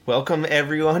Welcome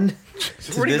everyone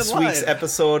to this week's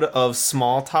episode of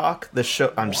Small Talk, the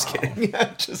show. I'm just kidding.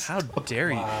 How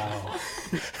dare you? Wow.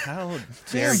 How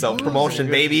dare you? Self-promotion,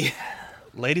 baby.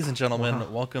 Ladies and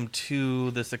gentlemen, welcome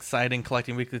to this exciting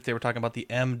Collecting Weekly. Today we're talking about the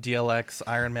MDLX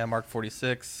Iron Man Mark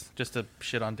 46. Just to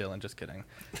shit on Dylan, just kidding.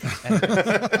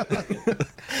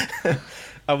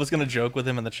 I was gonna joke with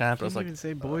him in the chat, but I was like, even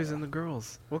say boys and the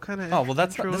girls. What kind of? "Oh well,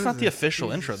 that's not the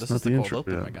official intro. This is the cold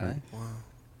open, yeah, my guy." yeah.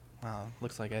 Wow,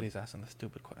 looks like Eddie's asking the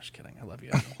stupid question. Kidding, I love you.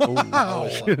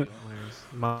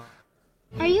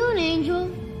 Are you an angel?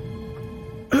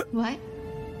 What?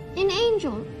 An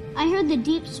angel. I heard the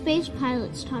deep space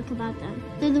pilots talk about them.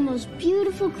 They're the most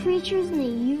beautiful creatures in the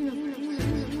universe.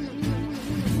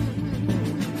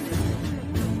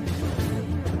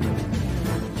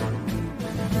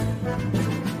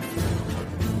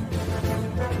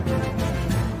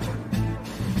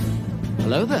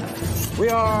 Hello there. We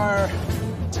are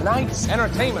tonight's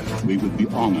entertainment. We would be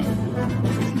honored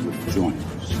if you would join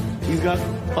us. He's got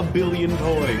a billion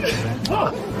toys.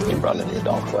 You brought in the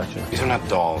doll collection. These are not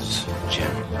dolls,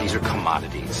 Jim. These are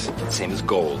commodities. Same as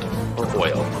gold or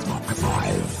oil.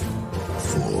 5,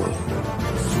 4,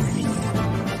 3, 2,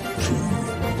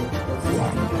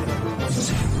 1,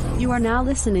 0. You are now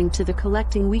listening to the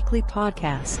Collecting Weekly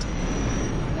podcast.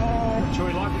 Shall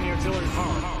we lock in the artillery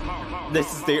power?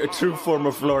 This is the true form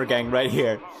of floor gang right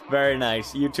here. Very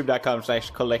nice.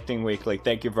 YouTube.com/collecting weekly.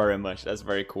 Thank you very much. That's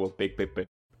very cool. Big.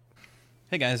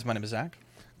 Hey guys, my name is Zach.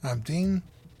 I'm Dean.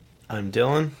 I'm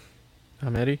Dylan.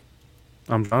 I'm Eddie.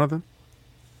 I'm Jonathan.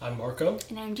 I'm Marco.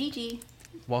 And I'm Gigi.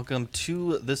 Welcome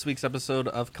to this week's episode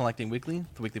of Collecting Weekly,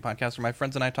 the weekly podcast where my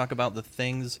friends and I talk about the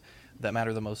things that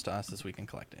matter the most to us this week in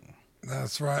collecting.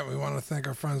 That's right. We want to thank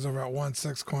our friends over at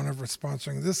 16 Corner for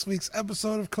sponsoring this week's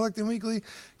episode of Collecting Weekly.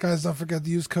 Guys, don't forget to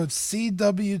use code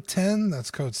CW10.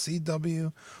 That's code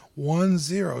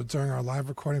CW10 during our live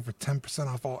recording for 10%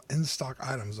 off all in-stock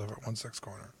items over at 16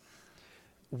 Corner.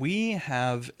 We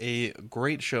have a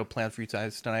great show planned for you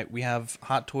guys tonight. We have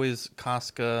Hot Toys,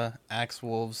 Casca, Axe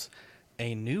Wolves,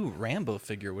 a new Rambo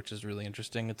figure, which is really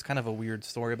interesting. It's kind of a weird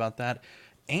story about that.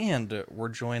 And we're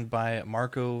joined by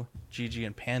Marco, Gigi,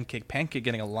 and Pancake. Pancake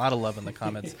getting a lot of love in the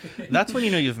comments. That's when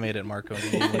you know you've made it, Marco.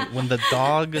 When the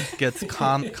dog gets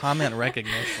comment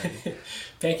recognition.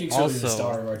 Pancake's really the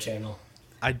star of our channel.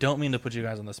 I don't mean to put you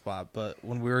guys on the spot, but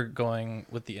when we were going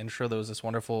with the intro, there was this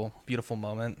wonderful, beautiful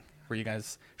moment where you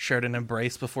guys shared an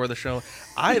embrace before the show.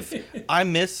 I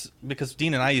miss, because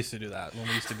Dean and I used to do that when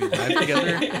we used to be live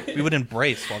together. We would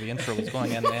embrace while the intro was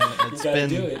going, and it's been...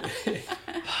 Do it.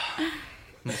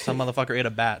 Some motherfucker ate a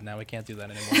bat. Now we can't do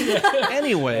that anymore.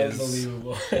 Anyways,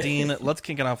 Unbelievable. Dean, let's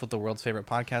kick it off with the world's favorite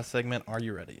podcast segment. Are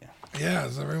you ready? Yeah,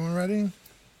 is everyone ready?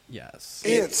 Yes.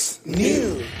 It's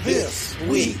new this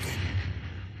week.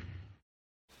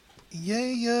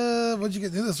 Yeah. What'd you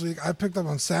get new this week? I picked up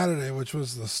on Saturday, which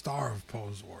was the star of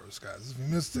Pose Wars, guys. If you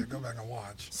missed it, go back and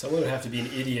watch. Someone would have to be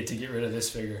an idiot to get rid of this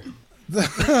figure. The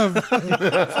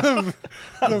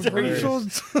virtual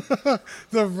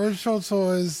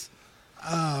toys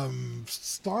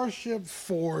Starship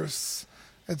Force.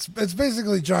 It's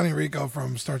basically Johnny Rico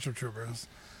from Starship Troopers.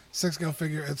 6-scale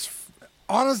figure. It's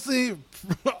honestly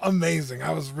amazing.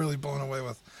 I was really blown away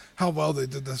with how well they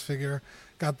did this figure.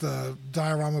 Got the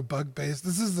diorama bug base.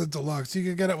 This is the deluxe. You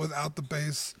can get it without the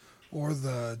base or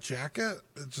the jacket.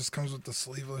 It just comes with the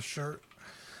sleeveless shirt.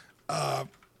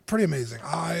 Pretty amazing.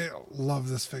 I love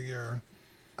this figure.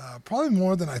 Probably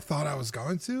more than I thought I was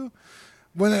going to.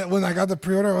 When I got the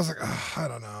pre-order, I was like, I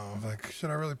don't know. Like, should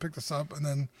I really pick this up? And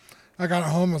then I got it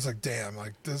home. I was like, damn,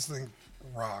 like this thing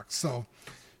rocks. So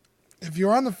if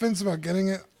you're on the fence about getting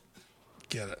it,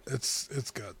 get it.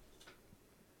 It's good.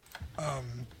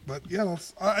 But yeah,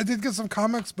 I did get some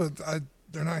comics, but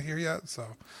they're not here yet. So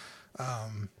I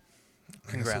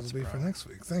guess it'll be for next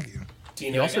week. Thank you.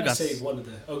 Dean, You I also gotta got say one of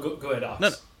the. Oh, go ahead, Ox.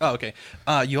 No. Oh, okay.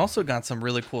 You also got some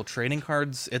really cool trading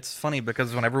cards. It's funny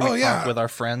because whenever we talk with our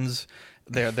friends,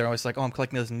 they're always like, "Oh, I'm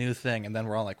collecting this new thing," and then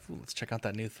we're all like, "Let's check out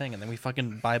that new thing," and then we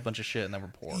fucking buy a bunch of shit and then we're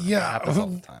poor. Yeah, that happens all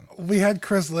the time. We had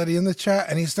Chris Liddy in the chat,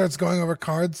 and he starts going over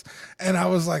cards, and I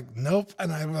was like, "Nope,"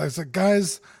 and I was like,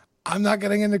 "Guys, I'm not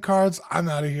getting into cards. I'm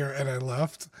out of here," and I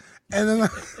left. And then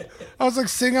I was like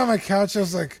sitting on my couch. I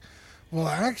was like, "Well,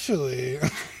 actually."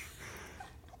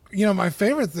 You know, my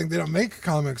favorite thing, they don't make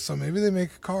comics, so maybe they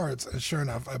make cards. And sure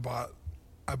enough, I bought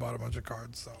a bunch of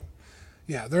cards. So,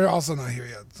 yeah, they're also not here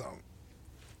yet. So,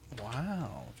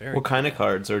 wow, very. What kind of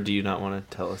cards, or do you not want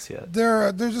to tell us yet?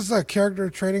 They're just like character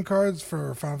trading cards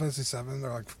for Final Fantasy VII.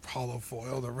 They're like hollow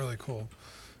foil. They're really cool.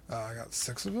 I got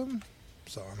 6 of them,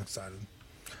 so I'm excited.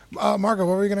 Marco,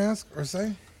 what were you gonna ask or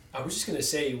say? I was just going to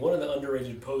say, one of the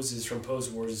underrated poses from Pose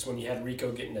Wars is when you had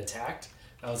Rico getting attacked.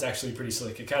 That was actually pretty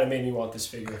slick. It kind of made me want this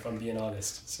figure, if I'm being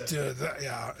honest. So. Dude,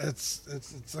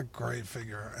 it's a great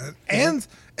figure, and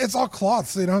it's all cloth,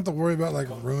 so you don't have to worry about like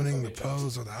ruining the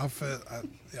pose or the outfit.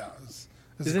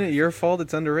 Isn't it your fault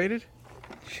it's underrated?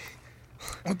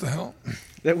 What the hell?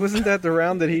 Wasn't that the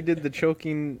round that he did the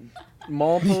choking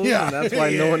mall pose? Yeah, and that's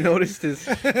why no one noticed his.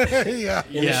 Yeah.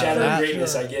 In the shadow of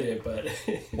greatness, I get it, but.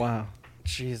 Wow.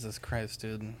 Jesus Christ,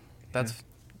 dude.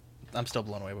 I'm still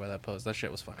blown away by that pose. That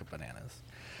shit was fucking bananas.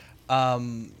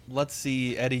 Let's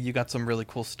see, Eddie, you got some really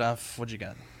cool stuff. What'd you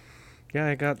got? Yeah,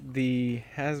 I got the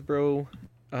Hasbro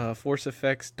Force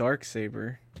Effects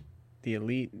Darksaber, the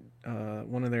Elite,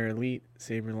 one of their Elite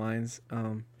saber lines.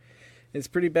 It's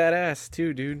pretty badass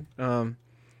too, dude.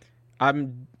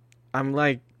 I'm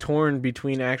like torn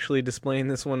between actually displaying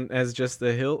this one as just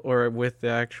the hilt or with the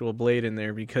actual blade in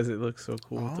there because it looks so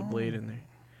cool with the blade in there.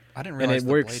 I didn't realize and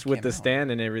it works with the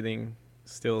stand and everything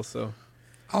still, so.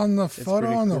 On the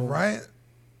photo on the cool. right,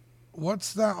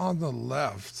 what's that on the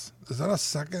left? Is that a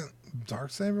second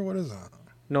Darksaber? What is that?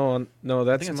 No,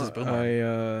 that's it's his my,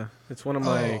 boomerang. it's one of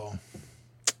my,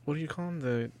 what do you call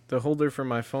them? The holder for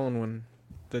my phone when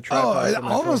the tripod. It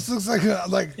almost looks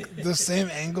like the same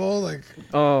angle. Like.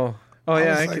 Oh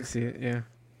yeah, I could see it. Yeah.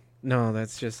 No,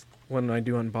 that's just when I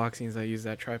do unboxings, I use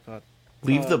that tripod.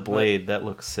 Leave the blade. That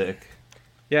looks sick.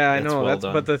 Yeah, I That's know. well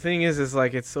done. But the thing is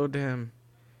like it's so damn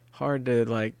hard to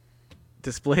like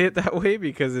display it that way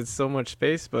because it's so much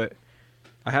space. But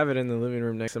I have it in the living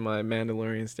room next to my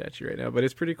Mandalorian statue right now. But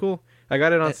it's pretty cool. I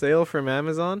got it on sale from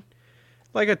Amazon,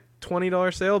 like a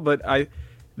 $20 sale. But I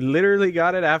literally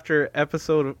got it after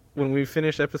when we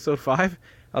finished episode 5.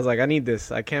 I was like, I need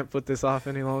this. I can't put this off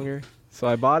any longer. So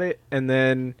I bought it, and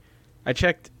then I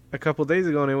checked a couple days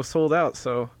ago, and it was sold out.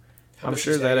 So I'm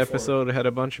sure that episode had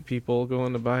a bunch of people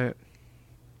going to buy it.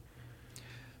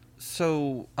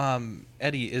 So,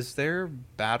 Eddie, is there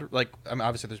battery? Like, I mean,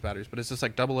 obviously there's batteries, but is this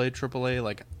like AA, AAA,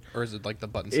 like, or is it like the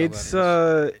button cell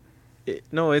batteries?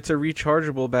 No, it's a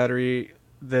rechargeable battery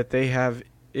that they have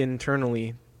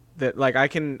internally. That like I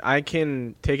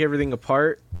can take everything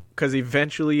apart because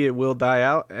eventually it will die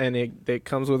out, and it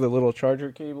comes with a little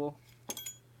charger cable.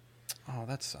 Oh,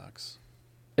 that sucks.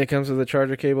 It comes with a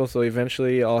charger cable, so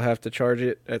eventually I'll have to charge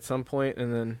it at some point,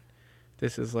 and then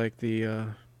this is like the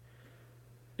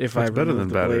if That's I better than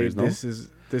the batteries, blade, no?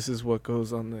 this is what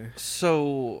goes on the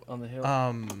hill.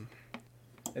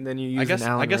 And then you use I guess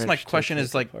my wrench to question take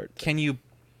is like, apart can you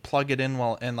plug it in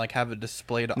and like have it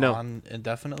displayed No. on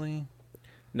indefinitely?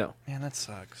 No. Man, that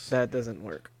sucks. That doesn't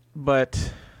work.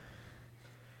 But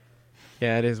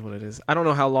yeah, it is what it is. I don't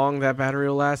know how long that battery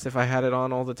will last if I had it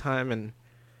on all the time, and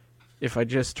if I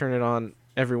just turn it on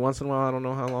every once in a while, I don't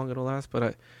know how long it'll last.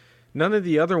 But none of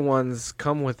the other ones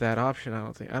come with that option, I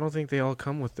don't think. I don't think they all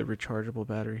come with the rechargeable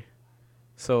battery.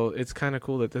 So it's kind of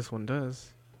cool that this one does.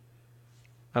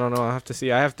 I don't know. I'll have to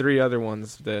see. I have 3 other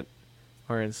ones that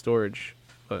are in storage,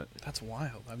 but That's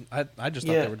wild. I just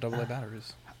thought they were AA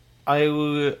batteries. I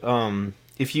would,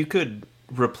 if you could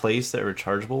replace that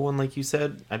rechargeable one, like you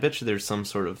said, I bet you there's some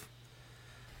sort of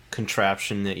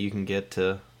contraption that you can get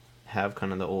to have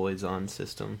kind of the always-on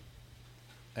system.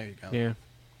 There you go. Yeah.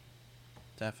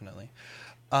 Definitely.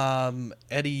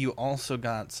 Eddie, you also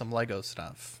got some Lego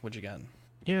stuff. What'd you get?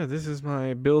 yeah, this is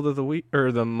my build of the week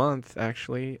or the month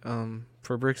actually.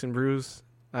 For Bricks and Brews,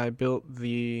 I built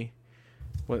the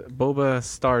Boba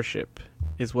Starship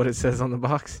is what it says on the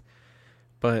box.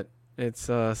 But it's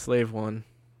Slave One,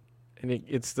 and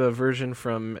it's the version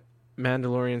from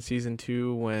Mandalorian Season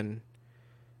 2 when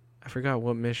I forgot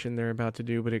what mission they're about to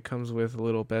do, but it comes with a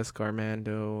little Beskar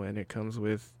Mando, and it comes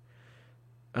with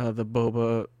the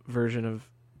Boba version of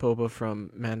Boba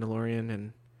from Mandalorian,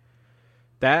 and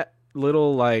that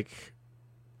little like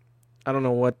I don't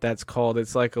know what that's called.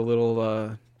 It's like a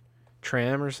little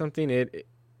tram or something. It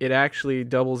actually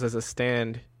doubles as a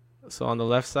stand. So on the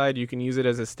left side, you can use it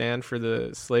as a stand for the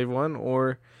Slave One,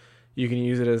 or you can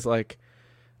use it as like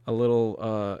a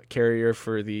little carrier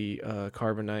for the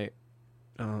Carbonite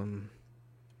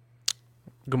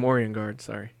Gamorrean Guard.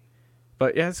 Sorry,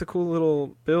 but yeah, it's a cool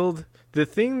little build. The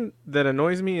thing that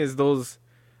annoys me is those.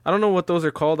 I don't know what those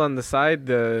are called on the side,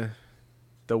 the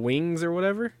wings or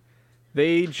whatever.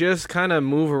 They just kind of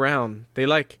move around. They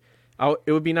like.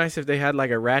 It would be nice if they had like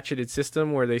a ratcheted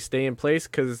system where they stay in place,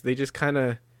 because they just kind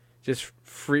of just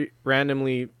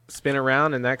randomly spin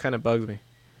around, and that kind of bugs me.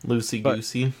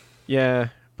 Loosey-goosey. Yeah,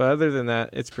 but other than that,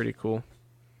 it's pretty cool.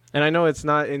 And I know it's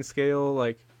not in scale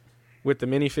like with the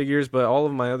minifigures, but all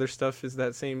of my other stuff is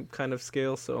that same kind of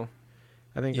scale, so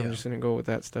I think I'm just going to go with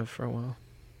that stuff for a while.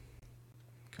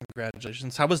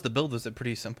 Congratulations. How was the build? Was it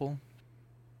pretty simple?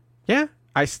 Yeah,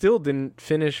 I still didn't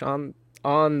finish on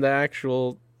the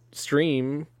actual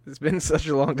stream. It's been such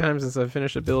a long time since I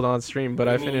finished a build on stream, but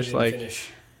I finished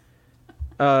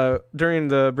during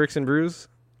the Bricks and Brews.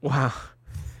 Wow.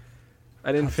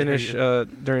 I didn't finish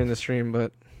during the stream,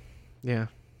 but yeah.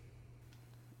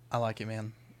 I like it,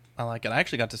 man. I like it. I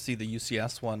actually got to see the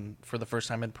UCS one for the first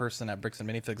time in person at Bricks and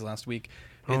Minifigs last week.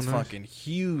 It's fucking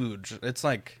huge. It's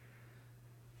like,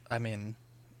 I mean,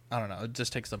 I don't know. It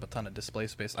just takes up a ton of display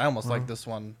space. I almost like this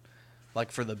one,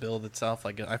 like for the build itself.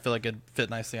 Like I feel like it'd fit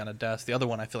nicely on a desk. The other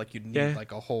one, I feel like you'd need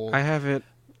like a whole. I have it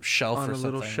shelf on or a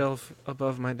something. little shelf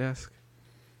above my desk.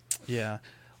 Yeah,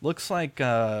 looks like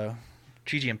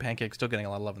Gigi and Pancake still getting a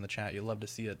lot of love in the chat. You'll love to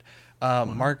see it.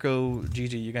 Marco,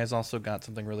 Gigi, you guys also got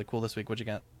something really cool this week. What'd you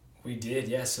get? We did,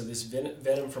 yeah. So this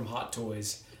Venom from Hot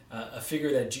Toys, a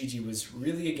figure that Gigi was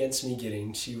really against me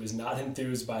getting. She was not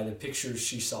enthused by the pictures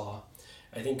she saw.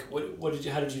 I think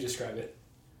how did you describe it?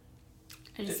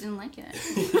 I just didn't like it.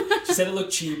 She said it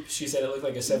looked cheap. She said it looked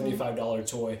like a $75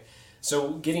 toy.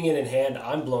 So getting it in hand,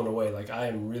 I'm blown away. Like, I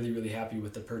am really, really happy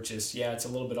with the purchase. Yeah, it's a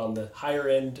little bit on the higher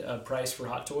end price for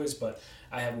Hot Toys, but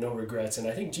I have no regrets. And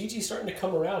I think Gigi's starting to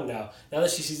come around now. Now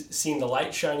that she's seen the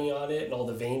light shining on it and all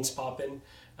the veins popping.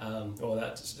 Well,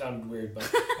 that sounded weird,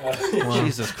 but...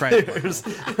 Jesus Christ.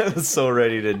 I was so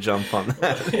ready to jump on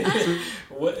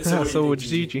that. So would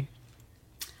Gigi.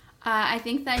 I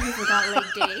think that you forgot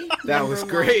Leg Day. That was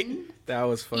great. That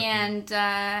was fun. And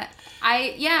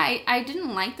I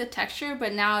didn't like the texture,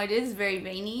 but now it is very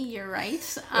veiny. You're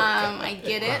right. I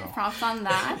get it. Props on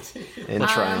that. And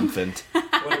triumphant.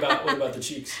 What about the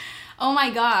cheeks? Oh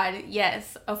my God!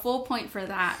 Yes, a full point for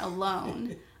that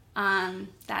alone.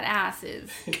 That ass is.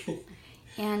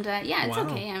 And it's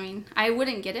okay. I mean, I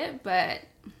wouldn't get it, but.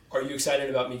 Are you excited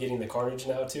about me getting the Carnage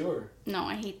now too, or? No,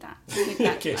 I hate that. I hate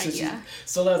that okay, idea.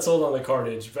 Still not sold on the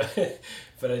Carnage,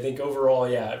 but I think overall,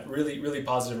 yeah, really, really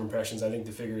positive impressions. I think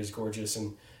the figure is gorgeous,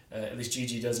 and at least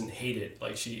Gigi doesn't hate it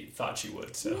like she thought she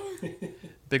would. So.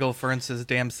 Big old Fern says,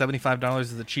 "Damn, $75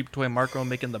 is a cheap toy." Marco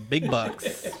making the big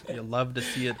bucks. You love to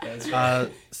see it.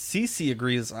 Cece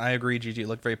agrees. I agree. Gigi, it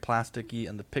looked very plasticky,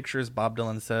 and the pictures. Bob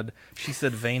Dylan said, "She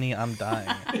said veiny. I'm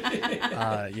dying."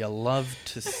 You love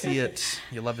to see it.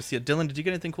 You love to see it. Dylan, did you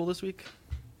get anything cool this week?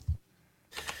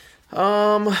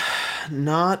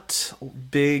 Not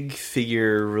big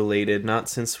figure related. Not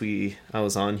since I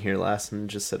was on here last and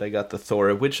just said I got the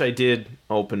Thor, which I did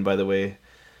open, by the way,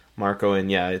 Marco,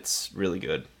 and yeah, it's really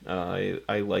good.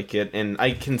 I like it, and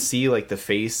I can see like the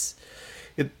face.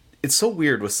 It's so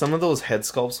weird with some of those head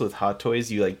sculpts with Hot Toys.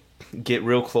 You like get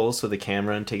real close with a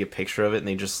camera and take a picture of it, and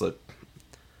they just look,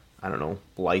 I don't know,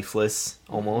 lifeless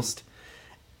almost.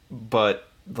 But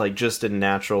like just in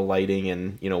natural lighting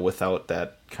and, you know, without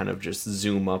that kind of just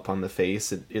zoom up on the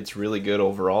face, it's really good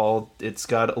overall. It's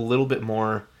got a little bit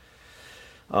more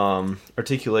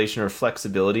articulation or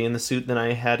flexibility in the suit than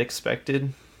I had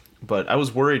expected. But I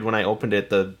was worried when I opened it,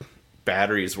 the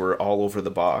batteries were all over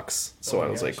the box. So I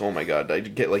was like, oh my God,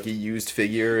 I'd get like a used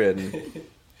figure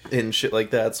and shit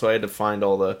like that. So I had to find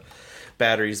all the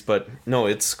batteries. But no,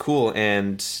 it's cool.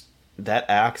 And that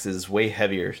axe is way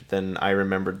heavier than I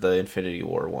remembered the Infinity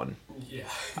War one. Yeah.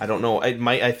 I don't know.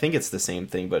 I think it's the same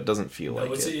thing, but it doesn't feel like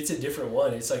it. It's a different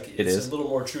one. It's like it's a little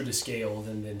more true to scale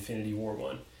than the Infinity War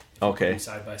one. Okay.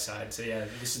 Side by side. So yeah,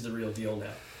 this is the real deal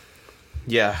now.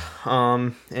 Yeah.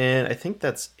 And I think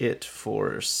that's it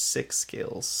for 6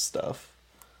 scale stuff.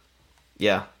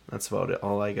 Yeah, that's about it.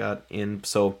 All I got in.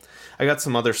 So I got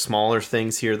some other smaller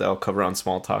things here that I'll cover on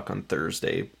Small Talk on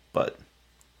Thursday, but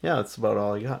yeah, that's about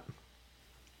all I got.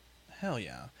 Hell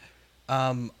yeah.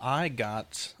 I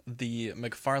got the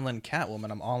McFarlane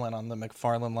Catwoman. I'm all in on the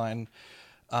McFarlane line.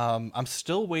 I'm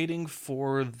still waiting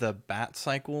for the Bat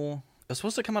Cycle. It's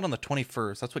supposed to come out on the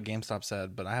 21st. That's what GameStop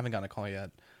said, but I haven't gotten a call yet.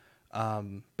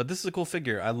 But this is a cool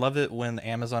figure. I love it when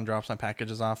Amazon drops my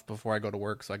packages off before I go to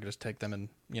work, so I can just take them and,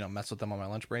 you know, mess with them on my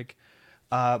lunch break.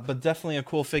 But definitely a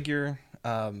cool figure.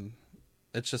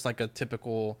 It's just like a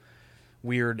typical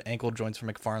weird ankle joints from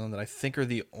McFarlane that I think are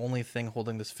the only thing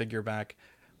holding this figure back.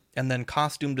 And then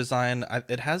costume design,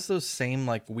 it has those same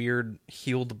like weird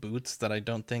heeled boots that I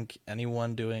don't think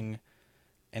anyone doing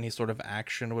any sort of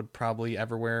action would probably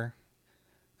ever wear.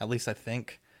 At least I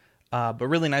think. But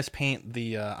really nice paint.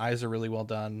 The eyes are really well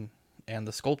done. And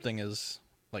the sculpting is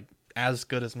like as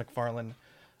good as McFarlane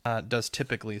does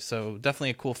typically. So definitely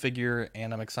a cool figure.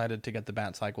 And I'm excited to get the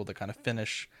Bat Cycle to kind of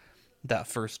finish that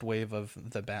first wave of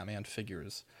the Batman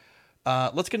figures.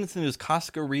 Let's get into the news.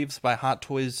 Casca Reeves by Hot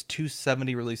Toys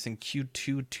 270 releasing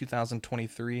Q2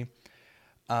 2023.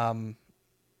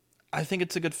 I think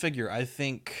it's a good figure. I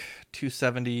think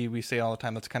 $270, we say all the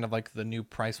time, that's kind of like the new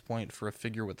price point for a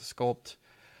figure with the sculpt.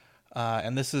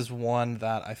 And this is one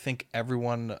that I think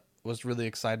everyone was really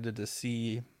excited to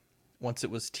see once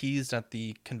it was teased at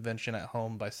the convention at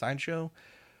home by Sideshow.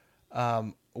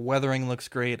 Weathering looks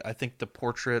great. I think the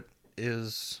portrait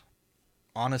is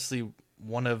honestly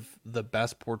one of the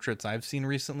best portraits I've seen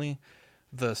recently.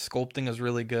 The sculpting is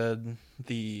really good.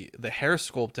 The hair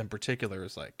sculpt in particular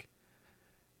is like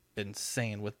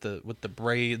insane with the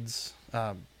braids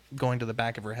going to the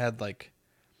back of her head. Like,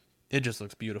 it just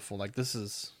looks beautiful. Like, this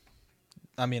is,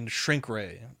 I mean, Shrink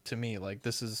Ray to me. Like,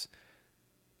 this is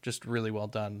just really well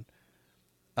done.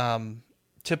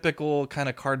 Typical kind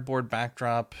of cardboard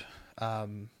backdrop.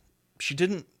 She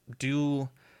didn't do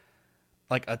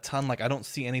like a ton. Like, I don't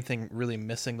see anything really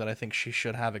missing that I think she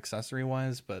should have accessory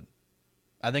wise, but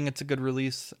I think it's a good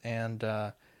release, and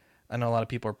I know a lot of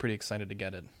people are pretty excited to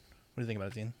get it. What do you think about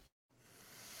it, Dean?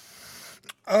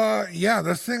 Yeah,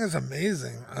 this thing is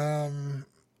amazing.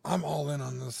 I'm all in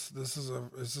on this. This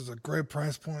is a great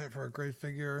price point for a great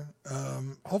figure.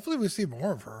 Hopefully we see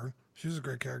more of her. She's a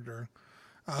great character.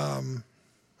 I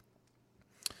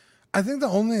think the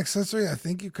only accessory I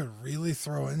think you could really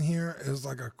throw in here is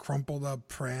like a crumpled up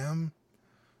pram.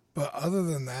 But other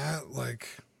than that, like,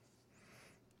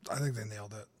 I think they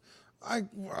nailed it.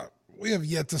 We have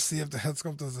yet to see if the head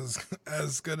sculpt is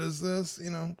as good as this, you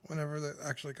know, whenever that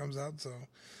actually comes out. So,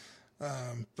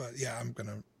 but yeah, I'm going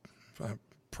to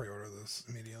pre-order this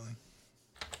immediately.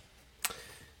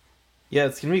 Yeah,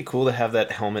 it's going to be cool to have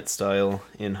that helmet style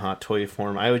in Hot Toy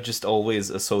form. I would just always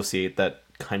associate that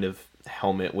kind of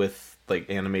helmet with like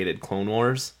animated Clone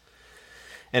Wars.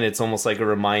 And it's almost like a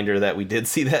reminder that we did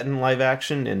see that in live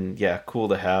action. And yeah, cool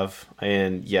to have.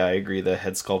 And yeah, I agree. The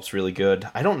head sculpt's really good.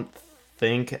 I don't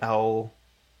think I'll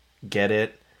get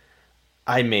it.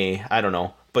 I may. I don't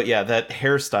know. But yeah, that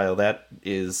hairstyle, that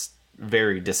is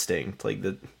very distinct. Like,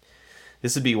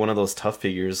 this would be one of those tough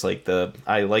figures. Like,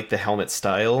 I like the helmet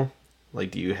style.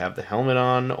 Like, do you have the helmet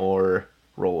on or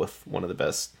roll with one of the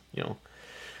best, you know,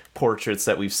 portraits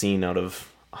that we've seen out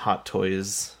of Hot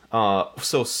Toys?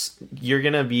 So you're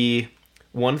going to be...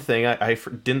 One thing, I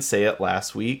didn't say it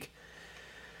last week.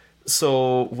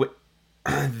 So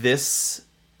this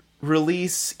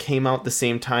release came out the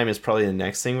same time as probably the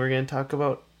next thing we're going to talk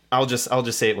about. I'll just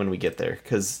say it when we get there,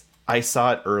 because I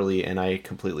saw it early and I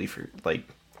completely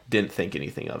didn't think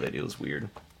anything of it. It was weird.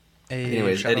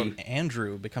 Anyways, shout out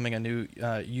Andrew becoming a new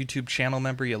YouTube channel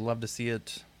member. You'll love to see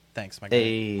it. Thanks, my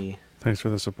guy. Thanks for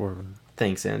the support.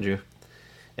 Thanks, Andrew.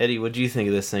 Eddie, what do you think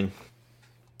of this thing?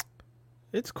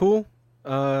 It's cool.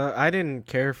 I didn't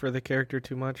care for the character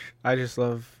too much. I just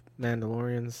love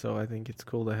Mandalorians, so I think it's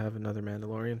cool to have another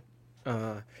Mandalorian.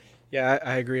 Yeah,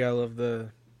 I agree. I love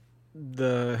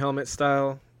the helmet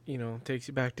style. You know, takes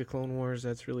you back to Clone Wars.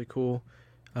 That's really cool.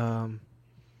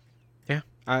 Yeah,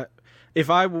 if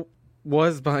I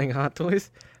was buying Hot Toys,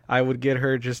 I would get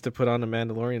her just to put on the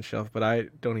Mandalorian shelf. But I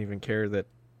don't even care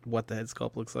what the head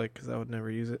sculpt looks like, because I would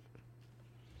never use it.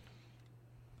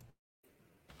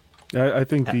 I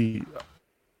think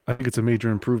it's a major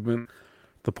improvement,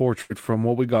 the portrait, from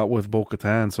what we got with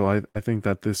Bo-Katan. So I think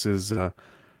that this is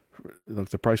look,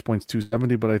 the price point's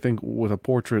 $270, but I think with a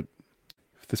portrait,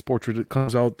 if this portrait it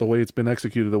comes out the way it's been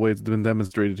executed, the way it's been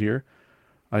demonstrated here,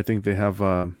 I think they have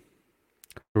a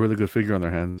really good figure on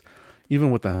their hands. Even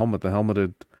with the helmet, the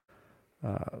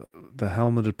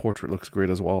helmeted portrait looks great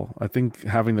as well. I think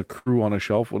having the crew on a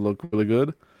shelf would look really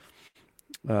good.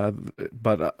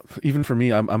 But even for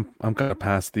me, I'm kind of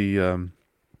past the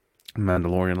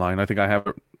Mandalorian line. I think I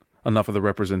have enough of the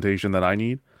representation that I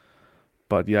need.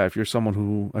 But yeah, if you're someone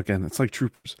who, again, it's like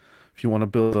Troopers. If you want to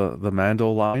build the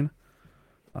Mando line,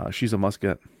 she's a must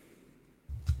get.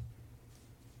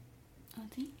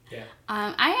 Yeah.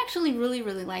 I actually really,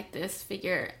 really like this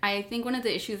figure. I think one of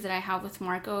the issues that I have with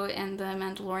Marco and the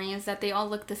Mandalorian is that they all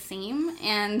look the same,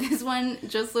 and this one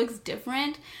just looks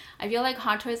different. I feel like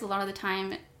Hot Toys, a lot of the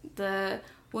time, the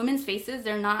women's faces,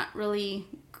 they're not really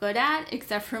good at,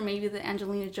 except for maybe the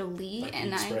Angelina Jolie. Like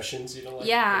and the expressions you don't like?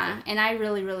 Yeah, okay. And I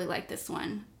really, really like this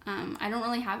one. I don't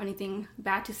really have anything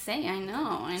bad to say. I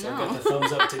know. So I got the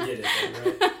thumbs up to get it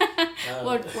then,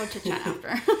 right? We'll chit chat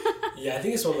after. Yeah, I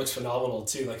think this one looks phenomenal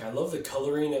too. Like, I love the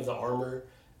coloring of the armor.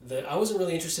 I wasn't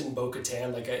really interested in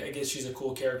Bo-Katan. Like, I guess she's a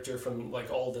cool character from like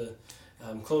all the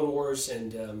Clone Wars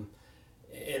and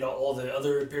all the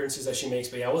other appearances that she makes.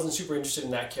 But yeah, I wasn't super interested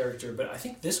in that character. But I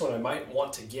think this one I might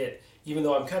want to get, even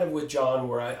though I'm kind of with John,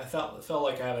 where I felt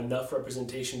like I have enough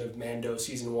representation of Mando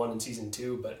Season 1 and Season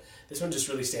 2. But this one just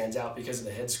really stands out because of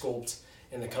the head sculpt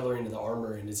and the coloring of the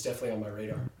armor, and it's definitely on my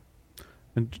radar.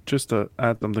 And just to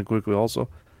add something quickly, also,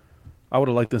 I would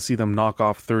have liked to see them knock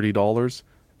off $30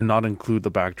 and not include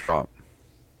the backdrop.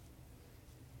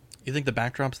 You think the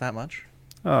backdrop's that much?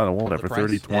 I don't know, whatever, The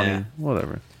 30, price? 20, Yeah.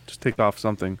 whatever. Just take off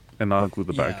something and not include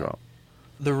the Yeah. backdrop.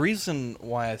 The reason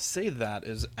why I say that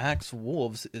is Axe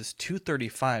Wolves is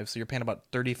 $235, so you're paying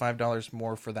about $35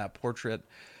 more for that portrait.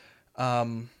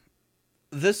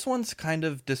 This one's kind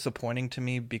of disappointing to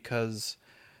me because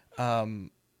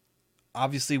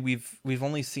obviously we've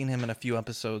only seen him in a few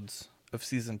episodes of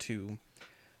season 2,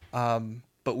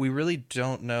 but we really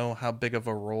don't know how big of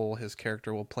a role his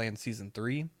character will play in season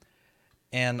 3.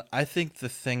 And I think the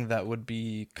thing that would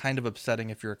be kind of upsetting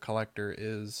if you're a collector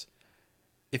is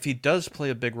if he does play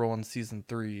a big role in season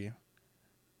 3,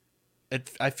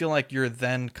 I feel like you're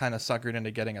then kind of suckered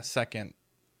into getting a second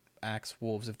Axe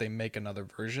Wolves if they make another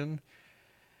version.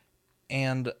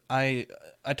 And I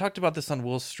talked about this on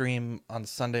Will's stream on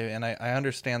Sunday, and I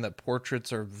understand that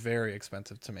portraits are very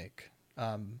expensive to make.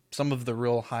 Some of the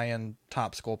real high-end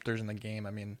top sculptors in the game,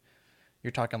 I mean,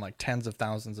 you're talking like tens of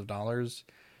thousands of dollars.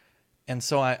 And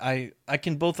so I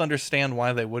can both understand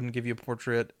why they wouldn't give you a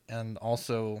portrait and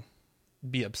also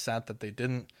be upset that they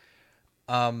didn't.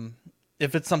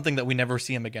 If it's something that we never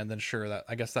see him again, then sure,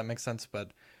 I guess that makes sense.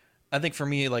 But I think for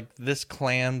me, like this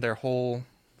clan, their whole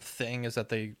thing is that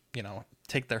they,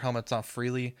 take their helmets off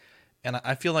freely. And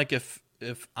I feel like if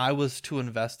I was to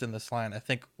invest in this line, I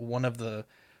think one of the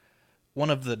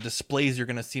displays you're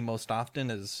going to see most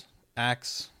often is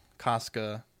Axe,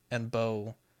 Casca, and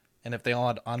Bo. And if they all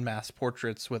had en masse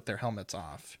portraits with their helmets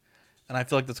off. And I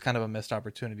feel like that's kind of a missed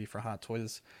opportunity for Hot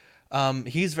Toys.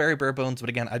 He's very bare bones, but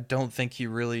again, I don't think he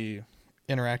really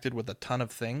interacted with a ton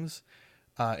of things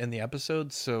in the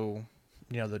episode. So,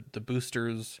 the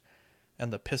boosters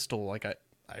and the pistol, like I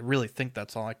really think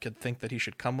that's all I could think that he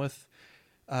should come with.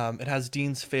 It has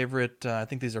Dean's favorite, I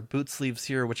think these are boot sleeves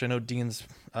here, which I know Dean's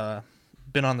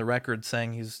been on the record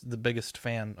saying he's the biggest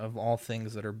fan of all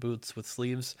things that are boots with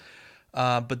sleeves.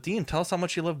 But Dean, tell us how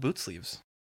much you love boot sleeves.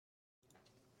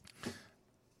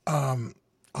 I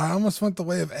almost went the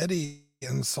way of Eddie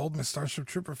and sold my Starship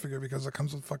Trooper figure because it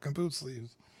comes with fucking boot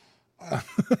sleeves. Yeah,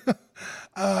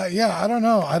 I don't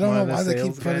know. I don't know why they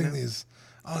keep putting these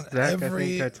on Zach, every. I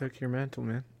think I took your mantle,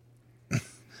 man.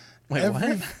 Wait,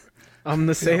 what? I'm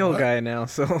the sale guy now,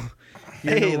 so.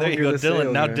 Hey, there you go,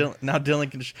 Dylan. Now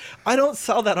Dylan can. I don't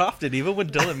sell that often. Even when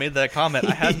Dylan made that comment,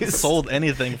 I hadn't sold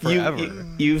anything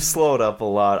forever. You've slowed up a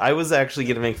lot. I was actually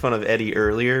gonna make fun of Eddie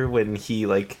earlier when he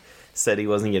said he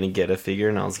wasn't gonna get a figure,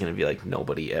 and I was gonna be like,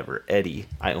 nobody ever. Eddie,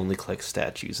 I only collect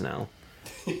statues now.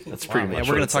 That's pretty much. Yeah,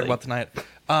 we're gonna talk about tonight.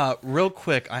 Real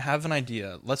quick, I have an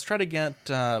idea. Let's try to get.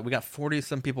 We got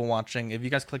 40-some people watching. If you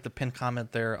guys click the pinned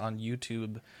comment there on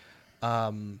YouTube,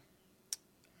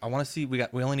 I want to see. We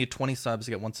only need 20 subs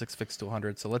to get 1/6 fixed to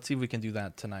 100. So let's see if we can do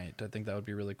that tonight. I think that would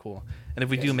be really cool. And if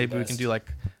we do, maybe we can do like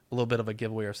a little bit of a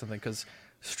giveaway or something. Because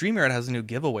StreamYard has a new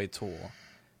giveaway tool,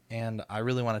 and I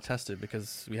really want to test it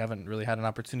because we haven't really had an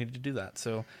opportunity to do that.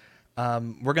 So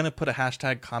we're gonna put a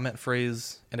hashtag comment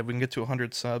phrase, and if we can get to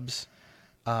 100 subs,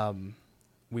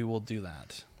 we will do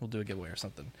that. We'll do a giveaway or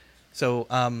something. So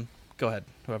go ahead,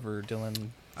 whoever, Dylan.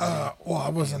 Well, I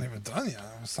wasn't even done yet.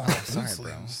 I was talking about Sorry, boot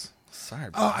bro. sleeves. Sorry,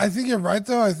 bro. I think you're right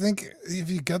though. I think if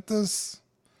you get this,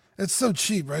 it's so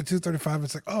cheap, right? $235.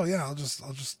 It's like, oh yeah, I'll just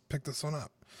pick this one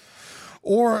up.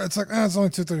 Or it's like, it's only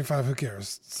 $235. Who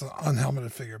cares? It's an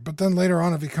unhelmeted figure. But then later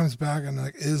on, if he comes back and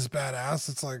is badass,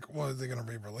 it's like, what, are they gonna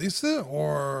re-release it?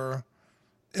 Or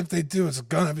if they do, it's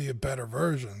gonna be a better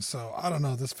version. So I don't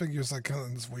know. This figure's like kind of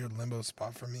in this weird limbo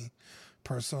spot for me,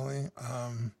 personally.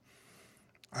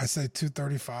 I say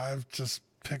 $235. Just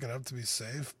pick it up to be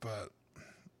safe, but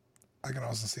I can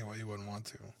also see why you wouldn't want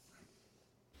to.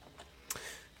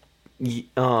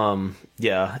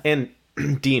 Yeah, and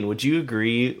Dean, would you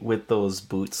agree with those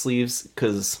boot sleeves?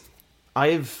 Because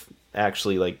I've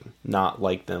actually not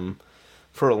liked them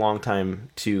for a long time.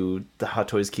 The Hot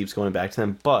Toys keeps going back to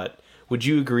them, but would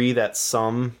you agree that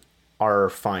some are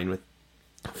fine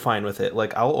with it?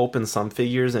 Like, I'll open some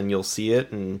figures and you'll see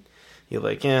it, and you're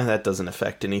like, that doesn't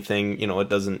affect anything. It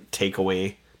doesn't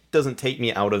take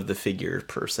me out of the figure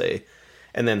per se.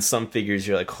 And then some figures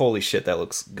you're like, holy shit, that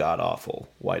looks god awful.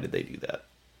 Why did they do that?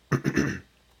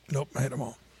 Nope, I hate them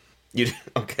all. You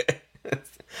okay?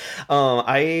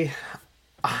 I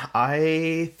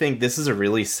think this is a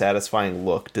really satisfying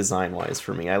look design wise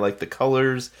for me. I like the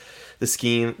colors, the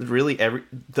scheme. Really,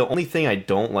 the only thing I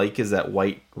don't like is that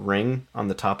white ring on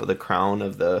the top of the crown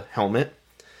of the helmet.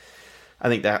 I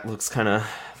think that looks kind of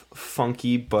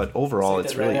funky, but overall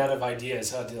it's really ran out of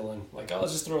ideas, huh, Dylan? Like, I'll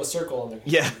just throw a circle on the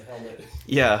helmet.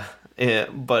 Yeah,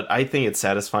 but I think it's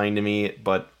satisfying to me.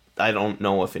 But I don't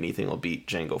know if anything will beat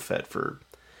Jango Fett for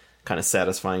kind of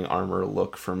satisfying armor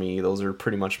look for me. Those are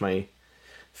pretty much my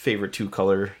favorite 2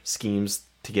 color schemes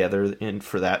together and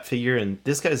for that figure. And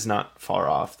this guy's not far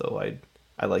off though.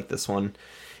 I like this one.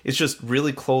 It's just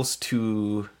really close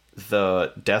to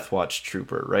the Deathwatch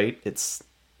Trooper, right? It's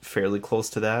fairly close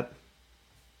to that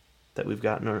we've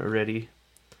gotten already.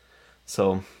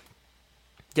 So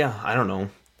yeah, I don't know.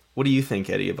 What do you think,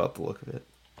 Eddie, about the look of it?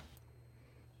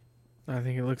 I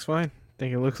think it looks fine. I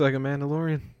think it looks like a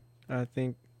Mandalorian.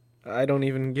 I don't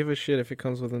even give a shit if it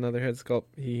comes with another head sculpt.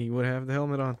 He would have the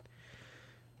helmet on.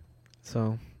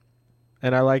 So,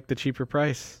 and I like the cheaper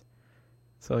price.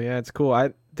 So yeah, it's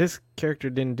cool. This character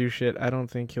didn't do shit. I don't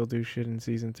think he'll do shit in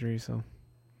season 3. So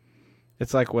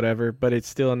it's like whatever, but it's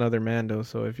still another Mando.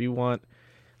 So if you want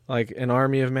like an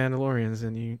army of Mandalorians,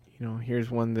 then you know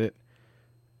here's one that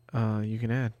you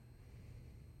can add.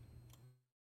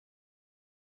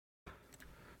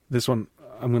 This one,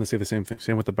 I'm going to say the same thing.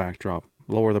 Same with the backdrop.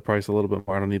 Lower the price a little bit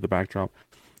more. I don't need the backdrop.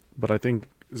 But I think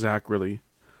Zach really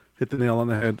hit the nail on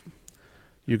the head.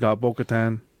 You got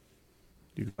Bo-Katan.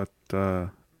 You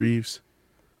got Reeves.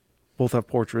 Both have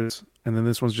portraits. And then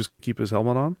this one's just keep his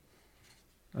helmet on.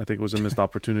 I think it was a missed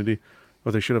opportunity.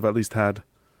 Or they should have at least had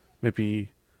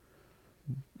maybe...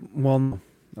 Well,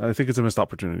 I think it's a missed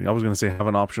opportunity. I was going to say have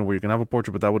an option where you can have a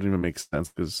portrait, but that wouldn't even make sense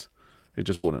because it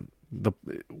just wouldn't.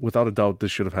 Without a doubt,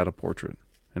 this should have had a portrait,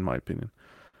 in my opinion.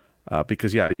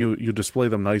 Because, yeah, you display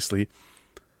them nicely.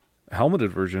 Helmeted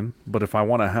version, but if I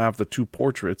want to have the 2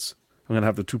 portraits, I'm going to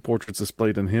have the 2 portraits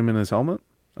displayed in him in his helmet.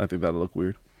 I think that'll look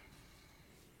weird.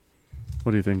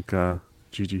 What do you think,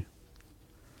 Gigi?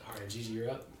 All right, Gigi, you're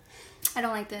up. I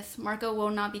don't like this. Marco will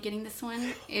not be getting this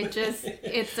one.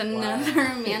 It's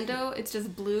another Mando. It's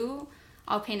just blue.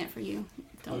 I'll paint it for you.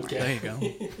 Don't worry. There you go.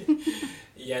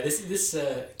 Yeah, this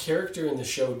character in the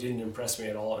show didn't impress me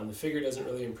at all, and the figure doesn't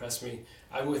really impress me.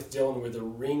 I'm with Dylan, where the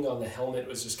ring on the helmet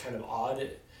was just kind of odd.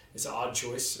 It's an odd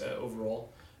choice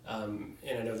overall. And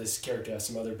I know this character has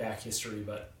some other back history,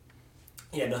 but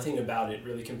yeah, nothing about it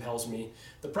really compels me.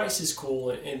 The price is cool,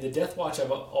 and the Death Watch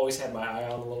I've always had my eye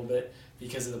on a little bit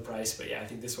because of the price, but yeah, I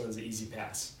think this one is an easy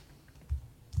pass.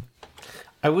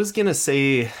 I was going to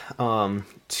say,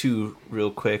 too, real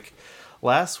quick.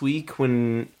 Last week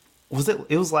when...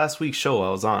 It was last week's show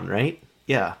I was on, right?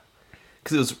 Yeah.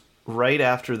 Because it was right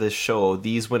after this show,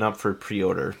 these went up for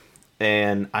pre-order.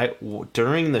 And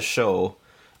during the show,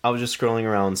 I was just scrolling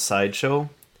around Sideshow,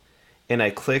 and I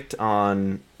clicked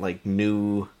on, like,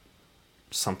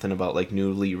 something about, like,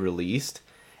 newly released.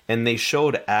 And they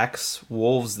showed Axe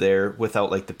Wolves there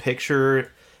without, like, the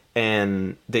picture,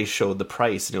 and they showed the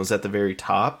price, and it was at the very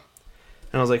top.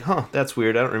 And I was like, huh, that's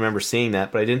weird. I don't remember seeing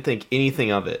that, but I didn't think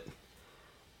anything of it.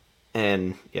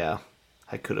 And yeah,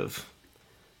 I could have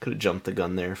jumped the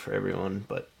gun there for everyone,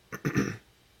 but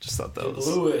just thought that was...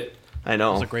 blew it. I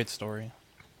know. It was a great story.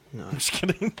 No, I'm just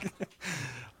kidding.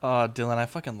 Dylan, I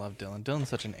fucking love Dylan. Dylan's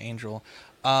such an angel.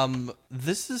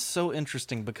 This is so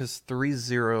interesting because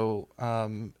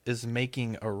 3-0 is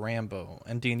making a Rambo.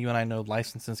 And Dean, you and I know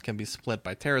licenses can be split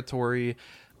by territory,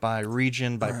 by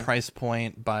region, by price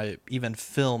point, by even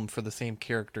film for the same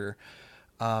character.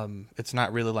 It's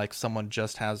not really like someone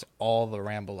just has all the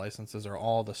Rambo licenses or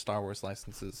all the Star Wars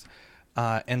licenses.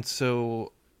 And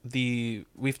so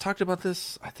we've talked about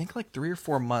this, I think like 3 or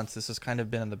 4 months. This has kind of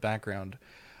been in the background.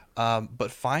 But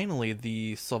finally,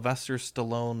 the Sylvester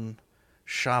Stallone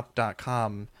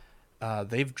shop.com,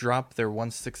 they've dropped their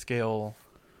 1/6 scale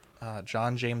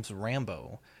John James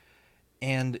Rambo.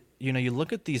 And, you know, you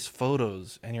look at these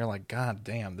photos and you're like, God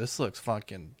damn, this looks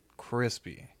fucking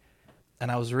crispy.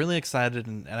 And I was really excited,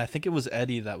 and I think it was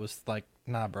Eddie that was like,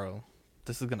 nah, bro,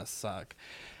 this is going to suck.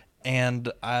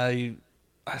 And I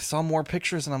saw more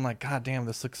pictures, and I'm like, God damn,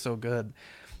 this looks so good.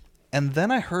 And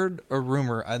then I heard a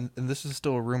rumor, and this is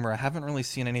still a rumor. I haven't really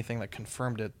seen anything that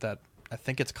confirmed it, that I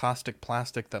think it's Caustic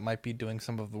Plastic that might be doing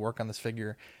some of the work on this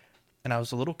figure. And I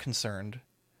was a little concerned.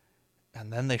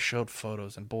 And then they showed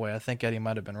photos, and boy, I think Eddie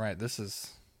might have been right. This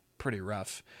is pretty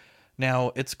rough.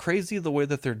 Now, it's crazy the way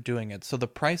that they're doing it. So the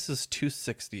price is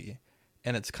 $260,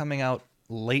 and it's coming out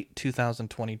late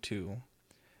 2022.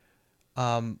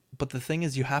 But the thing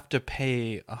is, you have to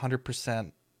pay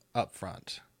 100%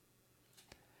 upfront.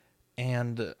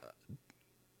 And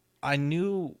I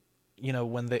knew, you know,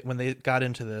 when they got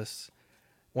into this,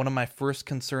 one of my first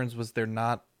concerns was they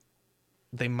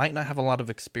might not have a lot of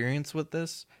experience with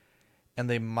this, and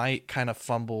they might kind of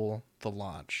fumble the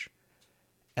launch.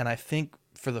 And I think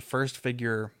for the first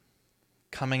figure,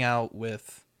 coming out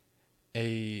with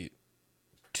a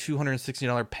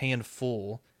 $260 pay in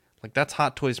full, Like, that's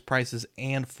Hot Toys prices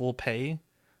and full pay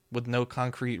with no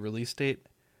concrete release date.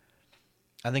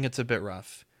 I think it's a bit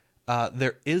rough.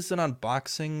 There is an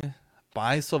unboxing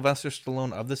by Sylvester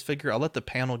Stallone of this figure. I'll let the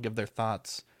panel give their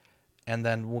thoughts, and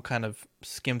then we'll kind of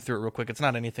skim through it real quick. It's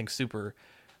not anything super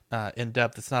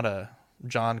in-depth. It's not a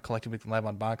John Collecting Weekly Live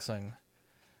unboxing,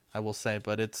 I will say,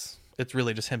 but it's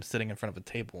really just him sitting in front of a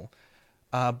table.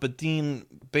 But Dean,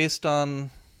 based on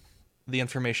the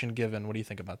information given, what do you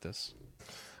think about this?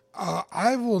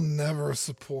 I will never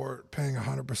support paying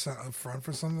 100% up front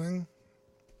for something.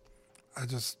 I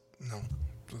just, no.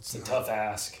 It's a tough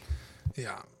ask.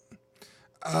 Yeah.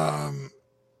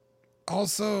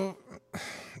 Also,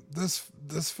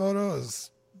 this photo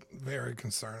is very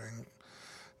concerning.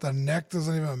 The neck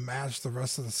doesn't even match the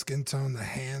rest of the skin tone. The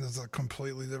hand is a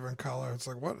completely different color. It's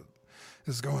like, what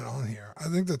is going on here? I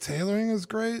think the tailoring is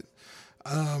great.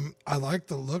 I like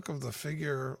the look of the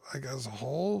figure like as a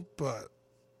whole, but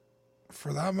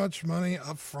for that much money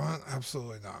up front,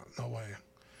 absolutely not. No way.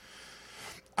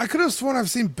 I could have sworn I've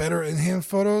seen better in-hand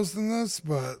photos than this,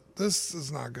 but this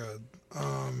is not good.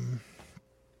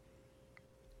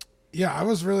 Yeah, I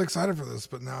was really excited for this,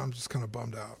 but now I'm just kind of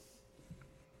bummed out.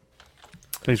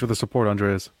 Thanks for the support,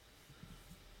 Andreas.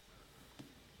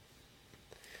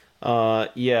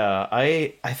 Yeah,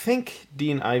 I think,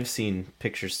 Dean, I've seen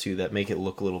pictures too that make it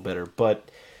look a little better, but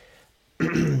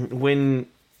when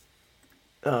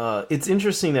it's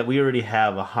interesting that we already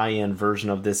have a high-end version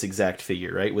of this exact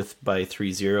figure, right? By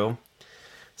 3-0.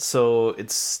 So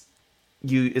it's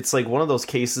like one of those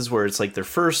cases where it's like their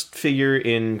first figure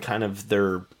in kind of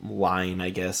their line,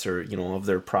 I guess, or of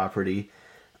their property.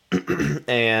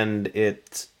 And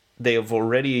they have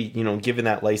already, given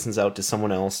that license out to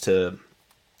someone else to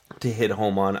hit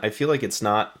home on. I feel like it's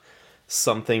not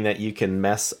something that you can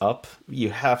mess up.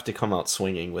 You have to come out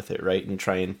swinging with it, right? And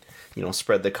try and,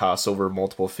 spread the costs over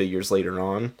multiple figures later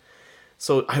on.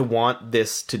 So I want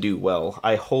this to do well.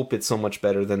 I hope it's so much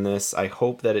better than this. I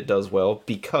hope that it does well,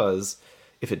 because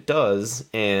if it does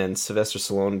and Sylvester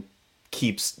Stallone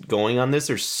keeps going on this,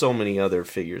 there's so many other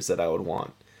figures that I would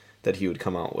want that he would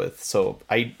come out with. So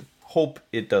I hope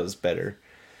it does better.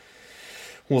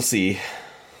 We'll see.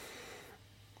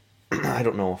 I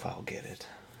don't know if I'll get it.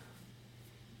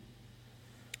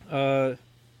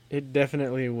 It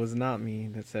definitely was not me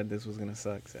that said this was gonna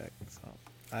suck, Zach. So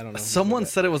I don't know. Someone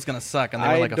said it was gonna suck, and they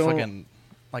were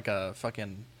like a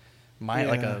fucking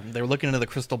mind, Yeah. they were looking into the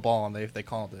crystal ball, and they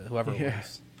called it whoever it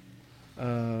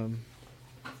was.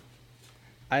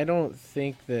 I don't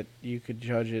think that you could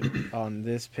judge it on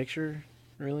this picture,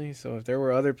 really. So if there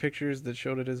were other pictures that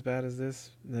showed it as bad as this,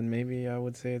 then maybe I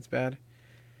would say it's bad.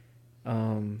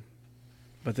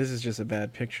 But this is just a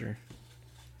bad picture.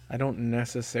 I don't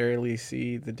necessarily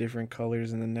see the different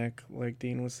colors in the neck like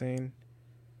Dean was saying.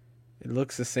 It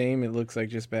looks the same. It looks like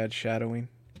just bad shadowing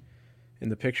in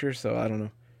the picture, so I don't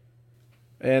know.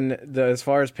 And as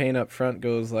far as paint up front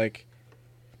goes, like,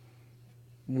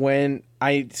 when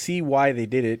I see why they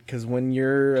did it, because when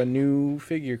you're a new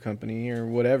figure company or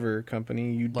whatever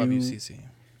company, you Love do. you, CC.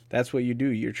 That's what you do.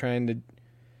 You're trying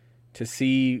to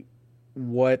see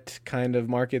what kind of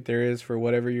market there is for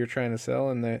whatever you're trying to sell,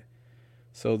 and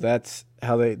so that's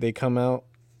how they come out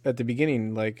at the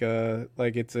beginning, like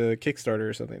it's a Kickstarter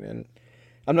or something. And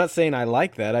I'm not saying I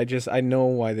like that. I know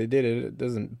why they did it. It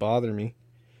doesn't bother me.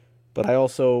 But I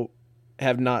also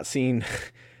have not seen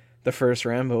the first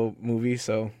Rambo movie,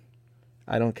 so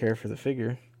I don't care for the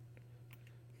figure.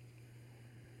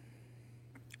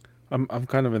 I'm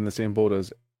kind of in the same boat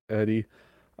as Eddie.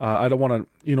 I don't want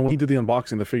to, when he did the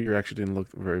unboxing, the figure actually didn't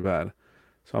look very bad.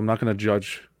 So I'm not going to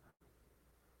judge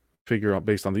figure out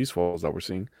based on these photos that we're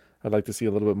seeing. I'd like to see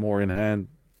a little bit more in hand,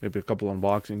 maybe a couple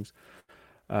unboxings.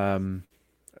 Don't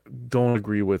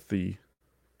agree with the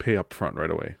pay up front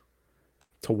right away.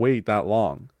 To wait that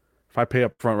long. If I pay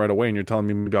up front right away and you're telling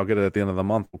me maybe I'll get it at the end of the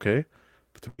month, okay?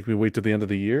 But to make me wait to the end of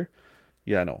the year?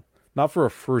 Yeah, no. Not for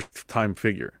a first time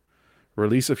figure.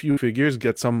 Release a few figures,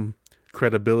 get some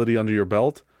credibility under your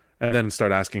belt, and then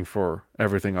start asking for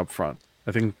everything up front.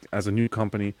 I think as a new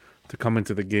company, to come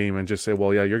into the game and just say,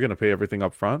 well, yeah, you're going to pay everything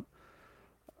up front,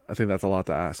 I think that's a lot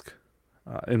to ask,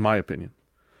 in my opinion.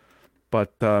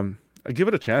 But I give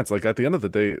it a chance. Like, at the end of the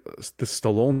day, the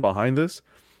Stallone behind this,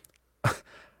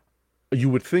 you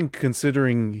would think,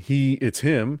 considering it's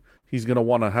him, he's going to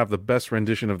want to have the best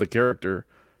rendition of the character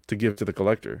to give to the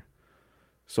collector.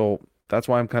 So that's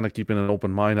why I'm kind of keeping an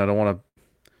open mind. I don't want to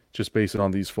just base it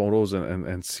on these photos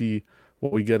and see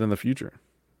what we get in the future.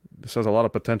 This has a lot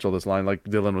of potential, this line, like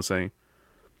Dylan was saying.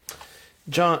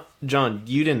 John,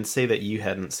 you didn't say that you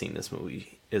hadn't seen this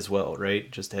movie as well,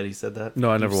 right? Just Eddie said that?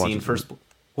 No, I never watched it.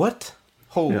 What?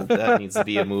 Oh, Yeah. that needs to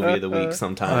be a movie of the week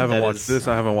sometime. I haven't That watched is- this.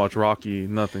 I haven't watched Rocky.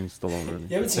 Nothing Stallone. Really.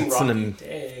 You haven't seen That's an Rocky? am-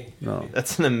 Dang. No.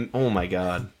 That's oh my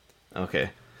god. Okay.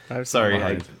 I've Sorry,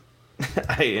 behind.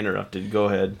 I interrupted. Go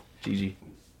ahead, Gigi.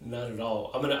 Not at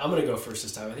all. I'm gonna go first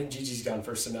this time. I think Gigi's gone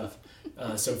first enough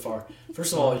so far.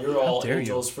 First of all, you're all dare you.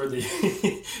 angels for the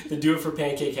the Do It for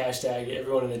Pancake hashtag.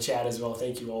 Everyone in the chat as well.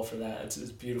 Thank you all for that. It's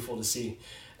beautiful to see.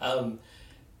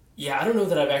 Yeah, I don't know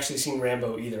that I've actually seen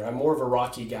Rambo either. I'm more of a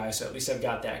Rocky guy, so at least I've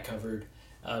got that covered.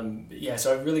 Yeah,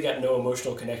 so I've really got no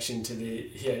emotional connection to the.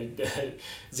 Yeah,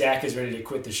 Zach is ready to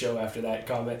quit the show after that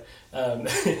comment.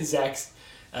 Zach's.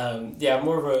 Yeah,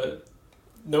 more of a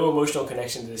no emotional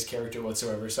connection to this character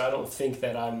whatsoever. So I don't think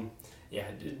that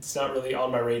it's not really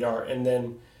on my radar. And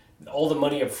then all the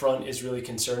money up front is really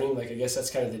concerning. Like, I guess that's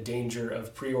kind of the danger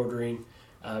of pre-ordering.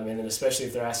 And then especially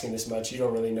if they're asking this much, you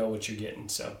don't really know what you're getting.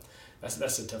 So that's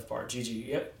the tough part.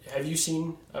 Gigi, have you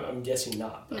seen, I'm guessing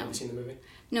not, but No. have you seen the movie?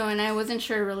 No, and I wasn't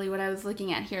sure really what I was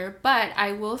looking at here, but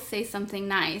I will say something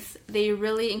nice. They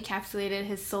really encapsulated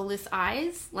his soulless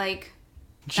eyes. Like,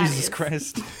 that Jesus is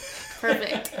Christ.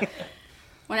 perfect.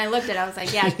 When I looked at it, I was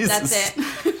like, yeah, that's it.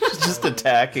 She's just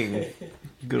attacking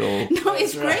good old. No,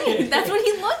 it's right. great. That's what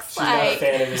he looks She's not a like.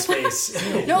 fan of his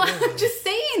face. No, I'm just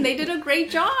saying, they did a great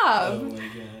Oh job. my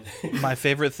god. My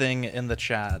favorite thing in the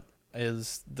chat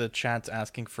is the chat's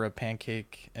asking for a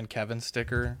Pancake and Kevin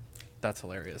sticker. That's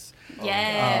hilarious.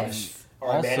 Yes.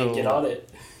 All right, Manny, Also- get on it.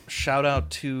 Shout out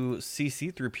to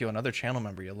CC3PO, another channel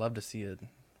member. You love to see it.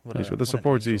 Thanks for the what an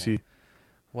support, angel. ZC.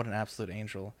 What an absolute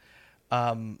angel.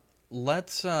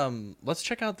 Let's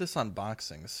check out this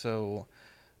unboxing. So,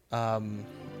 apparently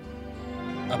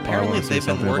I wanna say they've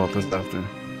been something about working this after.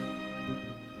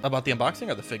 about the unboxing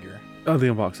or the figure. Oh, the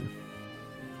unboxing.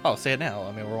 Oh, say it now.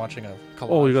 I mean, we're watching a collage.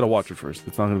 Oh, you gotta watch it first.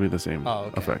 It's not gonna be the same Oh,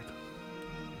 okay. effect.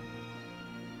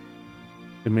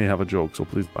 It may have a joke, so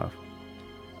please laugh.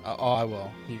 Oh, I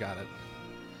will. You got it.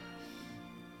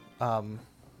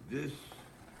 This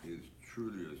is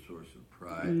truly a source of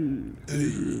pride.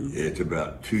 It's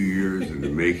about 2 years in the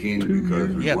making because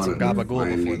we You had some wanted to gabagool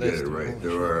finally before get this, it too. right.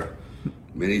 There are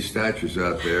many statues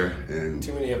out there and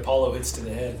Too many Apollo hits to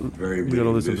the head. very You many gotta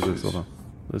listen to this. misses. Hold on.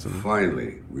 Listen.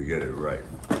 Finally, we get it right.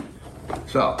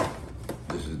 So,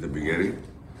 this is the beginning.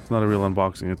 It's not a real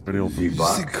unboxing. It's pretty open. The You see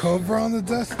box. Cobra on the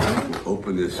desk, too?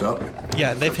 Open this up.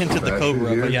 Yeah, they've hinted the Fashion Cobra,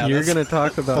 here. but yeah, You're that's- gonna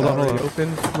talk about Hold on, already hold on. open,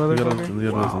 You gotta motherfucker? listen.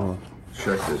 You gotta listen. Hold on.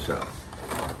 Check this out.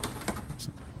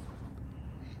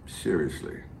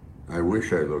 Seriously, I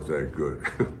wish I looked that good.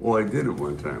 Well, I did it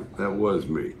one time. That was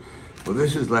me. Well,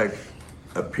 this is like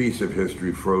a piece of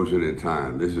history frozen in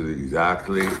time. This is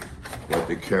exactly what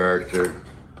the character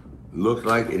looked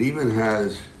like. It even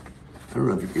has, I don't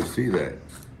know if you can see that,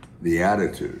 the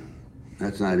attitude.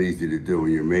 That's not easy to do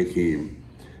when you're making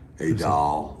a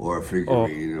doll or a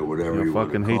figurine or whatever I you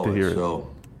want to fucking hate call to it. hear it. So,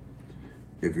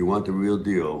 if you want the real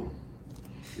deal,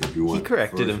 if you want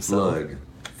corrected first himself. blood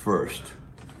first,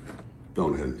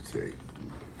 don't hesitate.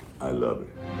 I love it.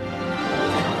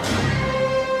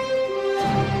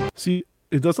 See,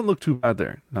 it doesn't look too bad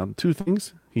there. Now, two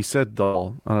things. He said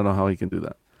doll. I don't know how he can do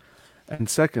that. And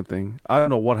second thing, I don't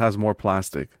know what has more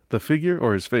plastic, the figure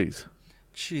or his face.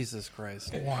 Jesus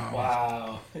Christ.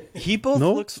 Wow. He both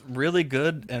No? looks really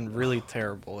good and really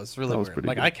terrible. It's really That was weird. pretty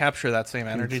Like, good. I capture that same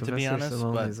energy, Dude, to be Sylvester honest,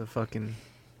 Stallone but is a fucking.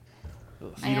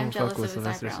 I You am don't jealous fuck with of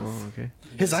his Sylvester eyebrows. Stallone, okay?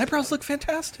 his eyebrows look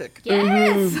fantastic.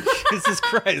 Yes. Jesus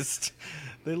Christ.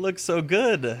 They look so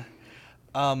good.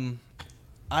 I'm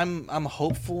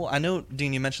hopeful. I know,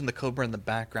 Dean, you mentioned the Cobra in the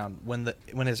background.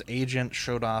 When his agent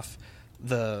showed off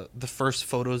the first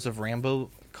photos of Rambo,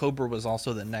 Cobra was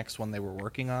also the next one they were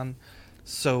working on.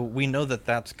 So we know that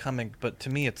that's coming, but to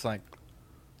me it's like,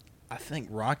 I think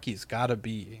Rocky's got to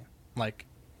be, like,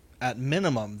 at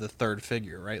minimum the third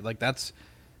figure, right? Like, that's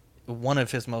one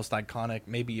of his most iconic,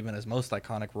 maybe even his most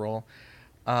iconic role.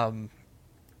 I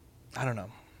don't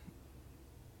know.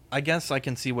 I guess I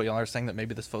can see what y'all are saying, that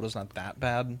maybe this photo's not that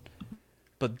bad,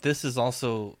 but this is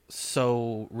also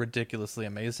so ridiculously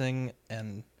amazing,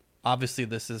 and obviously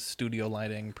this is studio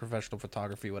lighting, professional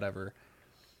photography, whatever.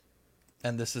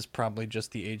 And this is probably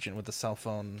just the agent with a cell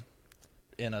phone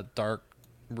in a dark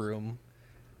room.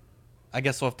 I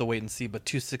guess we'll have to wait and see, but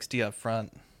 $260 up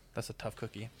front, that's a tough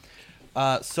cookie.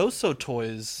 So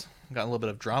Toys got a little bit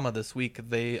of drama this week.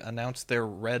 They announced their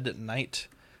Red Knight.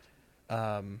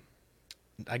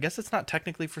 I guess it's not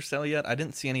technically for sale yet. I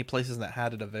didn't see any places that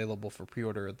had it available for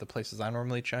pre-order at the places I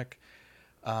normally check.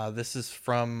 This is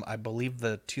from, I believe,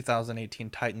 the 2018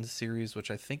 Titans series,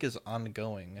 which I think is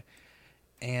ongoing.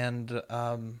 And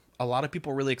a lot of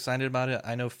people are really excited about it.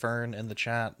 I know Fern in the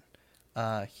chat,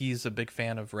 he's a big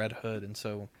fan of Red Hood, and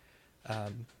so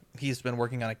He's been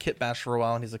working on a kit bash for a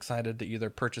while, and he's excited to either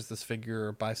purchase this figure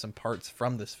or buy some parts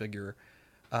from this figure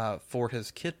for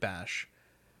his kit bash.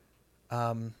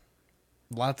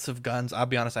 Lots of guns. I'll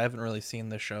be honest, I haven't really seen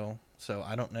this show, so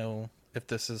I don't know if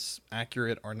this is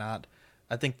accurate or not.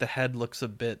 I think the head looks a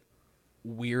bit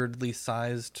weirdly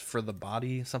sized for the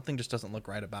body. Something just doesn't look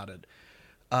right about it.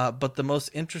 But the most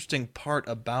interesting part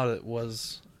about it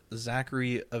was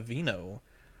Zachary Avino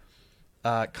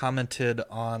commented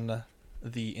on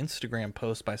the Instagram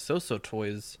post by Soso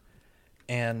Toys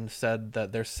and said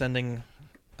that they're sending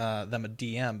them a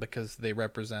DM because they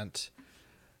represent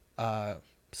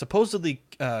supposedly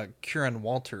Kieran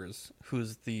Walters,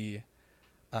 who's the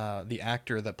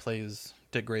actor that plays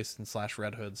Dick Grayson /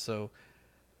 Red Hood. So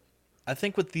I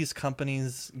think with these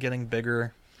companies getting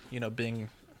bigger, being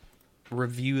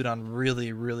reviewed on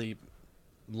really, really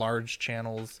large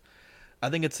channels, I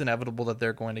think it's inevitable that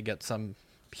they're going to get some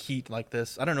heat like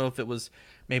this. I don't know if it was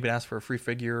maybe to ask for a free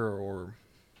figure or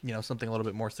something a little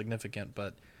bit more significant,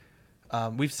 but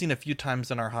we've seen a few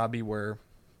times in our hobby where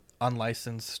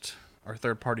unlicensed or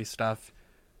third-party stuff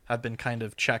have been kind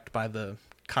of checked by the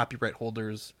copyright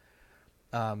holders.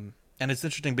 And it's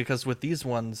interesting because with these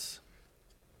ones,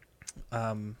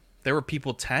 there were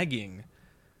people tagging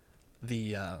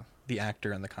the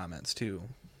actor in the comments too.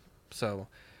 So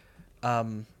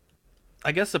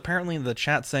I guess apparently in the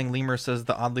chat saying Lemur says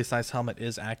the oddly sized helmet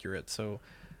is accurate. So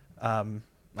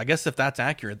I guess if that's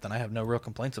accurate, then I have no real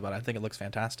complaints about it. I think it looks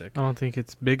fantastic. I don't think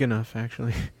it's big enough,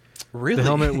 actually. Really? The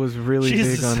helmet was really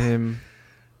big on him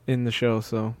in the show,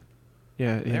 so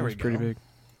yeah, it was pretty big.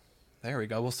 There we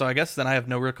go. Well, so I guess then I have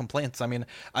no real complaints. I mean,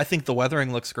 I think the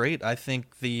weathering looks great. I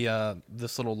think the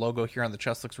this little logo here on the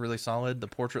chest looks really solid. The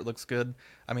portrait looks good.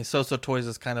 I mean, Soso Toys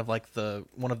is kind of like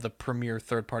one of the premier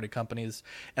third-party companies.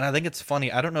 And I think it's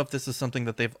funny. I don't know if this is something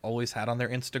that they've always had on their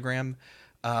Instagram,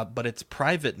 but it's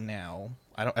private now.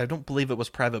 I don't believe it was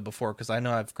private before because I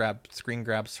know I've grabbed screen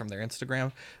grabs from their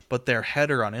Instagram, but their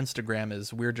header on Instagram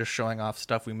is "We're just showing off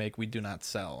stuff we make, we do not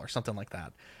sell," or something like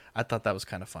that. I thought that was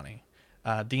kind of funny.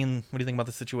 Dean, what do you think about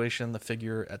the situation, the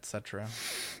figure, etc.?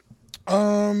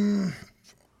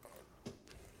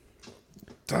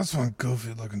 That's one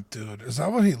goofy looking dude. Is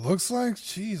that what he looks like?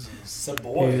 Jesus. It's a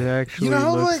boy. He actually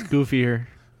looks goofier.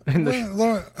 In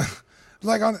the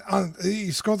like on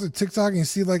you scroll through TikTok and you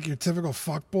see like your typical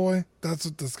fuck boy. That's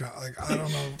what this guy like. I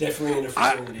don't know. Definitely in a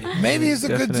fraternity. Maybe he's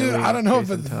a good dude. I don't know,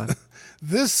 but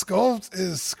this sculpt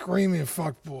is screaming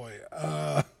fuck boy.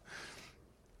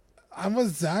 I'm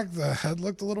with Zach. The head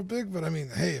looked a little big, but I mean,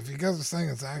 hey, if you guys are saying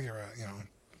it's accurate,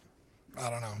 I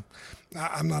don't know.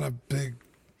 I'm not a big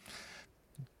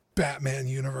Batman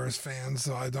universe fan,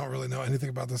 so I don't really know anything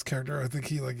about this character. I think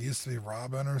he used to be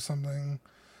Robin or something.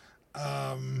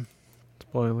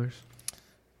 Spoilers.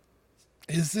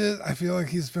 Is it? I feel like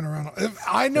he's been around. If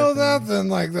I know that, then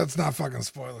that's not fucking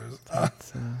spoilers.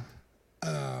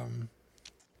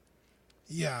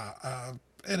 Yeah.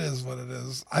 It is what it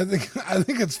is. I think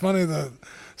it's funny that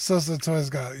Soso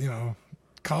Toys got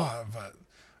caught, but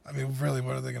I mean, really,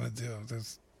 what are they gonna do?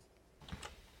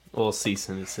 Well, cease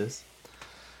and desist.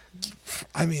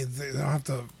 I mean, they don't have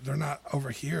to. They're not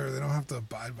over here. They don't have to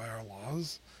abide by our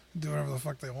laws. Do whatever the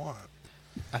fuck they want.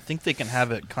 I think they can have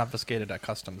it confiscated at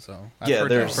customs, though. I've yeah,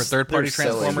 heard for third-party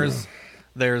Transformers,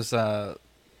 there's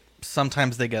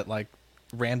sometimes they get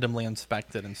randomly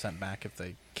inspected and sent back if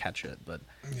they catch it, but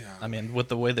yeah. I mean, with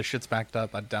the way the shit's backed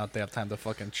up, I doubt they have time to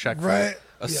fucking check right.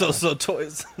 for Soso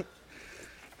Toys.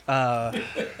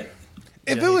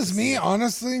 If it was me,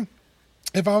 honestly,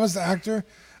 if I was the actor,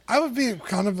 I would be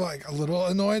kind of a little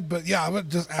annoyed, but yeah, I would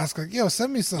just ask yo,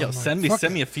 send me some. Yo, send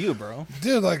me a few, bro.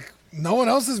 Dude, no one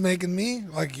else is making me.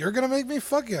 You're gonna make me?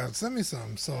 Fuck yeah, send me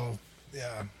some. So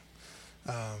yeah.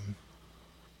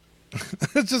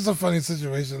 It's just a funny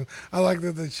situation. I like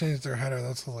that they changed their header.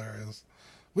 That's hilarious.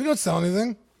 We don't sell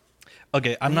anything.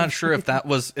 Okay, I'm not sure if that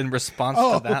was in response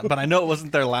to that, but I know it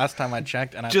wasn't there last time I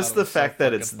checked. And just the fact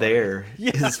that it's funny. There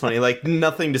is funny.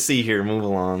 Nothing to see here. Move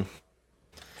along.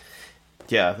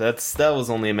 Yeah, that was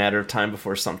only a matter of time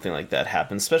before something like that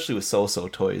happened, especially with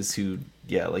Soso Toys, who,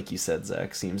 yeah, like you said,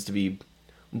 Zach, seems to be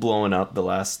blowing up the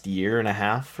last year and a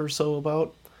half or so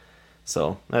about.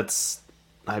 So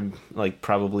I'm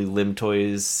probably Lim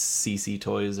Toys, CC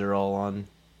Toys are all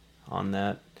on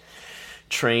that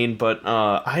train, but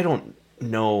I don't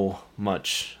know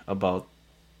much about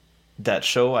that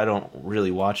show. I don't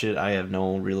really watch it. I have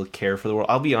no real care for the world.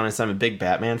 I'll be honest, I'm a big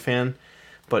Batman fan,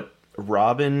 but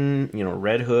Robin,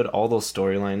 Red Hood, all those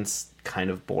storylines kind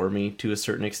of bore me to a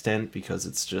certain extent because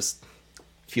it's just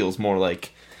feels more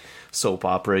like soap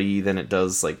opera-y than it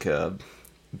does like a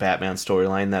Batman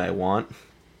storyline that I want.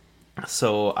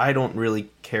 So I don't really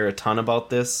care a ton about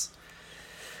this.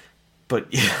 But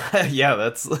yeah,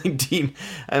 that's like Dean.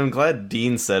 I'm glad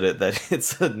Dean said it, that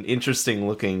it's an interesting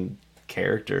looking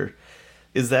character.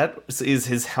 Is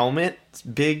his helmet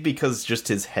big because just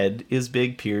his head is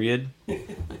big, period?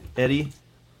 Eddie?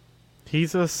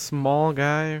 He's a small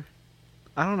guy.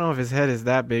 I don't know if his head is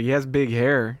that big. He has big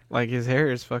hair. Like, his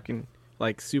hair is fucking,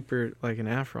 like, super, like an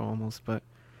afro almost. But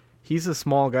he's a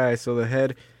small guy, so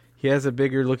he has a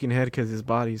bigger looking head because his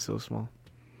body's so small.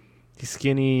 He's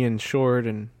skinny and short,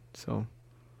 and so.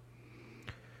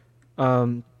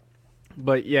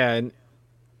 But yeah,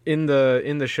 in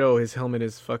the show, his helmet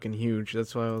is fucking huge.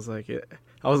 That's why I was like,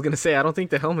 I was gonna say I don't think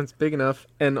the helmet's big enough,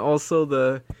 and also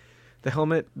the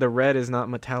helmet, the red is not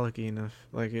metallic-y enough.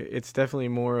 Like, it's definitely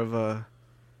more of a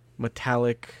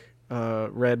metallic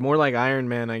red, more like Iron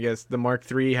Man, I guess. The Mark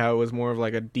III, how it was more of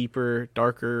like a deeper,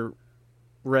 darker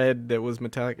red that was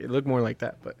metallic. It looked more like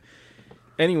that. But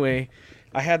anyway,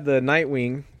 I had the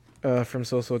Nightwing from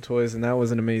So Toys, and that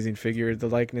was an amazing figure. The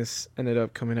likeness ended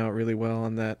up coming out really well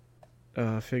on that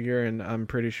figure, and I'm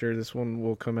pretty sure this one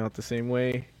will come out the same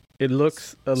way. It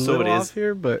looks a little off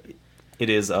here, but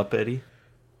it is up, Eddie.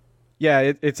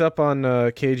 Yeah, it's up on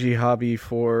KG Hobby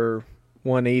for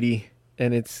 $180,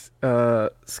 and it's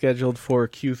scheduled for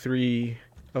Q3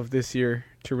 of this year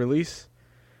to release.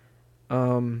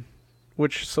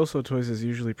 Which So Toys is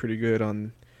usually pretty good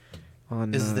on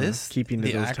is this keeping to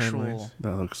the those actual timelines.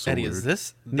 That looks so Eddie, weird. is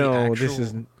this the No,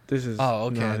 actual... this is. Oh,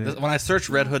 okay. When I searched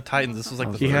Red Hood Titans, this was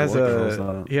like the he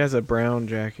third has a brown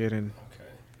jacket, and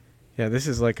yeah, this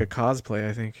is like a cosplay,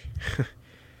 I think.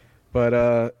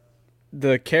 But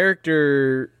the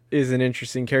character is an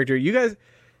interesting character. You guys,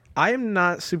 I am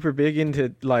not super big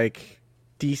into like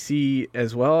DC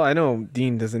as well. I know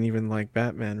Dean doesn't even like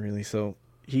Batman really, so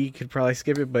he could probably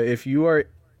skip it. But if you are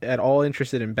at all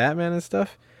interested in Batman and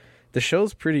stuff, the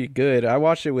show's pretty good. I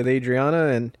watched it with Adriana,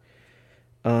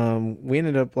 and we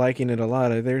ended up liking it a lot.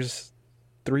 There's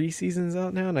 3 seasons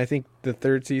out now, and I think the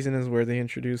 3rd season is where they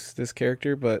introduce this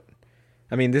character. But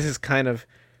I mean, this is kind of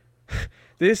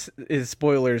this is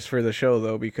spoilers for the show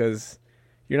though, because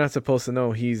you're not supposed to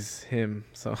know he's him.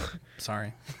 So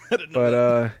sorry,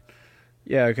 but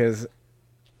yeah, because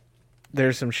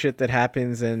there's some shit that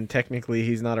happens, and technically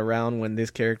he's not around when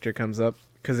this character comes up.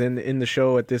 Because in the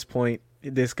show at this point,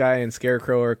 this guy and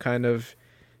Scarecrow are kind of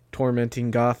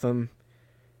tormenting Gotham,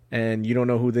 and you don't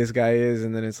know who this guy is,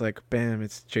 and then it's like, bam,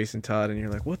 it's Jason Todd, and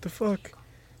you're like, what the fuck?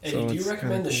 Eddie, do you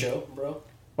recommend the show, bro?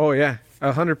 Oh yeah,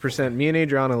 100%. Me and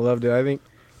Adriana loved it. I think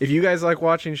if you guys like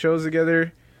watching shows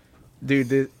together,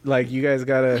 dude, like you guys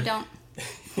gotta. We don't.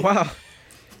 Wow,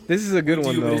 this is a good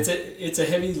one though. But it's a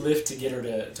heavy lift to get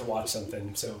her to watch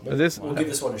something. So we'll give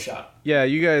this one a shot. Yeah,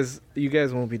 you guys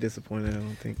won't be disappointed, I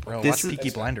don't think. Bro, watch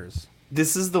Peaky Blinders.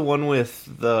 This is the one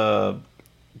with the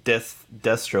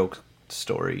Deathstroke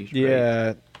story. Right?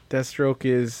 Yeah, Deathstroke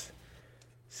is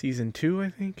season 2, I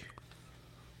think.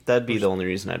 That'd be the only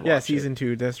reason I'd watch it. Yeah, season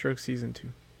 2, Deathstroke season 2.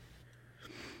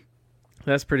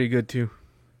 That's pretty good too.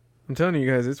 I'm telling you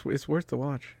guys, it's worth the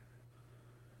watch.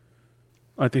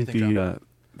 I think the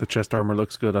chest armor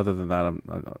looks good. Other than that,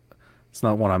 it's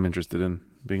not one I'm interested in.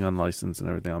 Being unlicensed and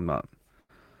everything, I'm not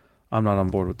on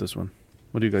board with this one.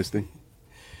 What do you guys think?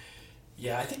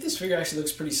 Yeah, I think this figure actually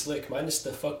looks pretty slick, minus the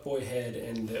fuckboy head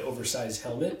and the oversized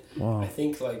helmet. Wow. I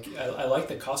think I like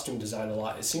the costume design a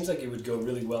lot. It seems like it would go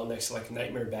really well next to like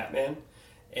Nightmare Batman,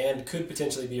 and could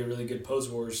potentially be a really good Pose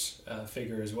Wars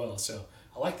figure as well. So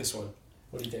I like this one.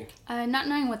 What do you think? Not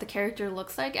knowing what the character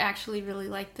looks like, I actually really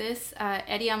like this.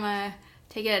 Eddie, I'm gonna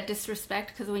take it at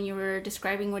disrespect, because when you were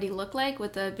describing what he looked like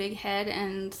with a big head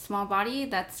and small body,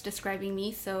 that's describing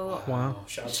me. So wow,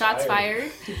 shots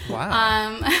fired.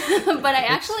 Wow. But I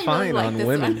actually really like this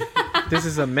women. one. This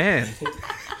is a man.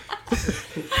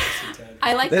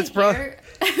 I like the hair.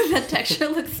 The texture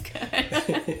looks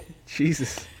good.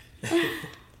 Jesus.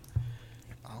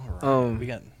 All right. We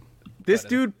got this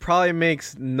dude probably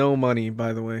makes no money,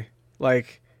 by the way.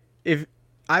 Like, if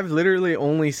I've literally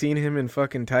only seen him in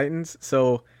fucking Titans,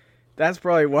 so that's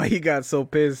probably why he got so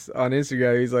pissed on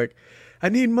Instagram. He's like, I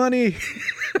need money.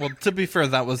 Well, to be fair,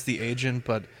 that was the agent,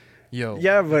 but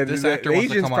yeah, but this the actor wants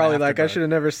to agent's come on probably after like, I dark. should have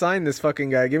never signed this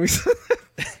fucking guy. Give me some.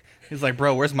 He's like,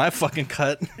 bro, where's my fucking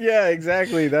cut? Yeah,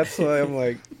 exactly. That's why I'm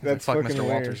like, that's fuck fucking Mr.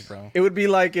 hilarious. Walters, bro. It would be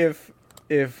like if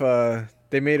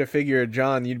they made a figure of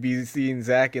John, you'd be seeing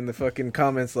Zach in the fucking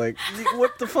comments like,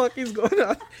 what the fuck is going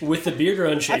on? With the beard or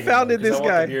unshaven? I founded though, 'cause this I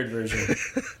want guy. the beard version.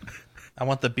 I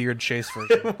want the beard chase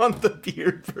version. I want the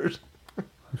beard version.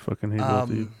 I fucking hate both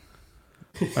of you.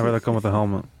 I'd rather come with a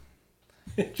helmet.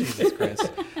 Jesus Christ.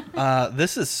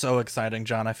 This is so exciting,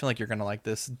 John. I feel like you're gonna like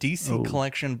this. DC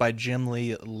Collection by Jim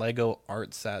Lee Lego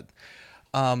art set.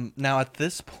 Now at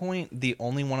this point, the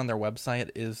only one on their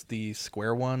website is the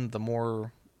square one, the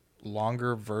more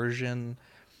longer version.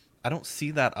 I don't see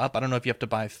that up. I don't know if you have to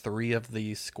buy 3 of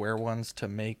the square ones to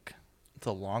make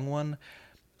the long one.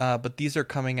 But these are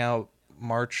coming out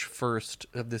March 1st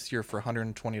of this year for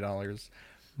 $120.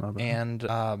 And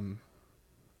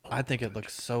I think it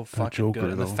looks so fucking good.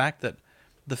 And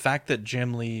the fact that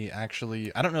Jim Lee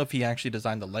actually, I don't know if he actually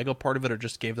designed the Lego part of it or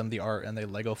just gave them the art and they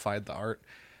Lego-fied the art.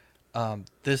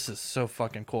 This is so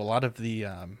fucking cool. A lot of the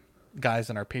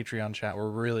guys in our Patreon chat were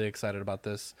really excited about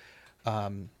this.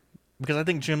 Because I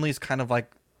think Jim Lee's kind of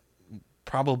like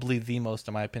probably the most,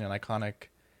 in my opinion, iconic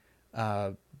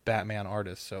Batman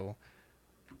artist. So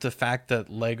the fact that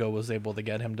Lego was able to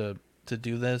get him to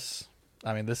do this,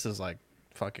 I mean, this is like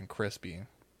fucking crispy.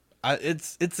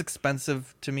 It's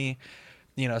expensive to me,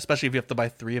 you know, especially if you have to buy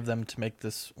 3 of them to make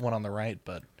this one on the right.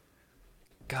 But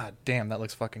god damn, that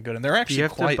looks fucking good, and they're actually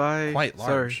quite large.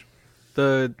 Sorry.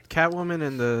 The Catwoman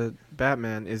and the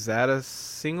Batman, is that a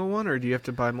single one, or do you have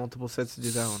to buy multiple sets to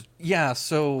do that one? Yeah,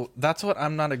 so that's what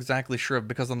I'm not exactly sure of,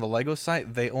 because on the Lego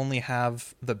site, they only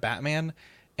have the Batman,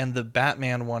 and the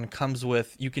Batman one comes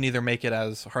with, you can either make it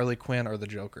as Harley Quinn or the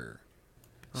Joker.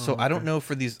 So I don't know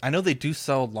for these, I know they do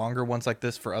sell longer ones like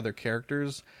this for other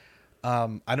characters.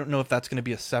 I don't know if that's going to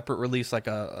be a separate release, like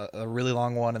a really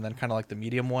long one, and then kind of like the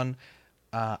medium one.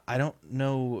 I don't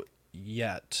know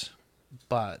yet,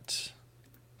 but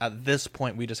at this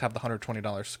point, we just have the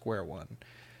 $120 square one.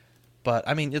 But,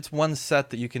 I mean, it's one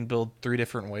set that you can build 3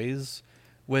 different ways,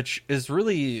 which is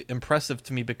really impressive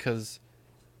to me because,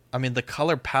 I mean, the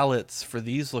color palettes for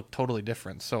these look totally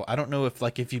different. So I don't know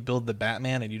if you build the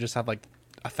Batman and you just have,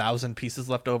 1,000 pieces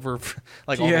left over, for,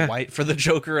 all the white for the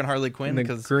Joker and Harley Quinn. And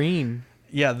the green.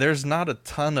 Yeah, there's not a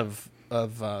ton of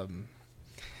I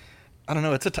don't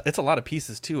know, it's a lot of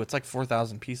pieces, too. It's like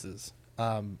 4,000 pieces.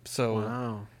 So...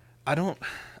 Wow.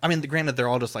 I mean, granted, they're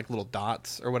all just like little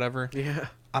dots or whatever. Yeah.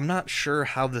 I'm not sure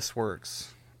how this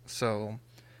works. So,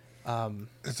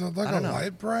 it's like a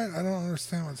light bright? I don't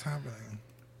understand what's happening.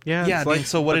 Yeah. I mean,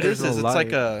 so what it is it's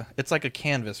like a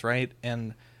canvas, right?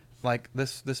 And like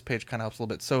this page kind of helps a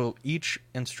little bit. So each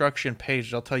instruction page,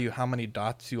 they'll tell you how many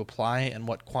dots you apply and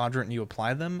what quadrant you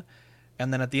apply them.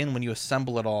 And then at the end, when you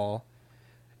assemble it all,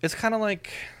 it's kind of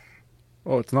like...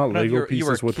 Oh, it's not Lego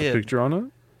pieces with a picture on it?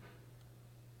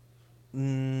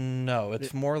 No,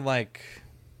 it's more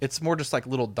just like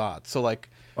little dots. So like,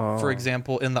 for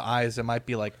example, in the eyes, it might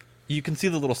be like, you can see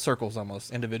the little circles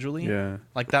almost individually. Yeah.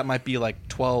 Like that might be like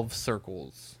 12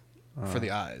 circles for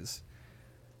the eyes.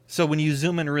 So when you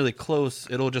zoom in really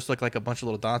close, it'll just look like a bunch of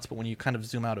little dots. But when you kind of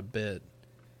zoom out a bit,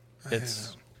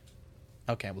 it's...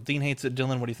 Okay, well, Dean hates it.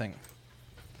 Dylan, what do you think?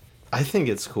 I think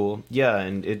it's cool. Yeah,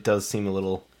 and it does seem a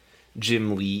little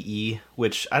Jim Lee-y,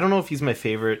 which I don't know if he's my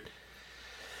favorite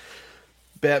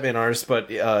Batman artist, but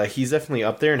he's definitely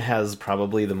up there and has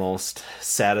probably the most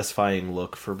satisfying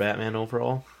look for Batman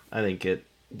overall. I think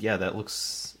that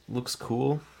looks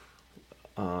cool.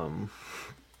 Do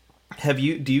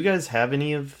you guys have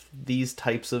any of these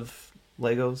types of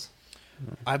Legos?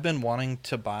 I've been wanting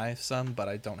to buy some, but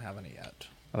I don't have any yet.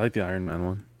 I like the Iron Man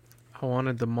one. I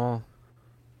wanted them all.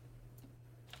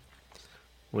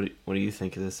 What do you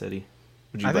think of this, Eddie?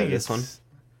 Would you buy this one?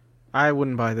 I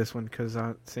wouldn't buy this one because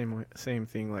same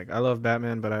thing. Like, I love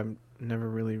Batman, but I've never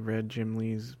really read Jim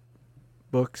Lee's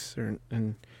books,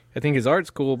 and I think his art's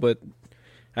cool, but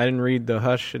I didn't read the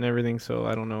Hush and everything, so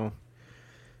I don't know.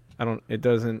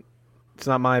 It's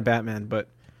not my Batman, but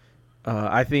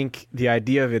I think the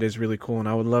idea of it is really cool, and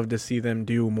I would love to see them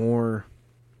do more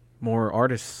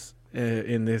artists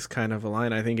in this kind of a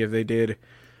line. I think if they did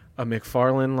a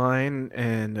McFarlane line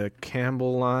and a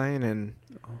Campbell line, and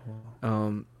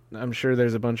I'm sure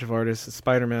there's a bunch of artists,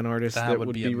 Spider-Man artists, that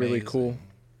would be really cool.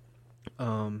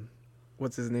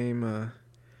 What's his name?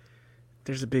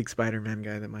 There's a big Spider-Man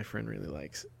guy that my friend really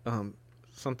likes.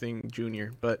 Something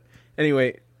Junior. But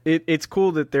anyway, it's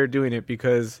cool that they're doing it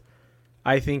because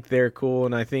I think they're cool,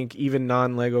 and I think even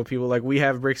non-Lego people, like we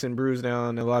have Bricks and Brews now,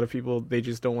 and a lot of people, they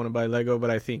just don't want to buy Lego, but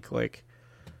I think like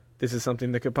this is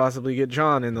something that could possibly get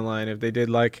John in the line if they did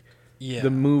like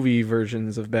the movie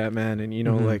versions of Batman,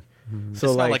 and like so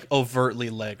it's not like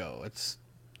overtly Lego. It's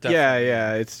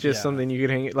it's just something you could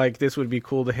hang. Like this would be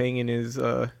cool to hang in his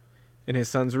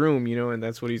son's room, and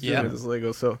that's what he's doing with his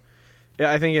Lego. So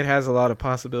yeah, I think it has a lot of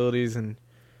possibilities, and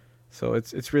so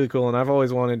it's really cool. And I've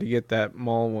always wanted to get that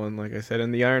mall one, like I said,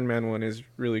 and the Iron Man one is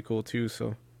really cool too.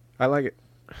 So I like it.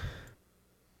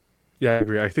 Yeah, I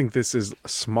agree. I think this is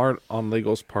smart on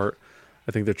Lego's part.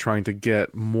 I think they're trying to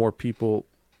get more people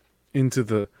into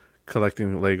the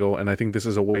collecting Lego, and I think this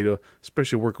is a way to,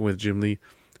 especially working with Jim Lee,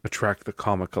 attract the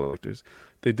comic collectors.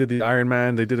 They did the Iron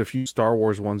Man, they did a few Star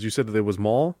Wars ones. You said that there was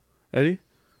Maul, Eddie?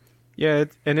 Yeah,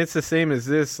 and it's the same as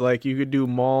this. Like, you could do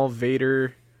Maul,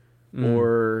 Vader,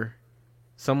 or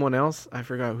someone else. I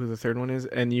forgot who the third one is.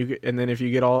 And then if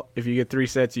you get 3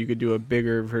 sets, you could do a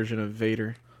bigger version of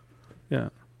Vader. Yeah.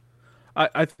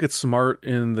 I think it's smart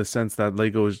in the sense that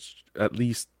Lego is at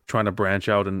least trying to branch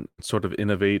out and sort of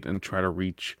innovate and try to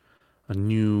reach a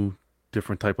new,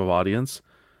 different type of audience.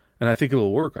 And I think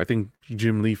it'll work. I think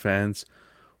Jim Lee fans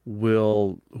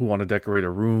who want to decorate a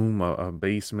room, a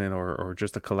basement, or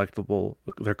just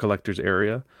their collector's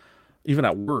area, even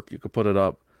at work, you could put it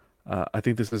up. I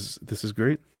think this is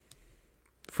great.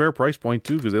 Fair price point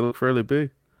too, because they look fairly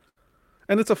big,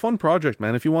 and it's a fun project,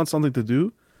 man. If you want something to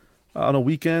do on a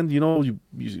weekend,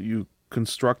 you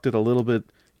construct it a little bit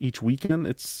each weekend.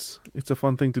 It's a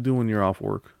fun thing to do when you're off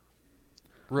work.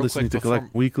 Listening to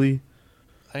Collect Weekly.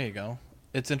 There you go.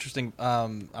 It's interesting.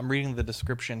 I'm reading the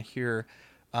description here.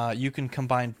 You can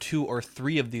combine 2 or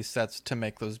 3 of these sets to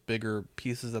make those bigger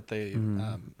pieces that they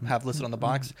have listed on the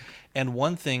box. And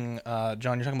one thing,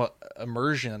 John, you're talking about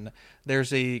immersion.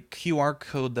 There's a QR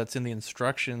code that's in the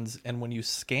instructions, and when you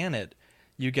scan it,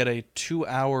 you get a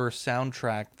 2-hour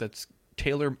soundtrack that's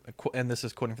and this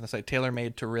is quoting from the site,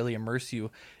 tailor-made to really immerse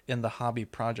you in the hobby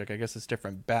project. I guess it's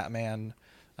different Batman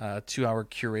 2-hour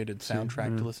curated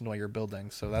soundtrack to listen to while you're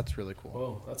building. So that's really cool.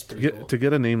 Whoa, that's pretty cool. To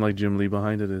get a name like Jim Lee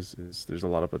behind it is there's a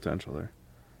lot of potential there.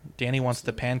 Danny wants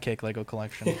the pancake Lego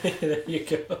collection. There you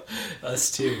go. Us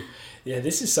too. Yeah,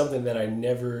 this is something that I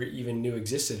never even knew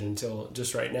existed until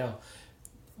just right now.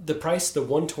 The price, the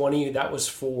 $120, that was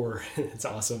for, it's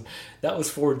awesome. That was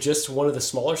for just one of the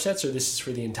smaller sets, or this is for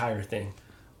the entire thing?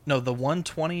 No, the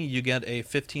 $120, you get a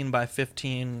 15 by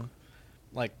 15,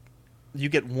 you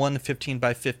get one 15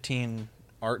 by 15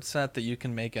 art set that you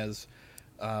can make as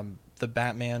the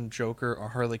Batman, Joker, or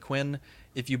Harley Quinn.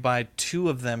 If you buy 2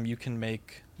 of them, you can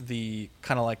make the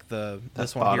kind of like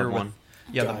this one here with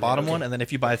the bottom one, and then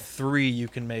if you buy 3, you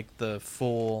can make the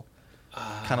full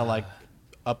kind of like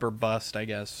upper bust, I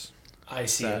guess. I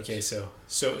see. Sets. Okay, so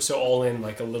all in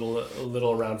like a little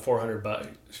around $400.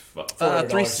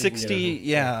 $360.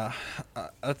 Yeah,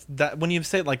 that when you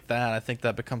say it like that, I think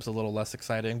that becomes a little less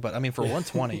exciting. But I mean, for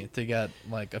 $120 to get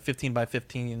like a 15 by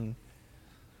 15,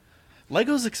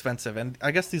 Lego's expensive, and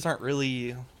I guess these aren't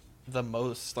really the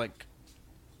most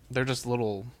they're just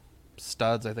little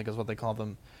studs, I think is what they call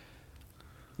them.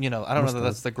 I don't know that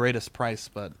that's the greatest price,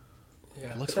 but.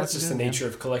 Yeah, but that's just the nature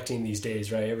of collecting these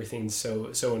days, right? Everything's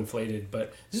so inflated,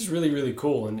 but this is really, really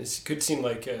cool, and it could seem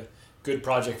like a good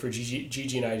project for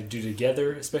Gigi and I to do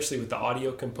together, especially with the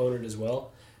audio component as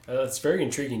well. It's very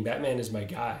intriguing. Batman is my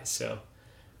guy, so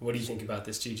what do you think about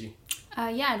this, Gigi?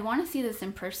 Yeah, I'd want to see this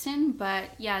in person,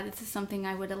 but yeah, this is something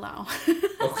I would allow.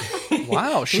 Okay.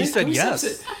 Wow, she said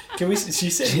yes. She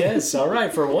said yes. All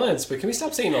right, for once. But can we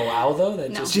stop saying allow though?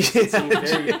 That just seems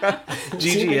very.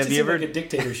 Gigi, have you ever like a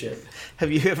dictatorship?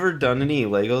 Have you ever done any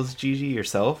Legos, Gigi,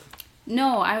 yourself?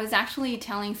 No, I was actually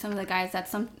telling some of the guys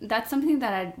that's something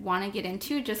that I'd want to get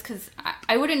into, just because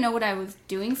I wouldn't know what I was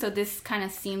doing. So this kind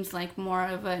of seems like more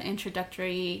of an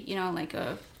introductory,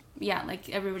 like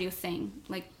everybody was saying,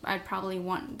 like I'd probably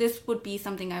this would be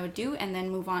something I would do and then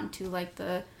move on to like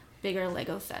the bigger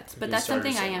Lego sets. But that's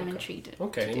something I am intrigued in.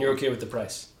 Okay, and you're okay with the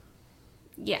price?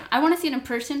 Yeah, I want to see it in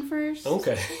person first.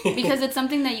 Okay. Because it's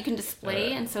something that you can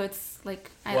display, and so it's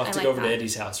like we'll have to go over to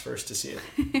Eddie's house first to see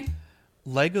it.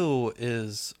 Lego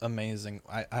is amazing.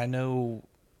 I know,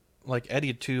 like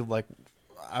Eddie too. Like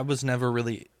I was never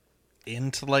really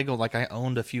into Lego. Like I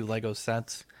owned a few Lego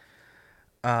sets.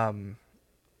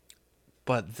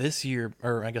 But this year,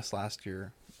 or I guess last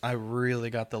year, I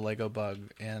really got the Lego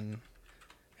bug, and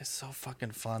it's so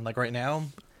fucking fun. Like right now,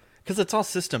 because it's all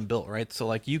system built, right? So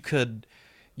like you could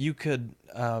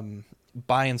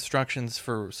buy instructions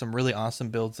for some really awesome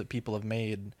builds that people have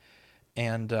made,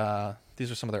 and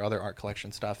these are some of their other art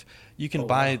collection stuff. You can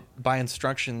buy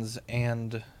instructions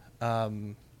and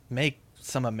make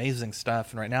some amazing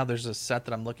stuff. And right now, there's a set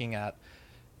that I'm looking at.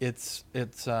 It's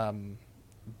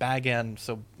Bag End,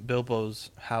 so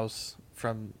Bilbo's house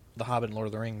from The Hobbit and Lord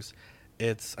of the Rings.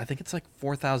 I think it's like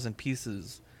 4,000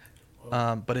 pieces,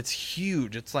 but it's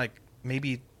huge. It's like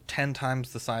maybe 10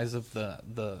 times the size of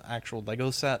the actual Lego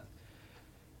set.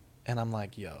 And I'm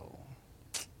like, yo,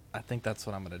 I think that's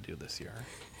what I'm gonna do this year,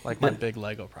 like my big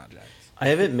Lego projects. I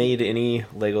haven't made any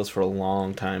Legos for a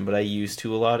long time, but I used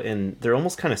to a lot, and they're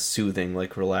almost kind of soothing,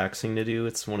 like relaxing to do.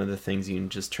 It's one of the things you can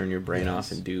just turn your brain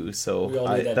off and do. So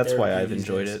that's why I've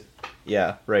enjoyed it.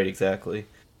 Yeah, right, exactly.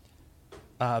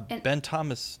 Ben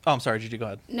Thomas. Oh, I'm sorry. Gigi, go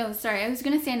ahead. No, sorry. I was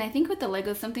gonna say, and I think with the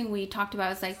Lego, something we talked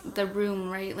about is like the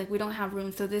room, right? Like we don't have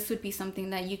room, so this would be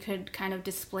something that you could kind of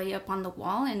display up on the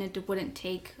wall, and it wouldn't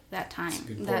take that time. That's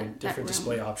a good point. Different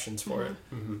display options for it.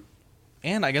 Mm-hmm.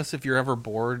 And I guess if you're ever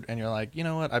bored and you're like, you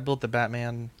know what, I built the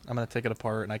Batman, I'm gonna take it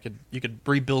apart, and you could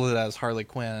rebuild it as Harley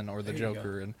Quinn or the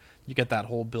Joker, and you get that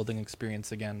whole building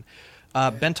experience again.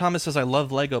 Ben Thomas says, I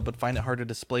love Lego, but find it hard to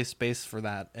display space for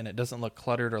that, and it doesn't look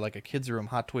cluttered or like a kid's room.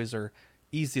 Hot Toys are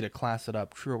easy to class it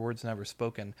up. Truer words never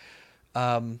spoken.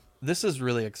 This is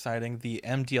really exciting. The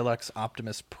MDLX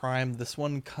Optimus Prime. This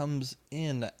one comes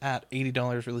in at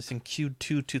 $80, releasing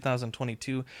Q2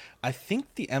 2022. I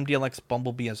think the MDLX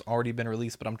Bumblebee has already been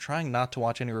released, but I'm trying not to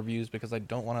watch any reviews because I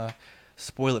don't want to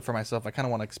spoil it for myself. I kind of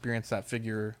want to experience that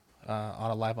figure on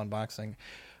a live unboxing.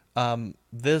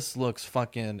 This looks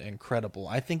fucking incredible.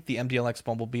 I think the MDLX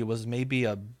Bumblebee was maybe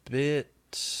a bit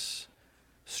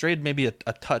strayed, maybe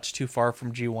a touch too far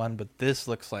from G1, but this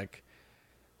looks like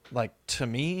to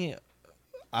me,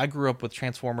 I grew up with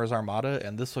Transformers Armada,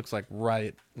 and this looks like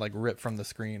ripped from the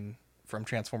screen from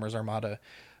Transformers Armada.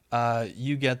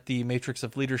 You get the Matrix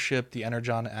of Leadership, the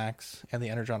Energon Axe, and the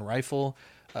Energon Rifle,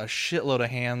 a shitload of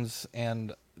hands,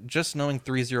 and just knowing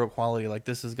 3.0 quality, like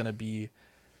this is gonna be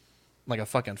like a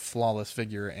fucking flawless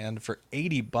figure. And for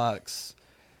 $80,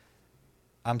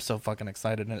 I'm so fucking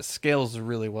excited, and it scales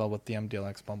really well with the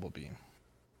MDLX Bumblebee.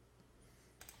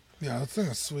 Yeah, that thing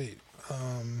is sweet.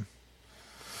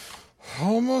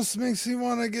 Almost makes me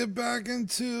want to get back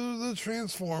into the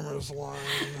Transformers line.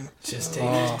 Just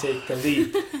take the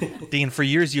lead. Dean, for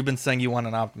years you've been saying you want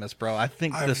an Optimus, bro. I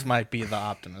think this might be the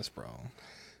Optimus, bro.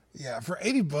 Yeah, for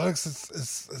 $80,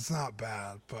 it's not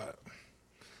bad, but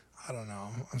I don't know.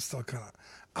 I'm still kind of.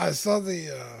 I saw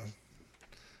the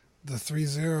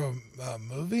 3.0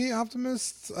 movie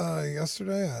Optimus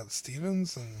yesterday at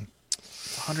Stevens, and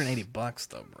it's $180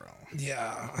 though, bro.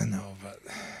 Yeah, I know, but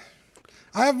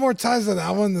I have more ties to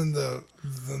that one than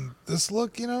this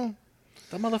look, you know.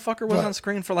 That motherfucker was on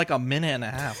screen for like a minute and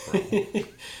a half, bro.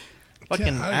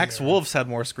 Fucking Axe Wolves had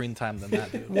more screen time than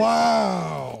that, dude.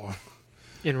 Wow.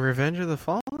 In Revenge of the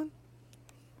Fallen?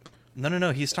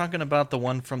 No. He's talking about the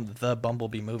one from the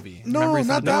Bumblebee movie. No,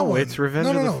 not that one. It's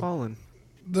Revenge of the Fallen.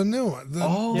 The new one.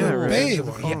 The Babe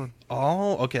one. Yeah.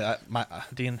 Oh, okay.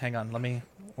 Dean, hang on. Let me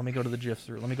go to the GIFs.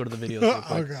 Let me go to the videos real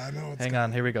quick. Okay, I know. Hang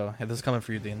on. Here we go. Hey, this is coming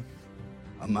for you, Dean.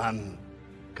 A man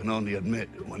can only admit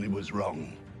when he was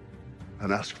wrong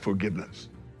and ask forgiveness.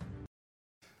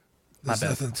 There's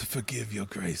nothing to forgive, Your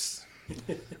Grace.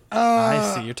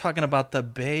 I see. You're talking about the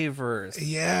Bayverse.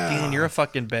 Yeah. Dean, you're a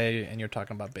fucking Bay, and you're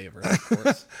talking about Bayverse, of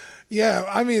course. Yeah,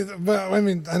 I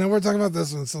know we're talking about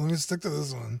this one, so let me stick to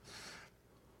this one.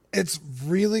 It's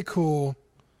really cool.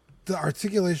 The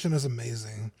articulation is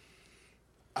amazing.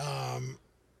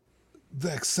 The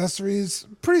accessories,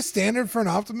 pretty standard for an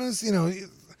Optimus. You know,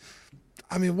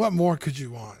 I mean, what more could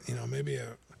you want? You know, maybe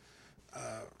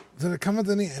did it come with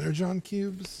any Energon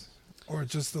cubes? Or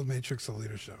just the Matrix of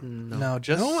Leadership? No,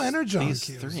 just no Energon these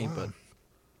cubes, three, huh? but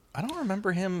I don't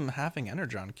remember him having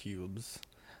Energon cubes.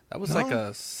 That was like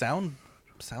a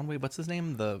Soundwave. What's his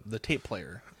name? The tape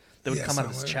player that would come out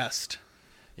of his chest.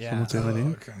 Yeah.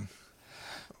 Okay.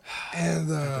 And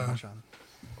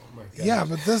yeah,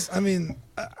 but this, I mean,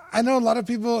 I know a lot of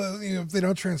people, you know, if they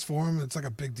don't transform, it's like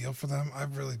a big deal for them. I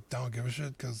really don't give a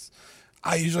shit because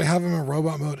I usually have them in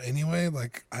robot mode anyway.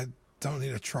 Like, I don't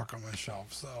need a truck on my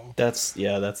shelf, so that's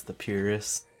the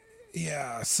purist.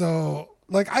 Yeah, so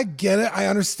like I get it. I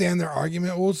understand their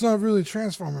argument. Well, it's not really a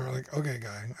Transformer. Like, okay,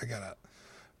 guy, I get it.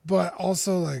 But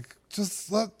also, like, just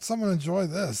let someone enjoy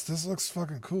this. This looks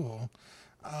fucking cool.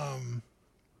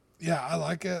 Yeah, I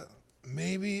like it.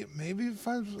 Maybe it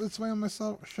finds its way on my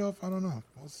shelf. I don't know.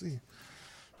 We'll see.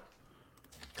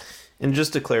 And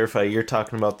just to clarify, you're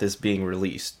talking about this being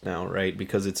released now, right?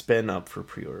 Because it's been up for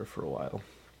pre-order for a while.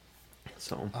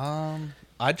 So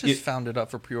I just found it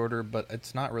up for pre-order, but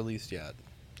it's not released yet.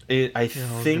 I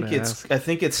think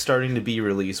it's starting to be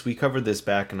released. We covered this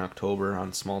back in October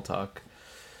on Small Talk.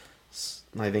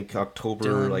 I think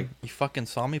October, Dylan, you fucking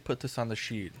saw me put this on the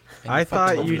sheet. I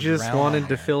thought you just wanted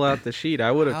to fill out the sheet.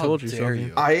 I would have told you something.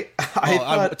 You. I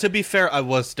thought... to be fair, I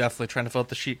was definitely trying to fill out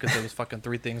the sheet because there was fucking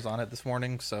 3 things on it this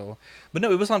morning. So, but no,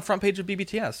 it was on front page of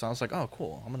BBTS. So I was like, oh,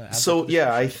 cool. I'm gonna. Add so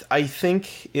yeah, I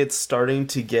think it's starting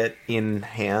to get in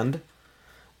hand.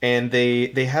 and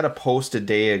they had a post a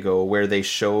day ago where they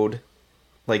showed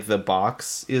like the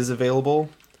box is available,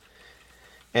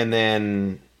 and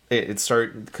then it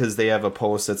started because they have a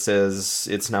post that says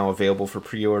it's now available for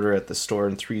pre-order at the store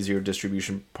and 30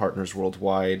 distribution partners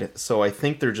worldwide. So I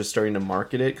think they're just starting to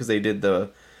market it because they did the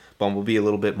Bumblebee a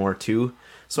little bit more too.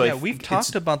 So yeah, we've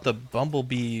talked about the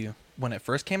Bumblebee when it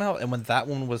first came out, and when that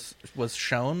one was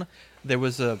shown, there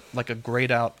was a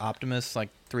grayed out Optimus like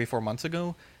 3-4 months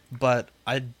ago. But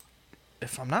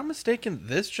if I'm not mistaken,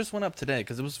 this just went up today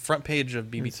because it was front page of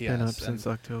BBTS. It's been up since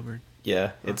October.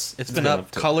 Yeah, it's been up,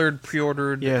 colored,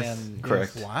 pre-ordered. Yes, and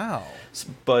correct. Wow,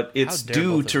 but it's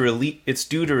due to release. It's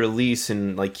due to release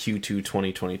in like Q2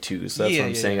 2022. So that's what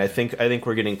I'm saying. I think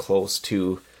we're getting close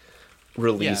to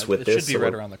release with this. It should be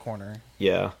right around the corner.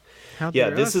 Yeah,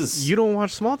 this is. You don't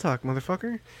watch Small Talk,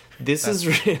 motherfucker. This is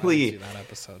really that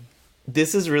episode.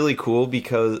 This is really cool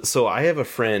because I have a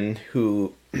friend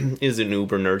who is an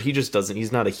uber nerd.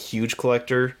 He's not a huge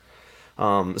collector.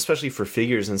 Especially for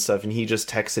figures and stuff, and he just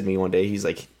texted me one day. He's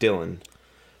like, Dylan,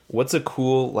 what's a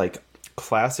cool, like,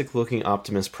 classic looking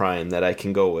Optimus Prime that I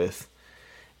can go with?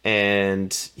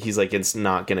 And he's like, it's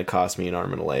not gonna cost me an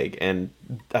arm and a leg. And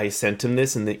I sent him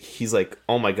this, and he's like,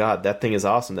 oh my god, that thing is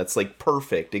awesome. That's like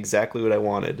perfect, exactly what I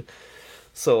wanted.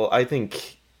 So I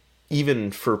think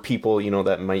even for people,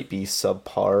 that might be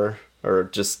subpar or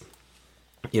just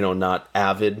not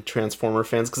avid Transformer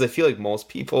fans, because I feel like most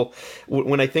people,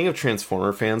 when I think of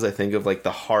Transformer fans, I think of like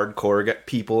the hardcore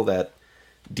people that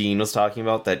Dean was talking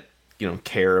about that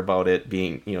care about it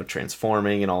being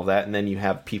transforming and all that, and then you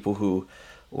have people who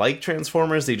like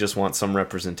Transformers, they just want some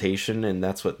representation, and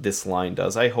that's what this line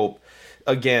does. I hope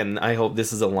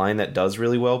this is a line that does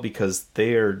really well because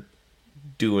they are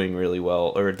doing really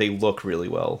well, or they look really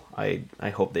well. I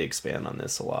hope they expand on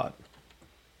this a lot.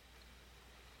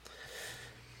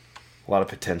 A lot of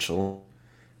potential.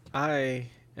 I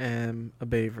am a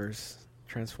Bayverse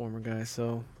Transformer guy,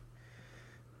 so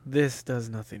this does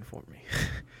nothing for me.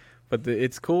 But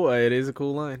it's cool. It is a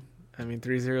cool line. I mean,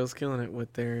 3-0's killing it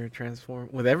with their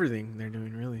with everything they're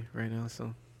doing really right now.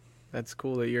 So that's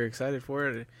cool that you're excited for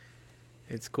it.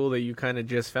 It's cool that you kind of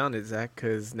just found it, Zach,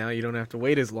 because now you don't have to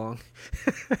wait as long.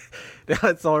 Now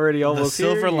it's already almost the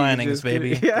silver here. linings,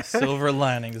 baby. Yeah. The silver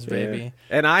linings, baby.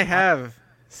 Yeah. And I have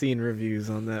seen reviews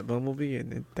on that Bumblebee,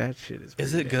 and that shit is.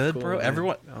 Is it good, cool, bro? man.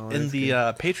 Everyone in the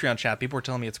good. Patreon chat, people were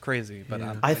telling me it's crazy, but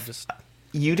I just.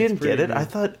 You didn't get it? Good. I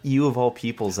thought you of all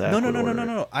people, Zach.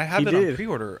 No. I have it on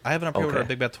pre-order. I have it on pre-order at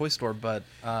Big Bad Toy Store, but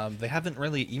they haven't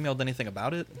really emailed anything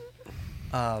about it.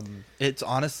 It's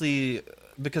honestly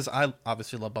because I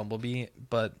obviously love Bumblebee,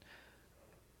 but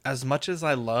as much as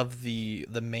I love the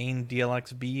main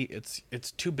DLX-B,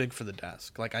 it's too big for the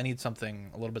desk. Like I need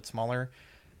something a little bit smaller,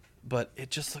 but it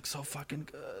just looks so fucking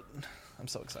good. I'm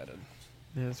so excited.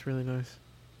 Yeah, it's really nice.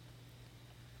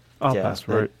 Oh, that's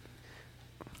right.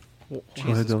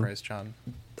 Jesus Christ, John.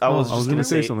 I was going to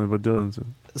say something, but Dylan said.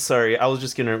 Sorry, I was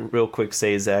just going to real quick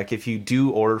say, Zach, if you do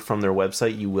order from their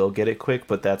website, you will get it quick,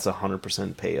 but that's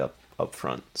 100% pay up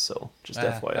front. So just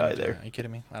FYI there. Are you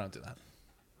kidding me? I don't do that.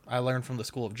 I learned from the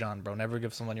school of John, bro. Never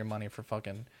give someone your money for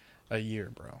fucking a year,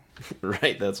 bro.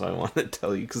 Right, that's why I wanted to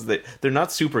tell you, because they're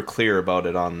not super clear about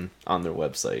it on their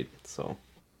website. So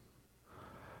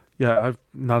yeah, I'm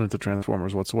not into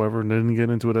Transformers whatsoever. Didn't get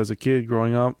into it as a kid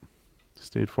growing up.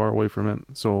 Stayed far away from it.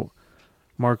 So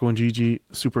Marco and Gigi,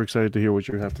 super excited to hear what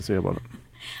you have to say about it.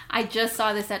 I just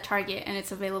saw this at Target and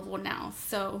it's available now.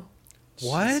 So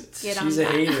what? Get on she's a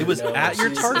that. hater. It was at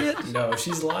your Target? No,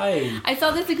 she's lying. I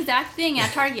saw this exact thing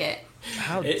at Target.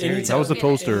 How dare you? That was the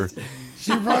toaster.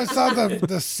 She probably saw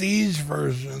the Siege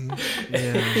version.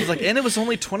 Yeah. He's like, and it was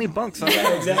only $20.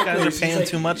 Yeah, exactly. These guys are paying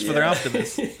too much for their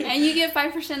Optimus. And you get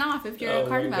 5% off if you're a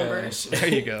card member. Gosh. There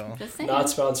you go. Just saying. Not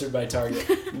sponsored by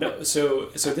Target. No, so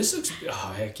this looks.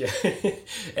 Oh heck yeah!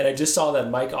 And I just saw that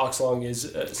Mike Oxlong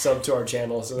is sub to our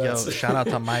channel. So that's shout out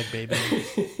to Mike, baby.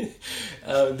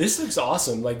 This looks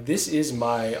awesome. Like this is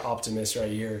my Optimus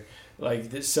right here.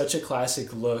 Like this, such a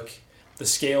classic look. The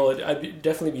scale, I'd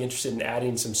definitely be interested in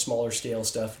adding some smaller scale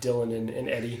stuff. Dylan and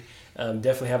Eddie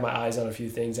definitely have my eyes on a few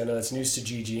things. I know that's news to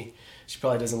Gigi. She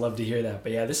probably doesn't love to hear that,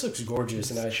 but yeah, this looks gorgeous.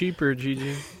 It's cheaper,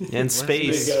 Gigi. And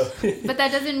space. But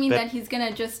that doesn't mean that he's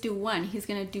gonna just do one. He's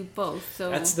gonna do both. So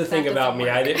that's the thing about me.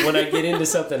 When I get into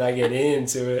something, I get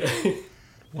into it.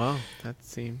 Wow, that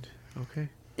seemed okay.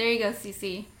 There you go,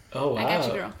 CC. Oh, wow. I got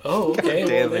you, girl. Oh, okay.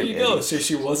 Well, there you go. So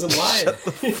she wasn't lying. Shut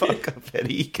the fuck up,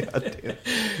 Eddie. God damn.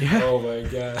 Yeah. Oh, my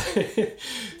God.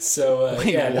 So,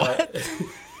 wait, yeah. what?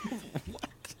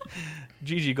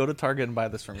 Gigi, go to Target and buy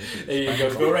this from me. Please. There you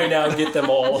go. Go right now and get them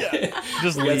all.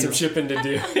 Just we got some shipping to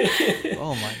do.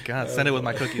 Oh my God! Send it with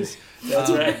my cookies. That's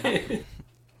right.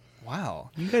 Wow.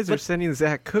 You guys are sending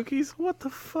Zach cookies? What the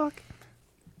fuck?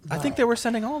 I think they were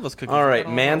sending all of us cookies. All right,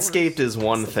 Manscaped is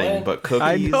one thing, but cookies.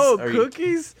 I know are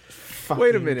cookies.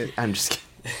 Wait a minute. I'm just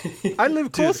kidding. I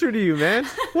live closer to you, man.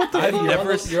 What the I've fuck?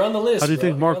 never. You're on the list. How do you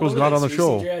think bro. Marco's You're got on the list.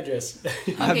 show? We received your address.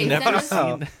 I've Okay, never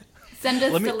seen. Send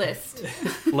us Let me- the list.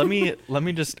 let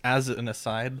me just, as an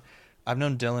aside, I've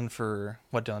known Dylan for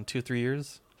what, Dylan, 2-3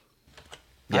 years.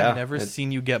 Yeah, I've never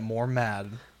seen you get more mad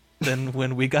than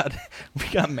when we got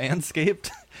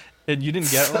Manscaped. And you didn't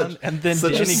get one, and then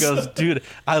such a Danny goes, "Dude,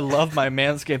 I love my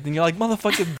Manscaped," and you're like,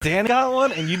 "Motherfucking Dan got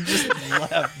one," and you just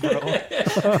left, bro.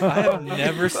 I have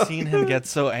never seen him get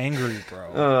so angry,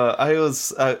 bro. I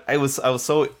was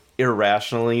so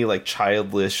irrationally, like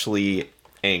childishly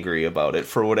angry about it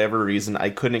for whatever reason.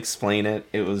 I couldn't explain it.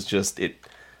 It was just it.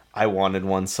 I wanted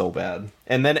one so bad,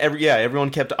 and then everyone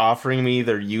kept offering me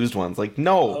their used ones. Like,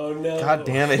 no, Oh, no. God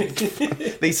damn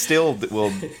it, they still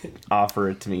will offer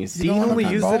it to me. You Dean don't wanna only be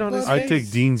used it on his bald, I take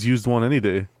Dean's used one any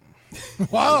day.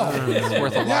 Wow. It's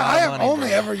worth a lot Yeah, I of have money, only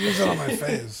bro. ever used it on my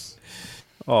face.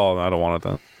 Oh, I don't want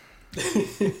it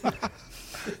then.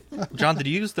 John, did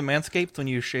you use the Manscaped when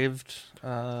you shaved?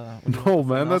 No,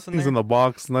 man, that else in thing's there? in the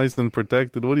box, nice and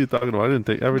protected. What are you talking about? I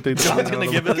didn't ever take the John's thing gonna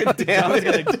out give of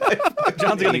it.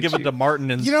 John's gonna give it to Martin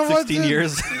in You know what, 16 dude?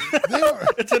 years. They were,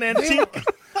 It's an antique.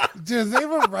 dude, they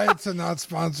were right to not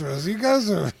sponsor us. You guys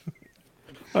are.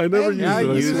 I never used Yeah, it.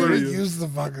 I you swear to didn't you. use the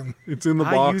fucking. It's in the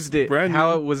I box. used it brand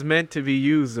how new. it was meant to be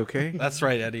used, okay? That's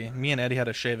right, Eddie. Me and Eddie had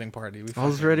a shaving party. I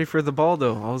was ready for the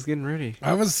Baldo. I was getting ready.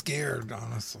 I was scared,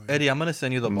 honestly. Eddie, I'm gonna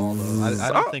send you the ball though.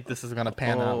 I don't think this is gonna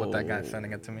pan out with that guy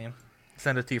sending it to me.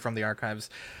 Send it to you from the archives.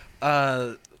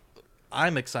 I'm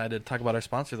excited to talk about our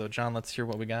sponsor though. John, let's hear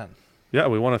what we got. Yeah,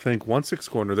 we want to thank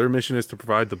 16 Corner. Their mission is to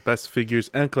provide the best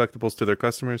figures and collectibles to their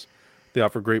customers. They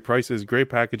offer great prices, great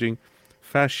packaging,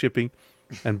 fast shipping,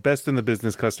 and best in the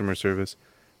business customer service.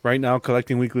 Right now,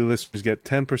 Collecting Weekly listeners get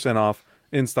 10% off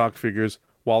in-stock figures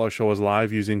while our show is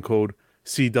live using code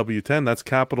CW10. That's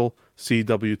capital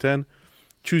CW10.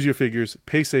 Choose your figures,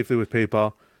 pay safely with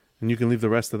PayPal, and you can leave the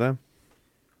rest to them.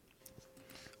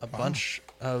 A bunch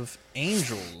of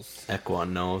angels.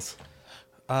 Equan knows.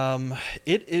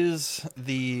 It is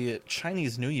the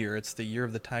Chinese New Year. It's the Year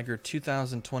of the Tiger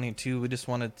 2022. We just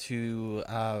wanted to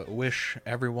wish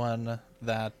everyone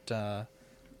that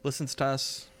listens to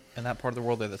us in that part of the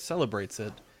world that celebrates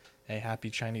it a happy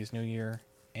Chinese New Year.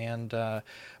 And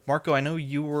Marco, I know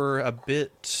you were a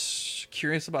bit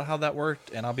curious about how that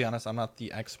worked, and I'll be honest, I'm not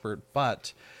the expert,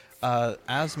 but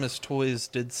Asmus Toys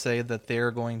did say that they're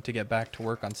going to get back to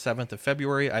work on 7th of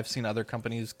February. I've seen other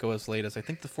companies go as late as I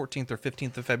think the 14th or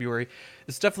 15th of February.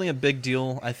 It's definitely a big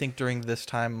deal. I think during this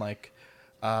time, like,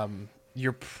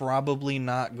 you're probably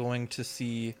not going to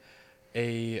see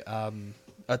a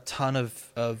ton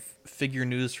of figure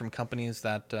news from companies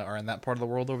that are in that part of the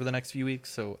world over the next few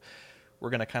weeks. So we're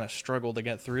going to kind of struggle to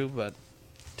get through. But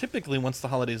typically once the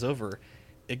holiday's over,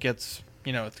 it gets,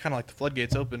 it's kind of like the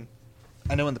floodgates open.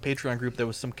 I know in the Patreon group there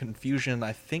was some confusion.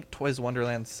 I think Toys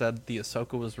Wonderland said the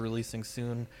Ahsoka was releasing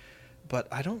soon, but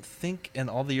I don't think in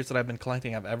all the years that I've been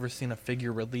collecting I've ever seen a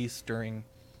figure released during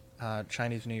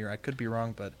Chinese New Year. I could be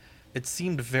wrong, but it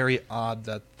seemed very odd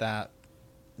that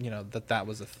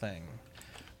was a thing.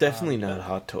 Definitely not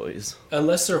Hot Toys.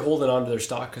 Unless they're holding on to their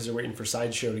stock because they're waiting for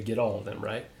Sideshow to get all of them,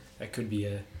 right? That could be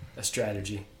a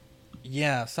strategy.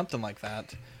 Yeah, something like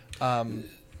that.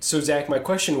 So Zach, my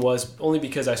question was only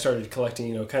because I started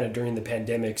collecting, kind of during the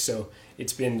pandemic. So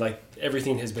it's been like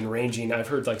everything has been ranging. I've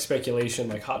heard like speculation,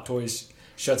 like Hot Toys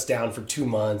shuts down for 2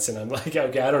 months, and I'm like,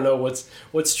 okay, I don't know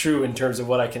what's true in terms of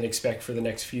what I can expect for the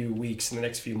next few weeks and the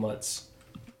next few months.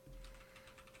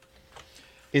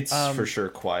 It's for sure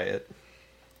quiet.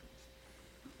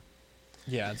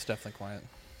 Yeah, it's definitely quiet.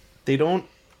 They don't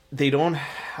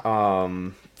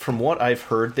from what I've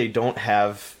heard, they don't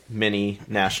have many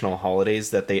national holidays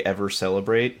that they ever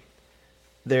celebrate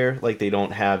there. Like, they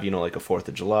don't have, like a 4th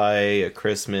of July, a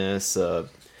Christmas, a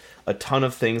ton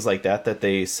of things like that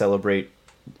they celebrate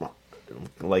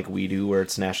like we do, where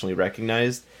it's nationally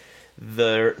recognized.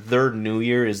 Their New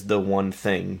Year is the one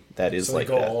thing that is so like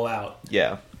they go that. all out.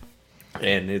 Yeah.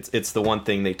 And it's the one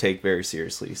thing they take very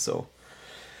seriously. So,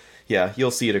 yeah, you'll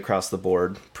see it across the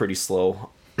board. Pretty slow.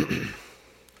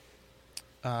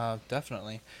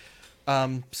 Definitely.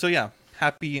 So yeah,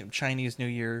 happy Chinese New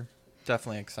Year.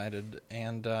 Definitely excited.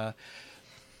 And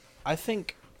I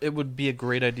think it would be a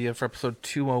great idea for episode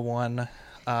 201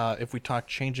 if we talk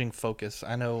changing focus.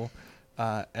 I know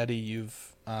Eddie,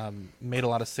 you've made a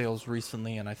lot of sales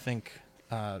recently, and I think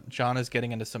John is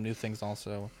getting into some new things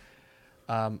also.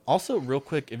 Also, real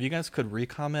quick, if you guys could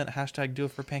re-comment hashtag Do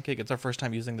It For Pancake. It's our first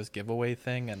time using this giveaway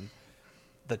thing, and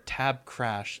the tab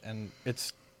crashed, and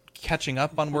it's catching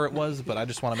up on where it was, but I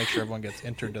just want to make sure everyone gets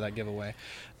entered to that giveaway.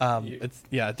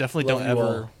 Definitely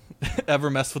don't ever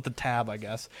mess with the tab, I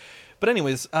guess. But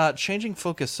anyways, changing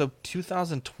focus. So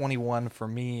 2021 for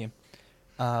me,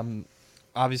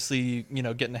 obviously,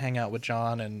 getting to hang out with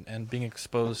John and being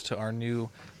exposed to our new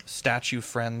statue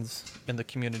friends in the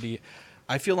community.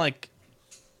 I feel like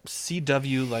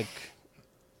CW,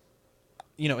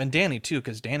 and Danny too,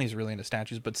 because Danny's really into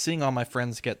statues, but seeing all my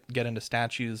friends get into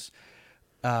statues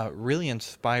really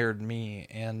inspired me,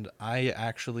 and I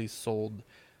actually sold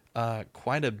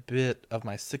quite a bit of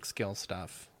my 6 scale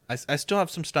stuff. I still have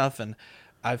some stuff, and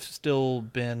I've still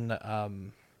been,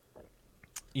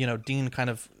 Dean kind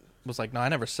of was like, no, I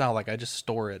never sell. I just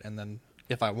store it, and then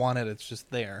if I want it, it's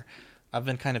just there. I've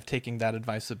been kind of taking that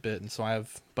advice a bit, and so I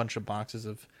have a bunch of boxes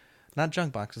of, not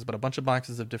junk boxes, but a bunch of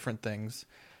boxes of different things.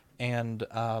 And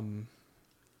I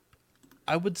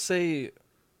would say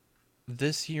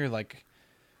this year,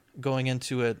 going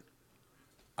into it,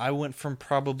 I went from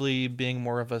probably being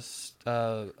more of a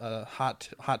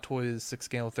Hot Toys 6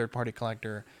 scale third party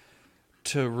collector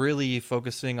to really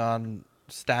focusing on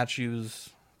statues,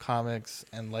 comics,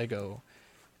 and Lego.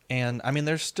 And I mean,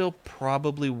 there's still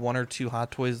probably 1 or 2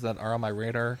 Hot Toys that are on my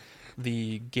radar.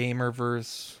 The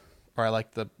Gamerverse, or I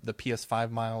like the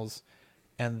PS5 Miles,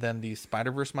 and then the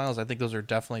Spider-Verse Miles. I think those are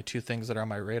definitely 2 things that are on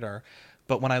my radar.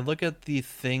 But when I look at the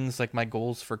things, my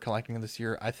goals for collecting this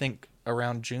year, I think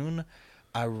around June,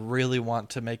 I really want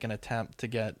to make an attempt to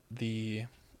get the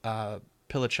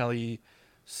Pilicelli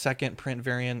second print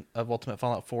variant of Ultimate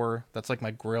Fallout 4. That's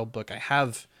my Grail book. I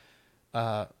have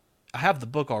the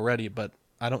book already, but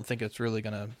I don't think it's really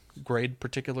going to grade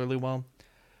particularly well.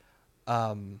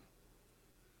 And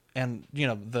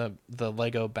the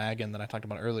Lego bag-in that I talked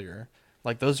about earlier,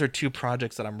 those are 2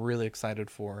 projects that I'm really excited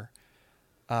for.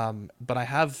 But I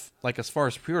have, as far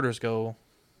as pre-orders go,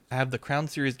 I have the Crown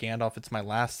Series Gandalf. It's my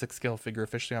last 6 scale figure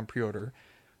officially on pre-order,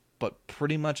 but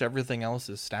pretty much everything else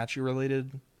is statue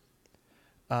related.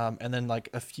 And then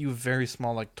a few very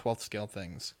small 12th scale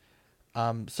things.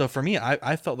 So for me,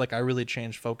 I felt like I really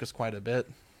changed focus quite a bit.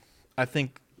 I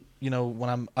think, when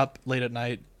I'm up late at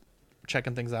night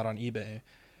checking things out on eBay,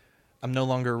 I'm no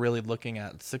longer really looking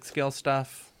at 6 scale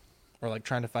stuff or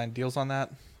trying to find deals on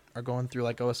that or going through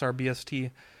OSR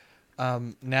BST.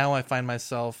 Now I find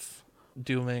myself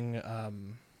doing,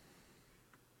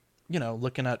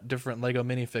 looking at different Lego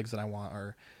minifigs that I want,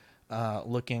 or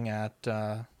looking at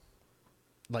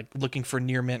looking for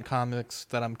near mint comics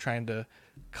that I'm trying to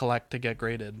collect to get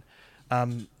graded.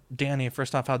 Danny,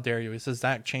 first off, how dare you? He says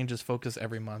Zach changes focus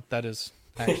every month. That is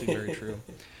actually very true.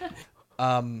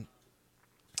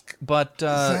 But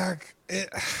Zach, it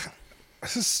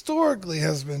historically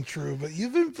has been true, but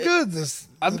you've been good the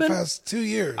past 2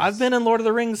 years. I've been in Lord of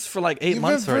the Rings for 8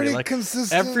 months already.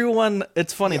 Consistent. Everyone,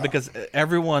 it's funny because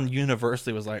everyone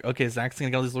universally was like, okay, Zach's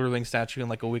gonna get all these Lord of the Rings statues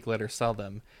and a week later sell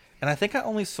them. And I think I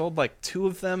only sold 2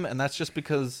 of them, and that's just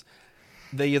because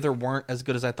they either weren't as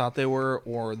good as I thought they were,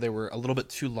 or they were a little bit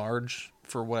too large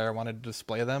for where I wanted to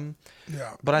display them.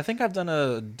 Yeah. But I think I've done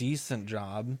a decent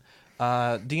job.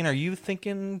 Dean, are you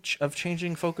thinking of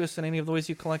changing focus in any of the ways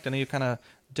you collect? I know you kind of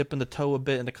dipping the toe a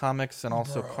bit into comics and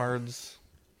also cards.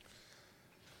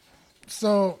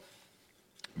 So,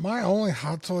 my only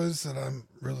Hot Toys that I'm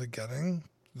really getting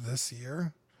this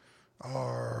year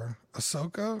are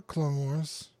Ahsoka, Clone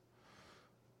Wars,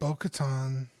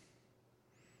 Bo-Katan,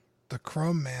 the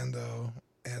Chrome Mando,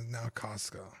 and now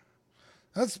Casca.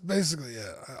 That's basically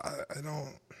it. I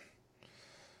don't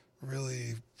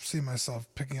really see myself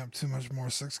picking up too much more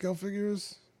 6 scale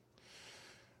figures.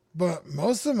 But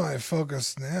most of my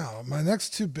focus now, my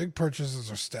next 2 big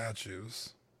purchases are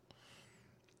statues.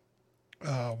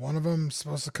 One of them is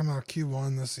supposed to come out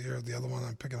Q1 this year. The other one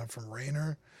I'm picking up from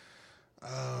Rainer.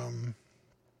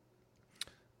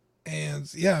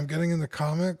 And yeah, I'm getting into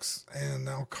comics and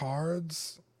now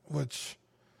cards, which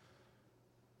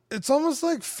it's almost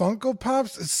like Funko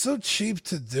Pops. It's so cheap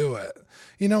to do it.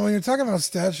 When you're talking about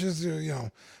statues, you're,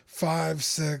 $5,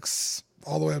 $6,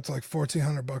 all the way up to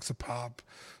 $1,400 a pop.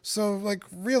 So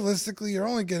realistically, you're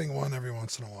only getting one every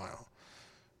once in a while.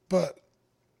 But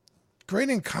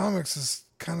grading comics is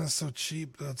kind of so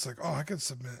cheap that it's I could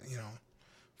submit,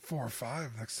 4 or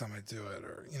 5 next time I do it,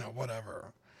 or,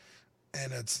 whatever.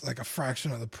 And it's a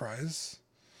fraction of the price.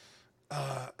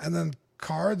 And then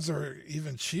cards are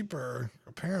even cheaper,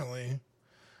 apparently.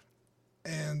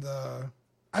 And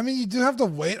I mean, you do have to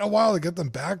wait a while to get them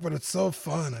back, but it's so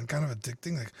fun and kind of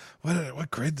addicting. Like,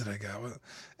 what grade did I get?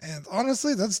 And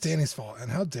honestly, that's Danny's fault, and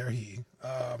how dare he?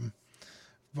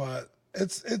 But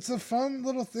it's a fun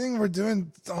little thing we're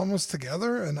doing almost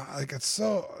together, and like it's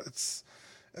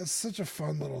such a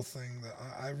fun little thing that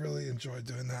I really enjoy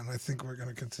doing that, and I think we're going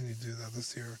to continue to do that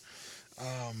this year.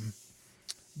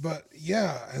 But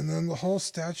yeah, and then the whole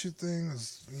statue thing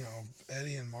is,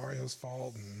 Eddie and Mario's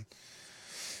fault, and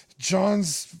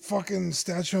John's fucking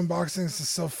statue unboxing is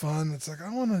just so fun. It's like,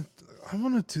 I want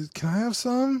to, can I have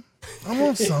some? I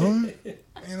want some,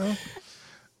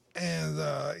 And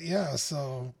yeah,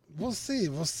 so we'll see.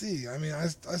 I mean, I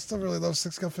still really love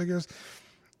 6-scale figures.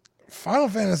 Final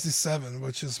Fantasy VII,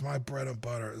 which is my bread and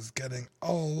butter, is getting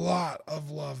a lot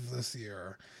of love this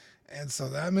year. And so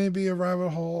that may be a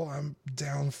rabbit hole. I'm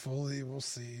down fully. We'll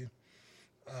see.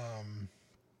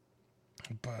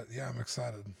 But yeah, I'm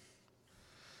excited.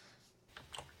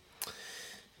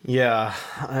 Yeah,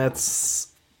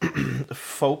 that's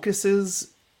focuses.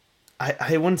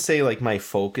 I wouldn't say like my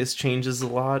focus changes a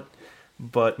lot,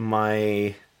 but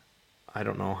I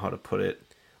don't know how to put it,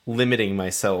 limiting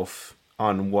myself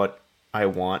on what I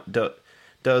want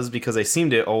does, because I seem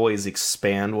to always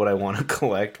expand what I want to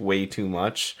collect way too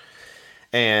much.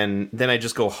 And then I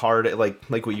just go hard at like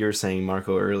what you were saying,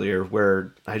 Marco, earlier,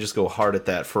 where I just go hard at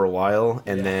that for a while,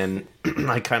 and then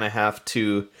I kind of have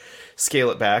to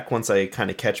scale it back once I kind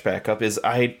of catch back up.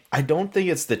 I don't think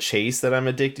it's the chase that I'm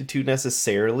addicted to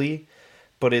necessarily,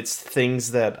 but it's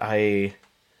things that I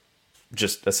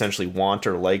just essentially want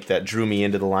or like that drew me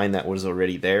into the line that was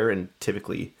already there, and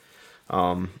typically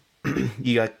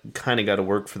you kind of got to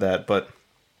work for that. But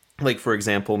like, for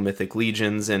example, Mythic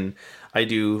Legions, and I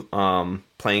do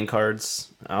playing cards.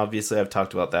 Obviously, I've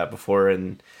talked about that before,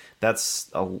 and that's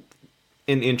an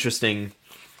interesting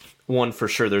one for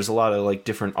sure. There's a lot of like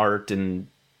different art and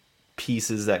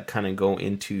pieces that kind of go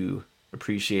into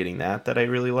appreciating that I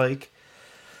really like.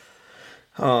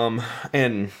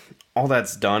 And all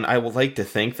that's done, I would like to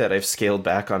think that I've scaled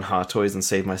back on Hot Toys and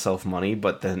saved myself money,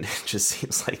 but then it just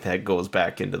seems like that goes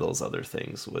back into those other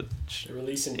things, which they're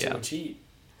releasing to a cheat.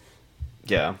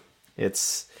 Yeah,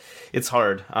 it's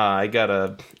hard. I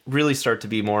gotta really start to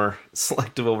be more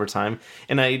selective over time,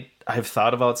 and I've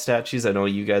thought about statues. I know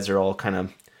you guys are all kind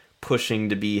of pushing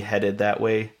to be headed that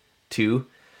way too,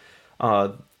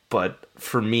 but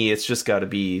for me, it's just got to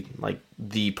be like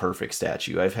the perfect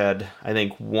statue. I've had, I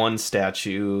think, one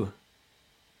statue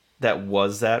that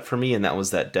was that for me, and that was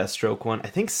that Deathstroke one. I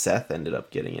think Seth ended up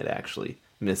getting it, actually,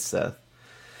 Miss Seth,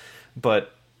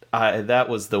 but that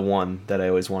was the one that I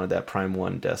always wanted, that Prime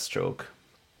 1 Deathstroke.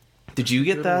 Did you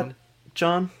get that one,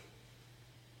 John?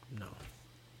 No.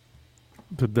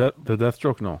 The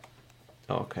Deathstroke, no.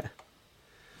 Oh, okay.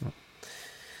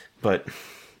 But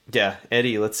yeah,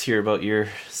 Eddie, let's hear about your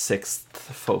 6th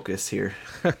focus here.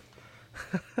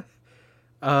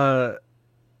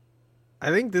 I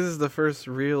think this is the first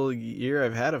real year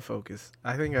I've had a focus.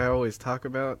 I think I always talk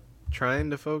about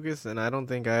trying to focus, and I don't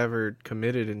think I ever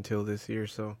committed until this year.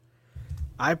 So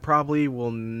I probably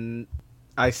will.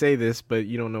 I say this, but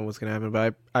you don't know what's gonna happen.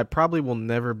 But I probably will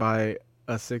never buy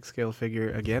a 6-scale figure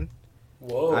again.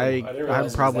 Whoa! I'm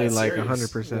probably like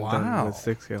 100% done with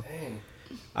 6-scale.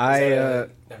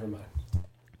 Never mind.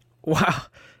 Wow,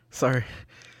 sorry.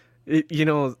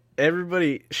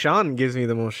 Everybody. Sean gives me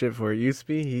the most shit for it. Used to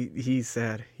be. He's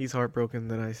sad. He's heartbroken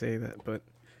that I say that. But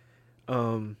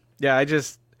yeah,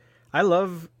 I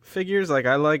love figures. Like,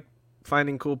 I like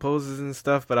finding cool poses and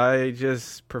stuff, but I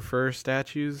just prefer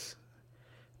statues.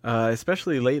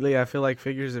 Especially lately, I feel like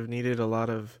figures have needed a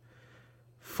lot of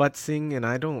futzing, and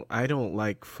I don't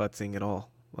like futzing at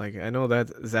all. Like, I know that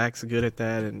Zach's good at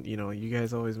that, and you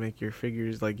guys always make your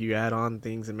figures, like, you add on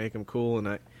things and make them cool,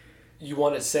 and you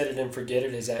want to set it and forget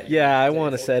it? Is that? Yeah, I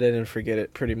want to set it and forget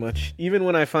it, pretty much. Even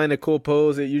when I find a cool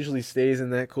pose, it usually stays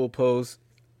in that cool pose.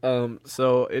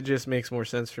 So it just makes more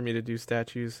sense for me to do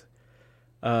statues.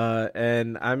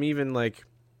 And I'm even, like,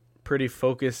 pretty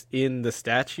focused in the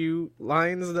statue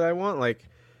lines that I want. Like,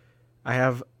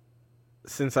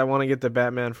 since I want to get the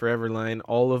Batman Forever line,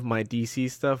 all of my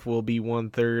DC stuff will be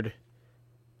 1/3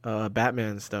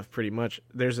 Batman stuff, pretty much.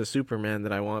 There's a Superman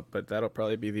that I want, but that'll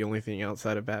probably be the only thing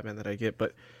outside of Batman that I get.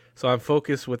 But so I'm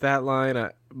focused with that line.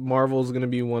 Marvel's going to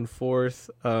be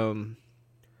 1/4.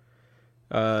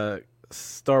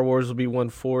 Star Wars will be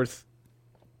 1/4.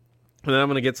 And then I'm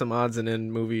going to get some odds and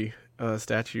end movie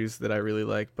statues that I really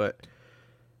like. But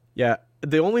yeah,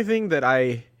 the only thing that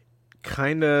I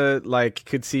kind of like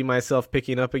could see myself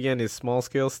picking up again is small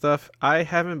scale stuff. I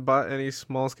haven't bought any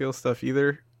small scale stuff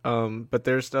either. But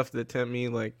there's stuff that tempt me,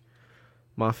 like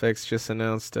Mafex just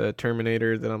announced a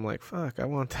Terminator that I'm like, fuck, I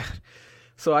want that.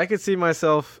 So I could see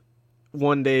myself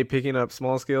one day picking up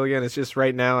small scale again. It's just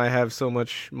right now I have so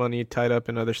much money tied up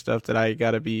in other stuff that I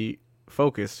gotta be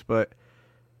focused. But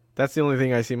that's the only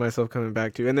thing I see myself coming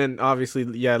back to. And then obviously,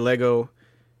 yeah, Lego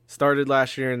started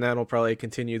last year and that'll probably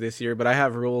continue this year. But I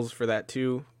have rules for that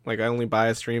too. Like I only buy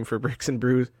a stream for Bricks and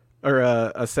Brews, or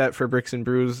a set for Bricks and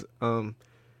Brews. So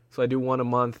I do one a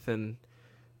month, and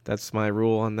that's my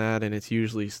rule on that. And it's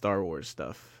usually Star Wars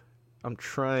stuff. I'm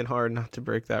trying hard not to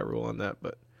break that rule on that,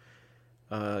 but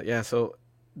yeah. So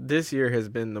this year has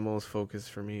been the most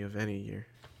focused for me of any year.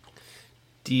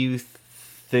 Do you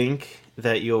think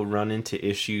that you'll run into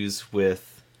issues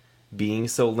with being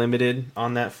so limited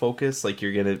on that focus? Like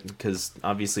you're gonna, because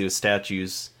obviously with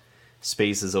statues,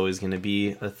 space is always going to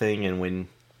be a thing. And when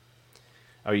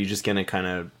are you just going to kind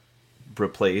of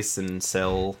replace and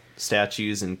sell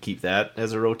statues and keep that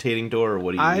as a rotating door, or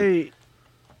what do you?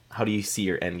 How do you see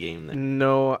your end game then?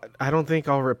 No, I don't think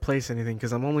I'll replace anything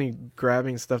because I'm only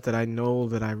grabbing stuff that I know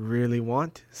that I really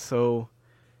want. So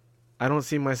I don't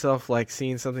see myself like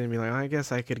seeing something and be like, I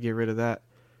guess I could get rid of that,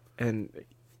 and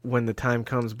when the time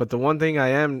comes. But the one thing I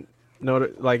am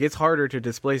like, it's harder to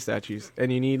display statues,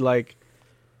 and you need like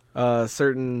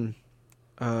certain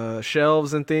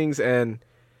shelves and things. And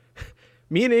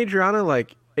me and Adriana,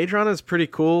 like Adriana's pretty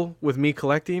cool with me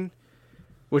collecting,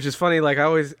 which is funny. Like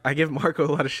I give Marco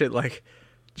a lot of shit. Like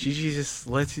Gigi just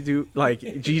lets you do, like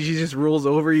Gigi just rules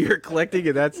over your collecting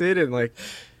and that's it. And like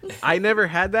I never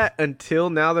had that until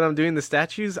now that I'm doing the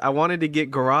statues. I wanted to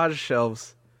get garage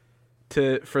shelves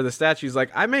for the statues.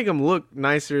 Like I make them look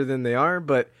nicer than they are,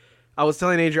 but I was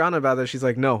telling Adriana about that. She's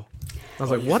like, no. I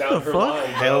was like, what the fuck? Line,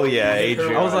 hell yeah,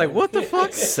 Adriana. I was like, what the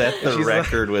fuck? Set the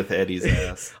record like, with Eddie's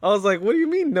ass. I was like, what do you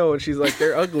mean no? And she's like,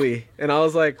 they're ugly. And I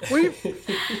was like, what do you...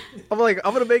 I'm like,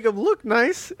 I'm going to make them look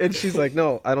nice. And she's like,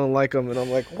 no, I don't like them. And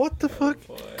I'm like, what the fuck?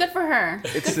 Good for her.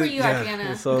 Good for you,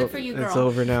 Adriana. Good for you, girl. It's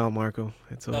over now, Marco.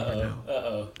 It's over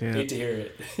now. Yeah. Hate to hear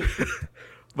it.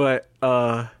 But,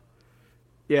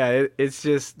 yeah, it's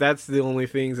just, that's the only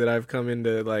things that I've come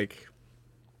into, like,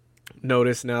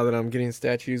 notice now that I'm getting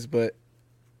statues. But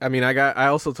I mean, I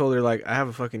also told her, like, I have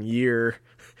a fucking year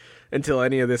until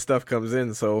any of this stuff comes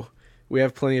in, so we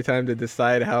have plenty of time to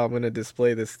decide how I'm going to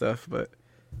display this stuff. But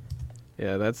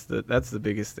yeah, that's the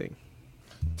biggest thing.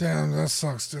 Damn, that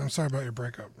sucks, dude. I'm sorry about your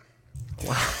breakup.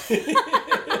 Wow.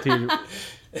 Dude,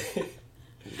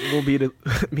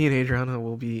 me and Adriana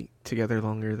will be together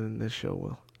longer than this show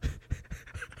will.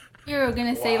 You were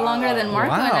going to say longer than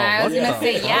Marco and I. I was going to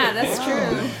say, yeah, that's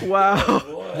true. Wow.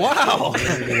 Wow.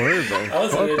 That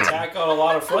was an attack on a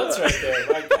lot of fronts right there.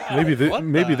 My God.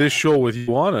 Maybe this show with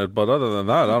you on it, but other than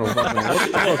that, I don't know what the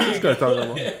fuck this guy talking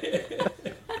about.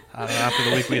 I don't know, after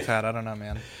the week we've had, I don't know,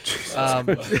 man.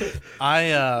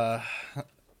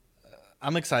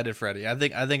 I'm excited for Eddie. I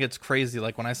think it's crazy.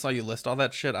 Like when I saw you list all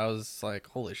that shit, I was like,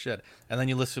 holy shit. And then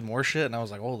you listed more shit, and I was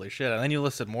like, holy shit. And then you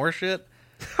listed more shit.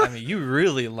 I mean, you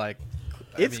really like.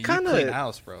 It's kind of clean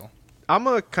house, bro. I'm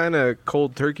a kind of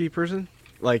cold turkey person.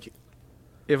 Like,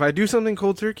 if I do something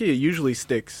cold turkey, it usually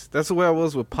sticks. That's the way I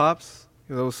was with Pops.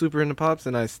 Because I was super into Pops,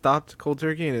 and I stopped cold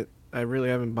turkey, and I really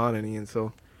haven't bought any. And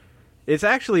so, it's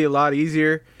actually a lot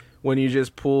easier when you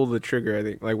just pull the trigger. I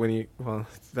think, like well,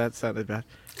 that sounded bad.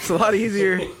 It's a lot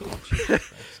easier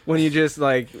when you just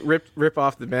like rip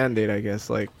off the Band-Aid, I guess.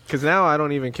 Like, because now I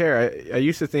don't even care. I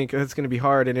used to think it's gonna be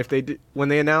hard, and if when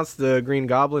they announced the Green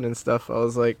Goblin and stuff, I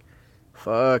was like,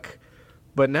 fuck.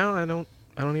 But now I don't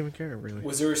even care really.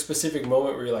 Was there a specific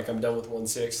moment where you're like, I'm done with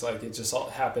 1/6? Like it just all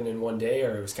happened in one day,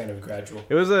 or it was kind of gradual?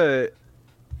 It was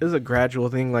a gradual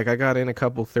thing. Like I got in a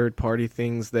couple third-party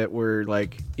things that were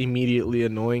like immediately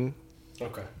annoying.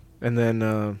 Okay. And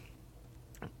then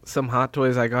some Hot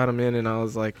Toys, I got them in, and I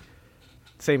was like,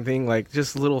 same thing, like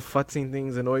just little futzing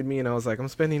things annoyed me, and I was like, I'm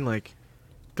spending like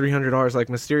 $300. Like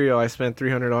Mysterio, I spent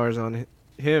 $300 on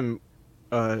him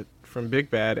from Big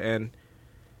Bad, and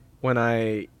when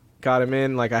I got him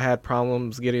in, like I had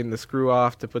problems getting the screw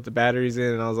off to put the batteries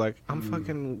in, and I was like, I'm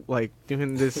fucking like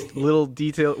doing this little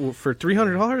detail for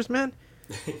 $300, man.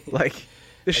 Like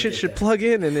this shit should plug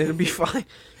in and it'll be fine.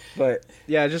 But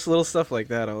yeah, just little stuff like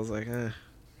that. I was like, eh.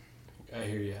 I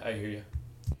hear you.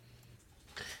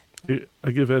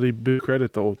 I give Eddie big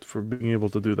credit though for being able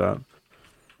to do that,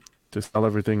 to sell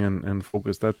everything and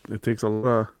focus. That it takes a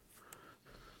lot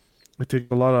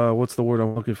of what's the word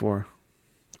I'm looking for?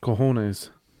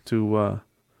 Cojones to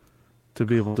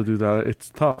be able to do that. It's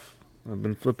tough. I've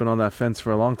been flipping on that fence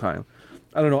for a long time.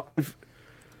 I don't know.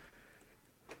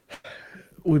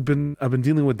 I've been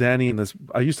dealing with Danny in this.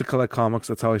 I used to collect comics.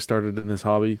 That's how I started in this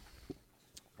hobby,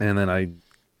 and then I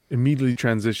immediately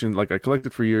transitioned. Like I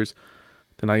collected for years.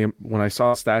 Then when I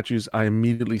saw statues, I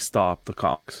immediately stopped the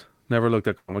comics. Never looked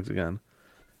at comics again.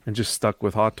 And just stuck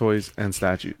with Hot Toys and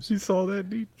statues. You saw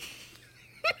that, dude?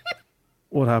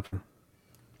 What happened?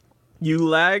 You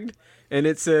lagged, and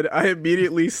it said, I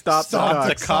immediately stopped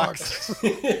the cocks.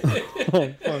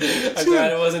 I'm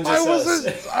glad it wasn't just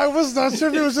us. I was not sure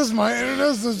if it was just my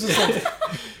internet. So it was just like...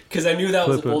 Because I knew that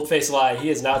was a bold-faced lie. He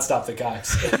has not stopped the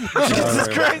cocks. Jesus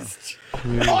Christ!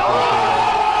 I'm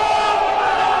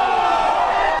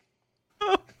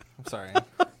sorry.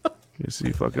 You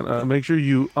see, fucking. Make sure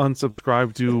you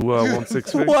unsubscribe to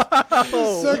 16 Fig.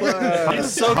 Wow!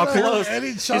 He's so close.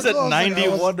 He's at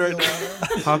 91 right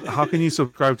now. How can you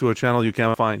subscribe to a channel you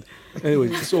can't find?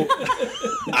 Anyway, so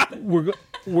we're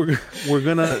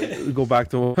gonna go back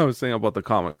to what I was saying about the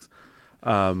comics.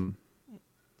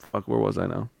 Fuck, where was I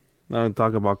now? Now I'm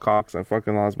talking about cocks. I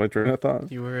fucking lost my train of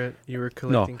thought. You were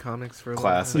collecting comics for a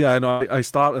class. Yeah, I know. I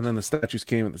stopped, and then the statues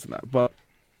came and this and that. But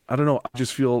I don't know. I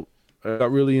just feel I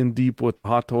got really in deep with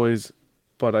Hot Toys,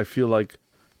 but I feel like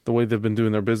the way they've been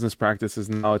doing their business practices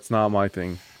now, it's not my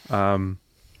thing. And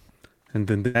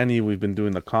then Danny, we've been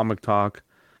doing the comic talk,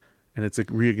 and it's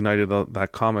reignited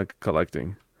that comic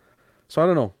collecting. So I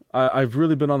don't know. I've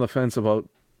really been on the fence about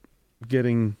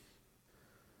getting,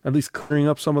 at least clearing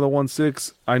up some of the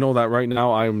 1/6. I know that right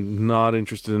now I'm not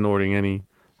interested in ordering any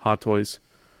Hot Toys.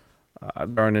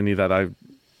 There aren't any that I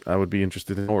would be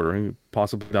interested in ordering,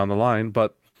 possibly down the line.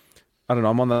 But I don't know.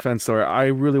 I'm on the fence there. I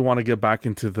really want to get back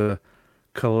into the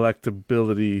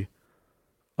collectability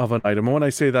of an item. And when I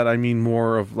say that, I mean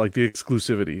more of like the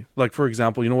exclusivity. Like, for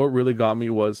example, you know what really got me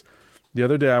was the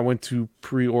other day I went to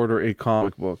pre-order a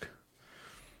comic book.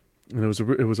 And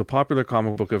it was a popular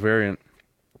comic book, a variant.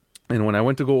 And when I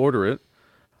went to go order it,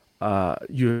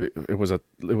 it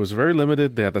was very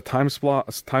limited. They had the time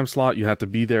slot. You had to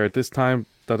be there at this time,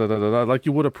 like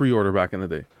you would a pre-order back in the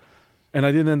day. And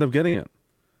I didn't end up getting it.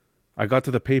 I got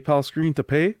to the PayPal screen to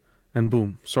pay, and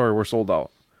boom, sorry, we're sold out.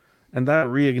 And that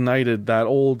reignited that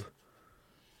old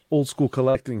school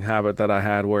collecting habit that I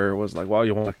had, where it was like, wow,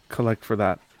 you want to collect for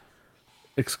that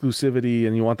exclusivity,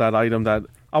 and you want that item that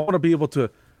I want to be able to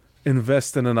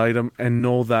invest in an item and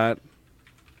know that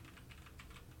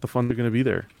the funds are going to be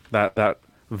there, that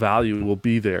value will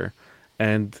be there,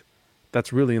 and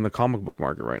that's really in the comic book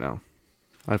market right now,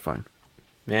 I find.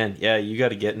 Man, yeah, you got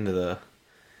to get into the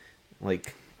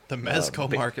the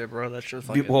Mezco market, bro. That's just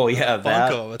like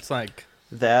Funko. It's like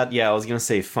that. Yeah, I was gonna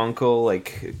say Funko,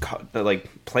 like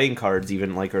playing cards,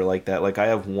 even are like that. Like I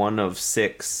have one of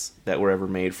 6 that were ever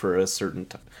made for a certain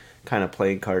kind of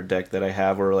playing card deck that I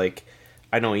have, or like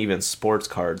I know even sports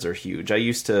cards are huge. I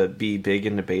used to be big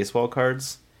into baseball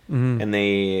cards. Mm-hmm. And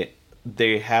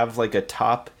they have like a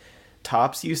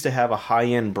Topps used to have a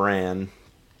high-end brand,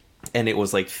 and it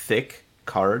was like thick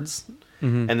cards.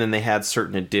 Mm-hmm. And then they had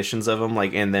certain editions of them,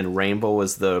 and then Rainbow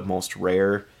was the most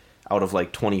rare out of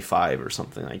like 25 or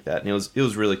something like that. And it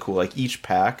was really cool. Like each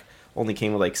pack only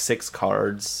came with like 6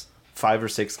 cards, 5 or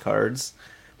 6 cards,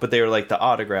 but they were like the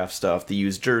autograph stuff, the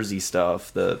used jersey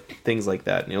stuff, the things like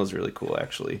that. And it was really cool,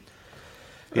 actually.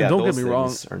 Yeah, don't get me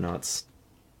wrong, are nuts.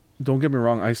 Don't get me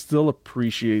wrong, I still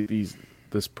appreciate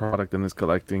this product and this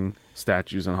collecting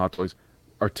statues and Hot Toys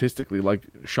artistically. Like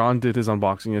Sean did his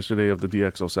unboxing yesterday of the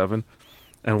DX07,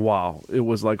 and wow, it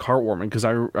was like heartwarming because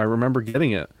I remember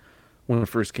getting it when it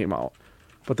first came out.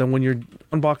 But then when you're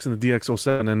unboxing the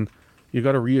DX07 and you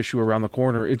got a reissue around the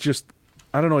corner, it just,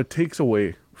 I don't know, it takes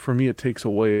away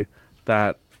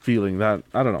that feeling, that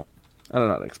I don't know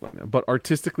how to explain it. But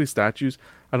artistically, statues,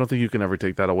 I don't think you can ever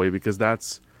take that away, because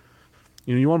that's,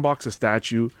 you unbox a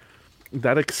statue,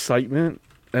 that excitement,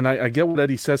 and I get what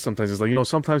Eddie says sometimes. It's like,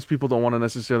 sometimes people don't want to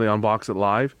necessarily unbox it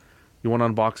live. You want to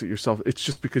unbox it yourself. It's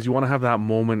just because you want to have that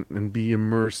moment and be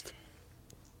immersed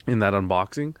in that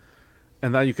unboxing,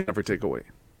 and that you can never take away.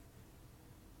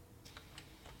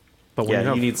 But when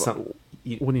you need some,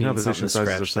 when you have edition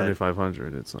sizes of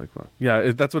 7,500, it's like,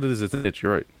 yeah, that's what it is. It's an itch.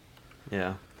 You're right.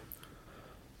 Yeah.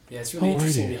 Yeah, it's really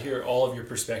interesting to hear all of your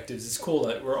perspectives. It's cool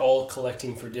that we're all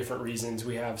collecting for different reasons.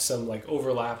 We have some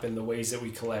overlap in the ways that we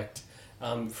collect.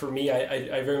 For me,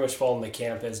 I very much fall in the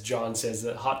camp, as John says,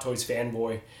 the Hot Toys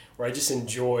fanboy, where I just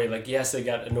enjoy, yes, they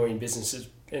got annoying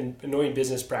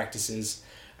business practices.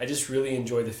 I just really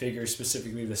enjoy the figures,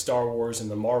 specifically the Star Wars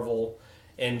and the Marvel.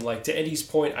 And to Eddie's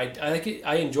point,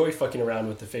 I enjoy fucking around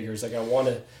with the figures. I want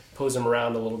to pose them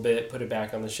around a little bit, put it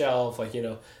back on the shelf,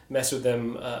 mess with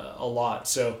them a lot.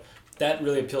 So that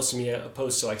really appeals to me,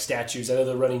 opposed to statues. I know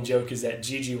the running joke is that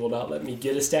Gigi will not let me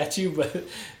get a statue, but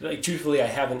truthfully, I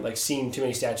haven't seen too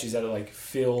many statues that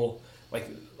fill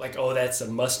like oh, that's a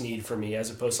must need for me, as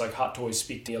opposed to like Hot Toys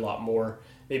speak to me a lot more.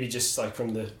 Maybe just like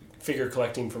from the figure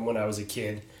collecting from when I was a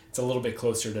kid, it's a little bit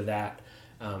closer to that.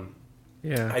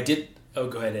 Yeah. I did. Oh,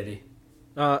 go ahead, Eddie.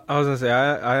 I was gonna say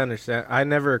I understand. I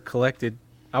never collected.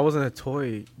 I wasn't a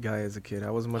toy guy as a kid.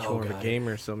 I was much more of a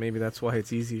gamer, so maybe that's why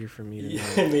it's easier for me to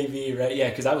know. Maybe, right? Yeah,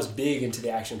 because I was big into the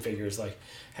action figures. Like,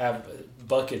 have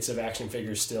buckets of action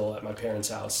figures still at my parents'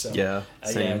 house. So yeah,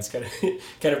 it's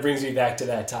kind of brings me back to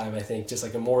that time. I think just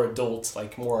like a more adult,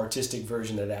 like more artistic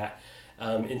version of that.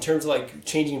 In terms of like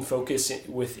changing focus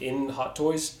within Hot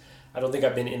Toys, I don't think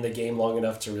I've been in the game long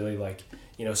enough to really like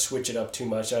switch it up too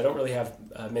much. I don't really have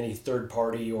many third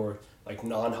party or like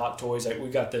non Hot Toys. We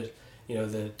got the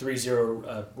the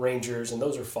 3-0 Rangers, and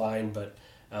those are fine, but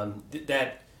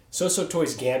that So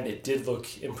Toys Gambit did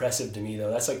look impressive to me, though.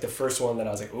 That's like the first one that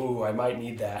I was like, ooh, I might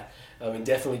need that, and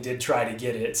definitely did try to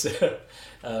get it. So,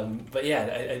 but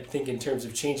yeah, I think in terms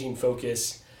of changing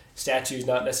focus, statues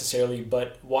not necessarily,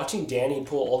 but watching Danny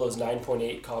pull all those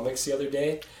 9.8 comics the other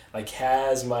day, like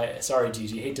has my, sorry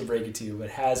Gigi, hate to break it to you, but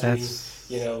has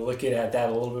me, looking at that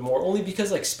a little bit more, only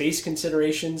because like space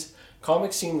considerations,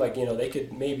 comics seem like, they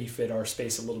could maybe fit our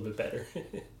space a little bit better.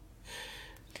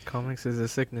 Comics is a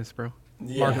sickness, bro.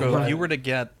 Yeah. Marco, if you were to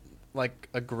get like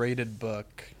a graded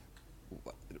book,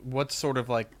 what's sort of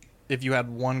like, if you had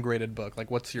one graded book,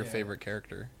 like what's your favorite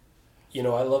character? I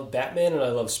love Batman and I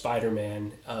love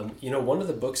Spider-Man. One of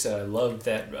the books that I loved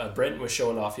that Brenton was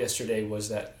showing off yesterday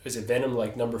was it Venom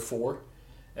like number 4,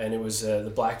 and it was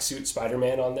the black suit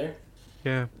Spider-Man on there.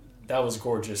 Yeah. That was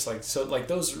gorgeous. Like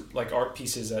those like art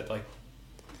pieces that like.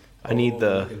 I need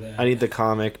the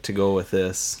comic to go with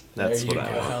this. That's what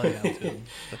I want.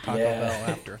 The Taco Bell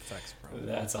After Effects, bro.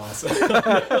 That's awesome.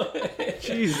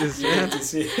 Jesus, man.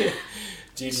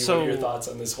 Gigi, what are your thoughts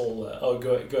on this whole?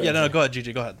 Go ahead. Yeah, no, go ahead,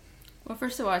 Gigi. Go ahead. Well,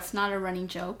 first of all, it's not a running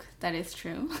joke. That is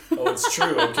true. Oh, it's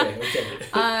true. Okay.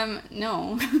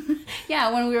 No.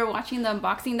 Yeah, when we were watching the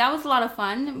unboxing, that was a lot of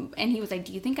fun. And he was like,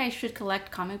 "Do you think I should collect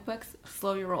comic books?"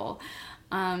 Slow your roll.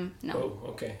 No. Oh,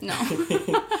 okay. No.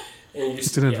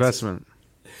 It's an investment.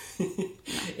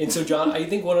 And so, John, I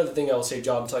think one other thing I will say,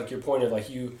 John, to like your point of like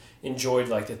you enjoyed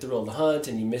like the thrill of the hunt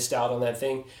and you missed out on that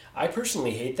thing. I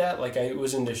personally hate that. Like I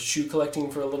was into shoe collecting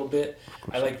for a little bit.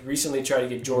 I like recently tried to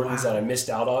get Jordans that I missed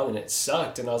out on, and it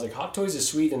sucked. And I was like, Hot Toys is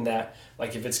sweet in that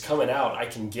like if it's coming out, I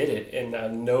can get it, and I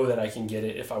know that I can get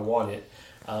it if I want it.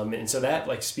 And so that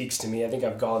like speaks to me. I think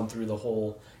I've gone through the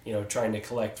whole trying to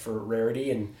collect for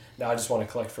rarity, and now I just want to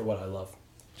collect for what I love.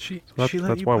 That's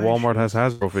why Walmart has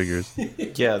Hasbro figures.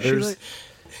 Yeah, there's.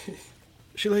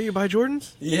 She let you buy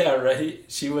Jordans? Yeah, right.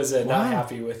 She was not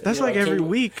happy with it. That's like every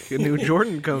week a new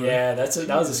Jordan comes. Yeah, that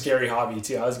was a scary hobby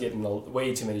too. I was getting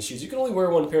way too many shoes. You can only wear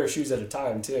one pair of shoes at a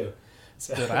time too.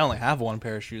 So. Dude, I only have one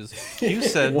pair of shoes. You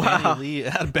said Danny Lee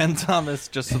at Ben Thomas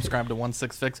just subscribed to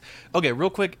 166. Okay, real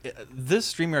quick,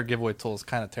 this StreamYard giveaway tool is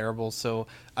kind of terrible. So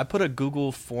I put a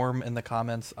Google form in the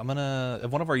comments. If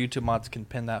one of our YouTube mods can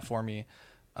pin that for me.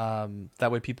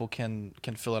 That way people can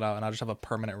fill it out, and I'll just have a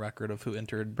permanent record of who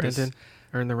entered. Brenton,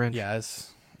 earn the wrench.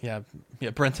 Yeah,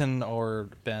 Brenton or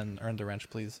Ben, earn the wrench,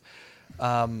 please.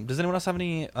 Does anyone else have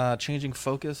any changing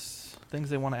focus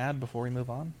things they want to add before we move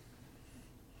on?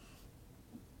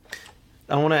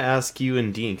 I want to ask you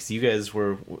and Dean, because you guys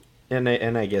were, and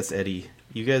I guess Eddie,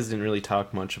 you guys didn't really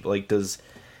talk much about, like, does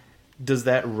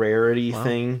that rarity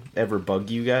thing ever bug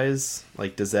you guys?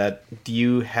 Like, do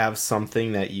you have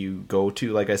something that you go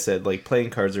to? Like I said, like playing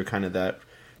cards are kind of that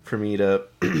for me to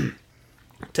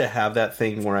to have that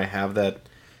thing where I have that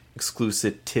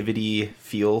exclusivity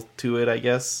feel to it, I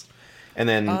guess. And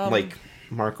then like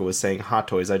Marco was saying, Hot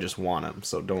Toys, I just want them,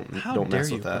 so don't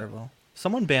mess with that. Cuervo?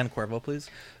 Someone ban Cuervo,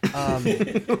 please.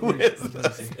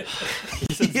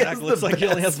 Zach looks like he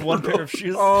only has one pair of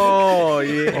shoes. Oh,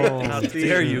 yeah. How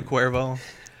dare you, Cuervo.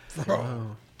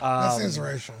 Bro, that seems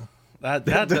racial. That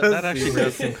actually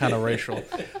does seem kind of racial.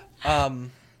 I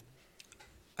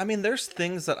mean, there's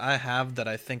things that I have that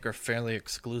I think are fairly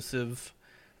exclusive.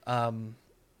 I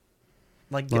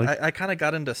kind of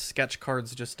got into sketch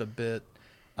cards just a bit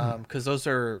because those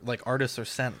are, like, artists are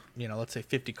sent, let's say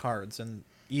 50 cards, and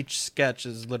each sketch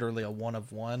is literally a one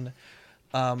of one.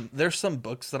 There's some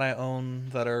books that I own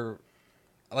that are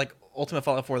like Ultimate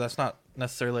Fallout 4. That's not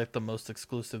necessarily like the most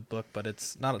exclusive book, but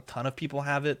it's not a ton of people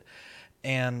have it.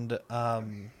 And,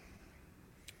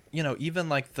 even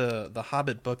like the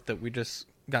Hobbit book that we just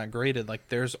got graded, like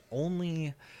there's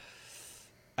only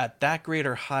at that grade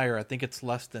or higher, I think it's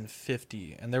less than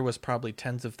 50. And there was probably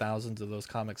tens of thousands of those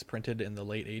comics printed in the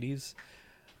late 80s.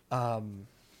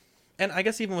 And I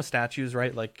guess even with statues,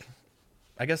 right? Like,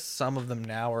 I guess some of them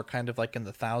now are kind of like in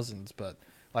the thousands, but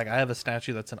Like, I have a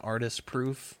statue that's an artist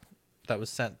proof that was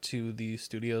sent to the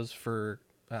studios for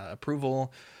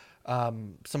approval.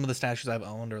 Some of the statues I've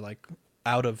owned are like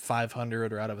out of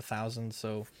 500 or out of 1,000.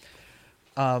 So,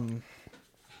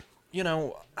 you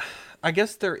know, I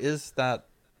guess there is that.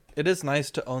 It is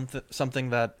nice to own something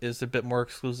that is a bit more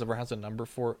exclusive or has a number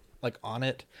for like on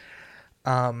it.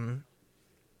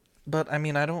 But I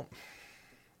mean, I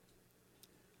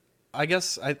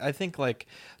guess I think like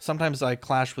sometimes I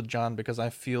clash with John because I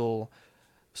feel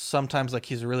sometimes like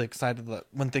he's really excited that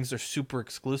when things are super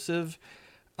exclusive,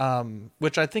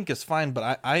 which I think is fine,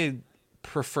 but I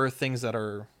prefer things that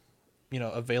are, you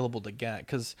know, available to get.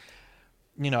 Because,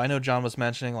 you know, I know John was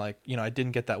mentioning like, you know, I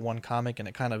didn't get that one comic and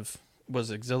it kind of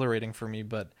was exhilarating for me,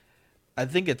 but I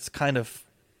think it's kind of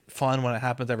fun when it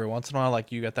happens every once in a while,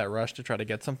 like you get that rush to try to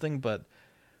get something. But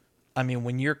I mean,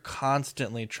 when you're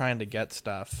constantly trying to get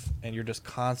stuff and you're just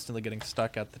constantly getting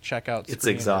stuck at the checkout screen, it's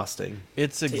exhausting.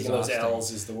 It's exhausting. Taking those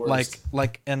L's is the worst.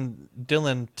 And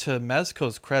Dylan, to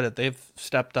Mezco's credit, they've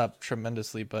stepped up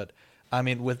tremendously. But I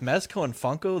mean, with Mezco and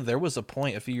Funko, there was a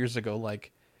point a few years ago,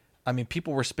 like, I mean,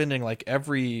 people were spending like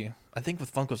I think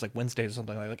with Funko it was like Wednesday or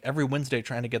something, like every Wednesday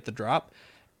trying to get the drop,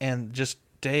 and just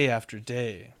day after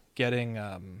day getting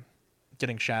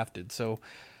shafted. So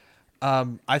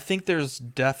I think there's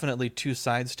definitely two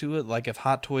sides to it. Like if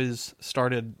Hot Toys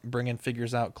started bringing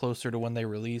figures out closer to when they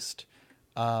released,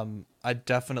 I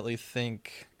definitely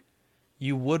think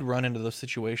you would run into those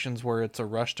situations where it's a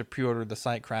rush to pre-order, the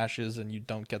site crashes and you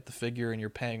don't get the figure and you're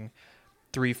paying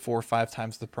 3, 4, 5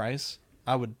 times the price.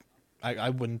 I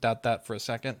wouldn't doubt that for a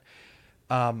second.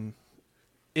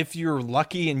 If you're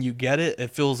lucky and you get it, it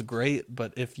feels great.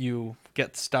 But if you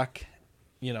get stuck,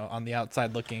 you know, on the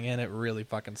outside looking in, it really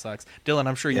fucking sucks. Dylan,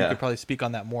 I'm sure you could probably speak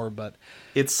on that more, but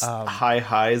it's high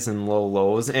highs and low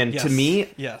lows. And to me,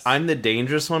 I'm the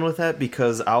dangerous one with that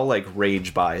because I'll like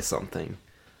rage buy something,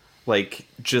 like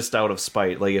just out of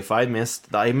spite. Like if I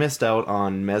missed out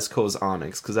on Mezco's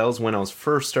Onyx because that was when I was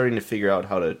first starting to figure out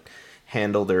how to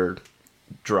handle their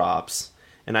drops,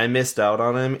 and I missed out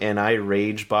on him, and I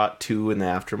rage bought 2 in the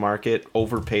aftermarket,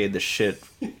 overpaid the shit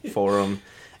for them,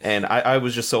 and I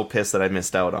was just so pissed that I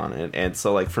missed out on it. And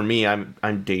so like for me,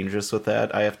 I'm dangerous with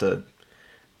that. I have to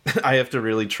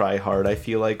really try hard, I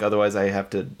feel like, otherwise I have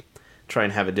to try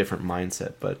and have a different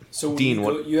mindset. But so Dean,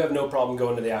 you have no problem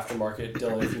going to the aftermarket,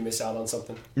 Dylan, if you miss out on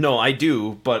something? No, I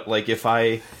do, but like if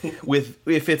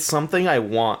it's something I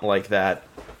want like that,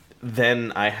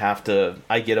 then I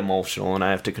get emotional and I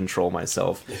have to control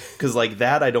myself, because like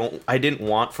that I didn't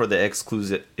want for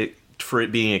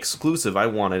it being exclusive. I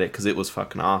wanted it because it was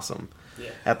fucking awesome. Yeah.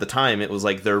 At the time, it was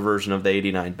like their version of the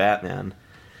 '89 Batman,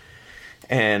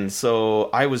 and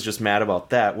so I was just mad about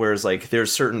that. Whereas like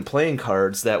there's certain playing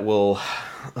cards that will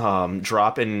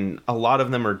drop, and a lot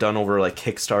of them are done over like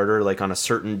Kickstarter, like on a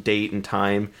certain date and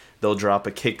time. They'll drop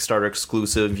a Kickstarter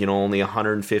exclusive. You know, only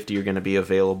 150 are going to be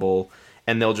available.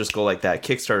 And they'll just go like that.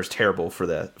 Kickstarter's terrible for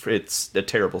that. It's a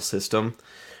terrible system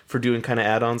for doing kind of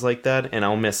add-ons like that, and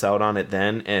I'll miss out on it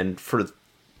then. And for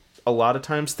a lot of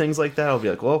times things like that, I'll be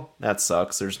like, well, that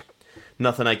sucks. There's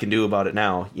nothing I can do about it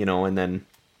now, you know, and then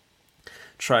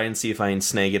try and see if I can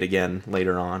snag it again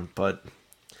later on. But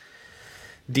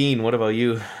Dean, what about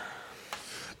you?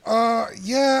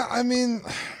 Yeah, I mean,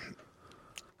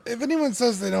 if anyone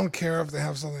says they don't care if they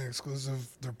have something exclusive,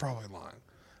 they're probably lying.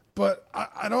 But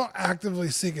I don't actively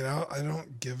seek it out. I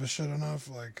don't give a shit enough.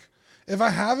 Like, if I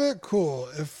have it, cool.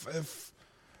 If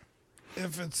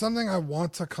it's something I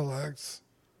want to collect,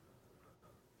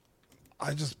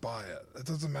 I just buy it. It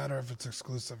doesn't matter if it's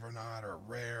exclusive or not, or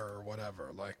rare or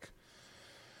whatever. Like,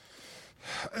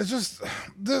 it's just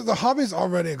the hobby's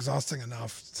already exhausting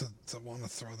enough to want to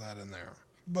throw that in there.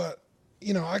 But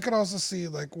you know, I could also see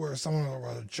like where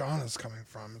John is coming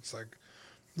from. It's like,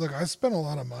 look, I spent a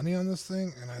lot of money on this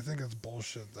thing, and I think it's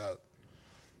bullshit that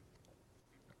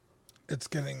it's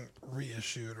getting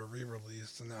reissued or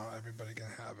re-released, and now everybody can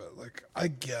have it. Like, I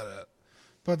get it,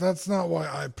 but that's not why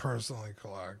I personally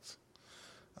collect.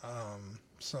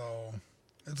 So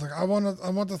it's like I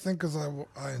want to think because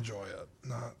I enjoy it,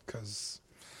 not because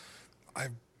I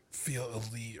feel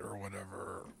elite or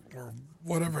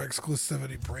whatever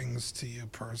exclusivity brings to you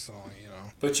personally, you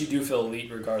know. But you do feel elite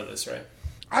regardless, right?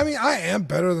 I mean, I am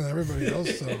better than everybody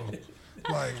else, so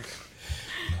like.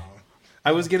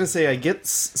 I was gonna say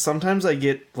sometimes I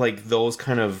get like those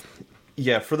kind of,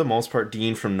 yeah, for the most part,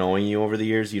 Dean, from knowing you over the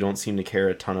years, you don't seem to care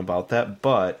a ton about that,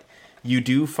 but you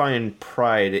do find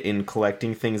pride in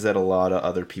collecting things that a lot of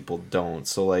other people don't.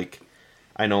 So like,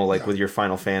 I know like with your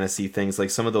Final Fantasy things, like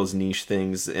some of those niche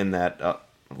things in that,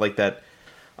 like that,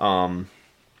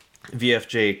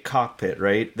 VFJ cockpit,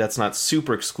 right? That's not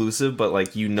super exclusive, but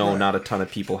like not a ton of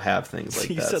people have things like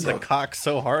you that. said the cock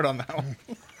so hard on that one.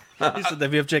 You said the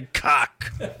VFJ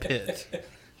cockpit.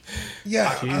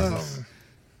 Yeah.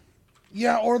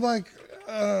 Yeah, or like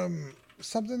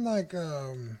something like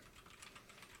and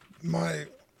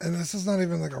this is not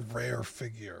even like a rare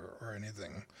figure or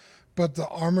anything, but the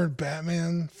armored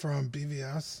Batman from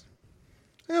BVS,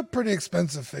 a pretty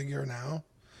expensive figure now.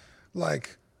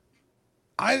 Like,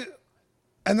 and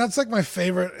that's like my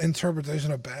favorite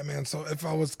interpretation of Batman. So if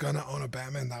I was gonna own a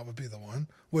Batman, that would be the one,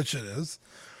 which it is.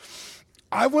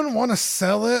 I wouldn't want to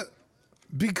sell it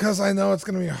because I know it's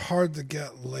gonna be hard to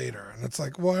get later. And it's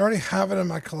like, well, I already have it in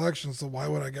my collection, so why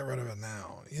would I get rid of it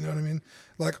now? You know what I mean?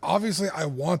 Like, obviously I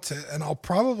want it, and I'll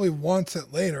probably want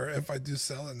it later if I do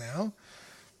sell it now.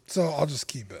 So I'll just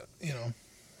keep it, you know.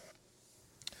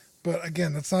 But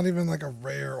again, it's not even like a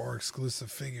rare or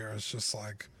exclusive figure. It's just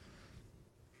like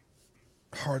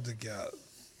hard to get.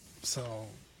 So,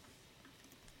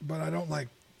 but I don't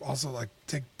also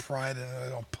take pride in it. I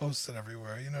don't post it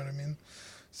everywhere. You know what I mean?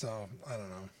 So I don't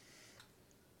know.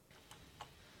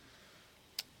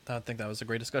 I think that was a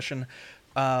great discussion.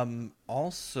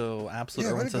 Also, Absolute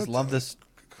Yeah, Irwin way to says, go, love Tom. this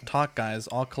talk, guys.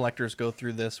 All collectors go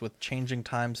through this with changing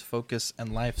times, focus,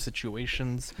 and life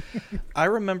situations. I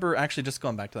remember, actually, just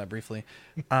going back to that briefly.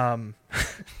 Dylan,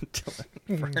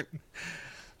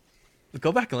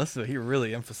 go back and listen to it. He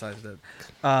really emphasized it.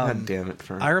 God damn it,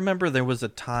 Fern. I remember there was a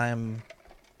time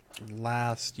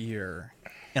last year,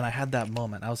 and I had that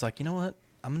moment. I was like, you know what?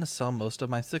 I'm going to sell most of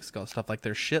my Six Skull stuff. Like,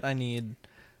 there's shit I need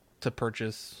to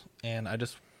purchase, and I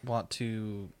just want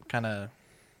to kind of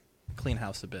clean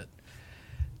house a bit.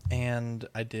 And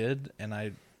I did, and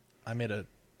I made a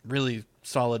really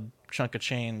solid chunk of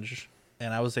change,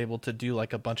 and I was able to do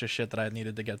like a bunch of shit that I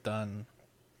needed to get done.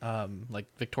 Like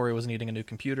Victoria was needing a new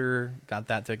computer, got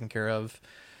that taken care of,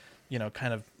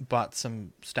 kind of bought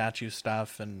some statue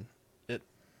stuff, and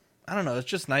I don't know, it's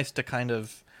just nice to kind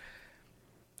of,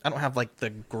 I don't have like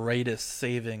the greatest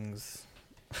savings,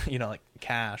 like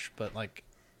cash, but like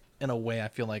in a way I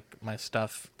feel like my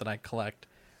stuff that I collect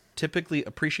typically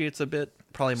appreciates a bit,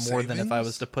 probably more than if I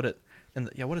was to put it in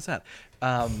the, what is that?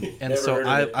 And so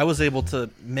I was able to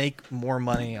make more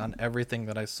money on everything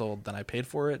that I sold than I paid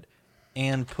for it,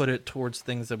 and put it towards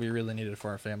things that we really needed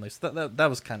for our families. So that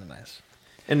was kind of nice.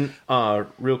 And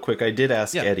real quick, I did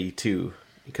ask Eddie too,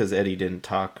 because Eddie didn't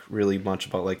talk really much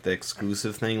about like the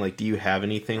exclusive thing. Like, do you have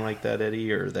anything like that,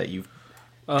 Eddie, or that you've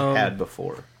had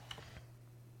before?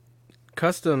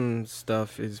 Custom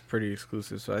stuff is pretty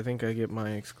exclusive, so I think I get my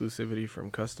exclusivity from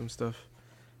custom stuff.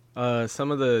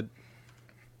 Some of the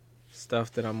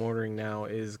stuff that I'm ordering now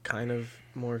is kind of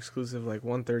more exclusive, like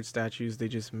 1/3 statues they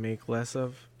just make less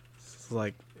of. It's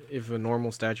like if a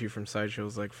normal statue from Sideshow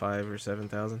is like 5,000 or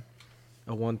 7,000,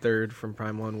 a 1/3 from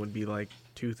Prime 1 would be like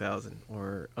 2,000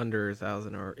 or under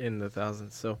 1,000 or in the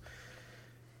thousands. So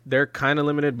they're kind of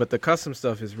limited, but the custom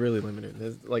stuff is really limited.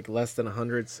 There's like less than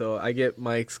 100, so I get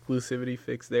my exclusivity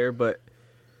fix there. But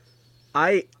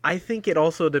I think it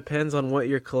also depends on what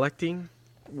you're collecting,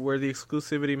 where the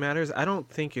exclusivity matters. I don't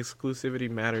think exclusivity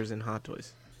matters in Hot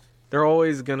Toys. They're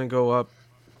always gonna go up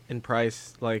in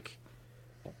price. Like,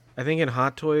 I think in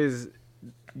Hot Toys,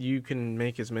 you can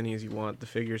make as many as you want. The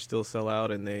figures still sell out,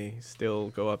 and they still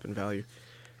go up in value.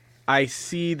 I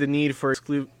see the need for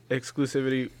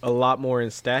exclusivity a lot more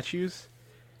in statues,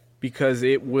 because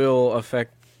it will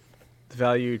affect the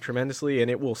value tremendously,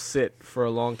 and it will sit for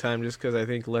a long time just because I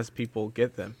think less people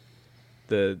get them.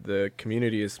 The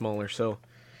community is smaller, so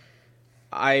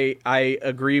I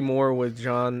agree more with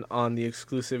John on the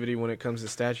exclusivity when it comes to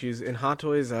statues. In Hot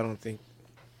Toys, I don't think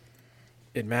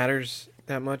it matters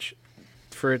that much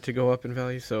for it to go up in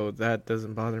value, so that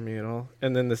doesn't bother me at all.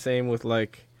 And then the same with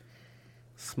like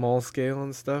small scale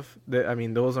and stuff.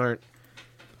 Those aren't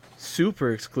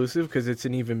super exclusive because it's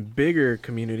an even bigger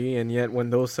community, and yet when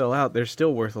those sell out, they're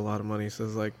still worth a lot of money. So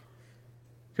it's like,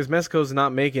 because Mezco's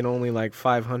not making only like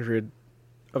 500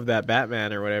 of that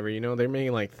Batman or whatever, they're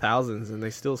making like thousands, and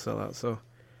they still sell out. So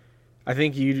I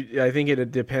think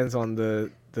it depends on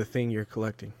the thing you're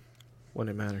collecting when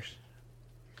it matters.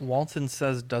 Walton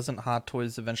says, doesn't Hot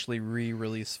Toys eventually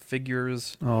re-release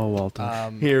figures? Oh,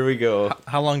 Walton. Here we go.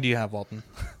 How long do you have, Walton?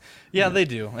 Yeah, they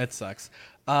do. It sucks.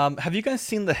 Have you guys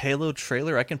seen the Halo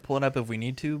trailer? I can pull it up if we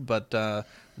need to, but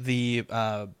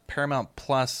the Paramount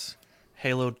Plus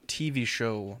Halo TV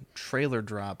show trailer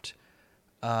dropped.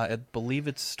 I believe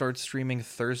it starts streaming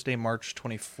Thursday, March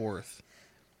 24th.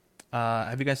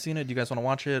 Have you guys seen it? Do you guys want to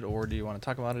watch it, or do you want to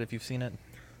talk about it if you've seen it?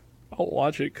 I'll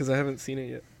watch it because I haven't seen it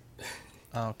yet.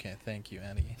 Okay, thank you,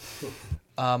 Andy.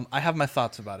 I have my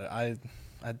thoughts about it.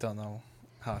 I don't know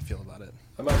how I feel about it.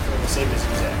 I might feel the same as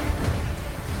you, Zach.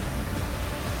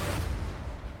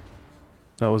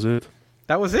 That was it.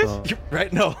 That was it? You're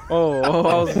right? No. Oh,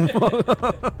 I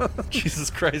was... Jesus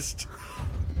Christ.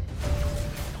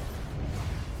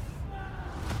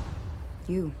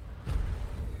 You.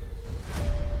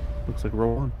 Looks like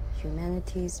roll one.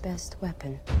 Humanity's best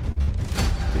weapon.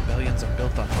 Rebellions are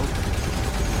built on hope.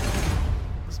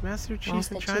 Was Master Chief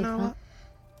Master in China Chief, a huh? lot?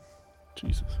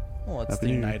 Jesus. Well, it's Happy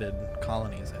the New Year. United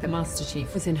Colonies. I The think. Master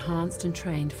Chief was enhanced and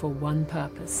trained for one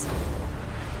purpose.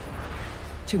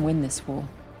 To win this war.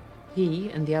 He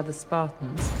and the other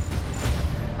Spartans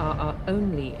are our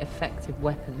only effective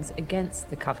weapons against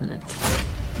the Covenant.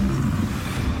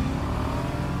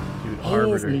 Dude, He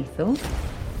is Arbiter. lethal,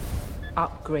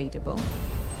 upgradable,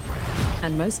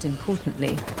 and most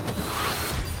importantly,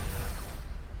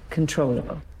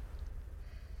 controllable.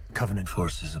 Covenant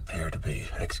forces appear to be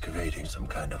excavating some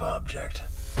kind of object.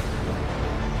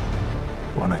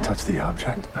 When I touched the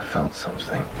object, I felt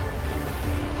something.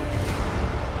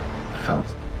 I felt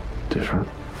different.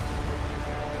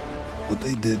 What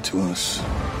they did to us.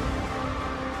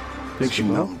 Makes you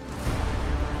melt.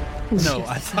 No,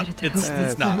 I thought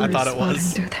it's not. I thought it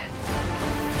was.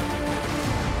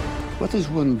 What does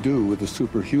one do with a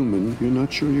superhuman you're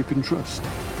not sure you can trust?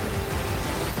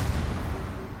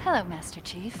 Hello, Master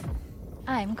Chief.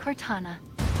 I'm Cortana.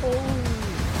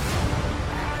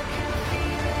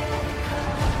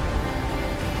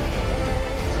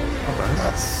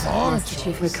 That song. Master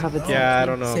Chief recovered. Yeah, I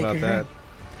don't know about Sacred that. Ring.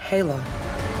 Halo.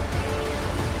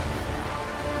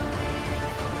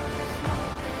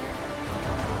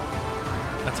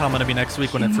 That's how I'm gonna be next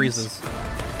week when it freezes.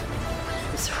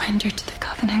 Surrender to the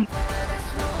Covenant.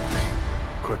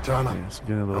 Cortana, Yes,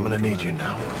 get a little I'm gonna need you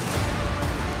now.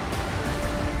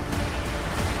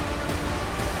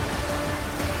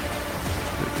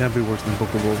 It can't be worse than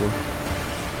Book of Boba.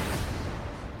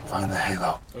 Find the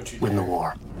Halo. Don't you Win the dare.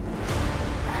 war.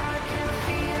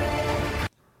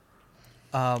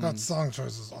 That song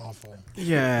choice is awful.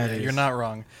 Yeah, it You're is. not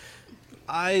wrong.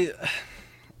 I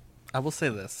will say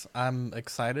this. I'm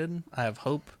excited. I have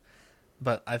hope.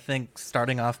 But I think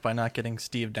starting off by not getting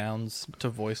Steve Downes to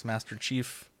voice Master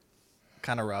Chief,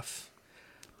 kind of rough.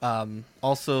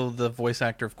 Also, the voice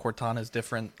actor of Cortana is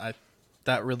different.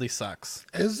 That really sucks.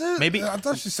 Is it? Maybe I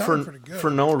thought she sounded pretty good.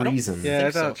 For no I don't reason. Yeah, I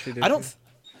think so. thought she did. I don't.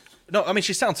 No, I mean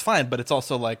she sounds fine, but it's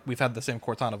also like we've had the same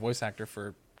Cortana voice actor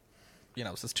for,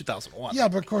 since 2001. Yeah,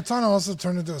 but Cortana also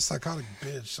turned into a psychotic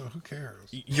bitch, so who cares?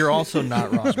 You're also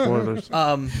not wrong. Spoilers.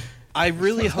 I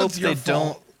really hope That's your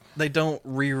fault. they don't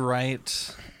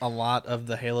rewrite a lot of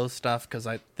the Halo stuff because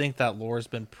I think that lore has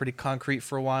been pretty concrete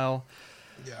for a while.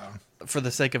 Yeah. For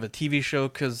the sake of a TV show,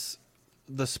 because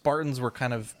the Spartans were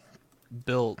kind of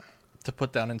built to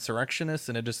put down insurrectionists,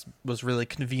 and it just was really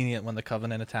convenient when the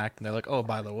Covenant attacked, and they're like, oh,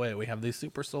 by the way, we have these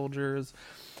super soldiers.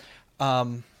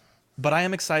 But I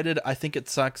am excited. I think it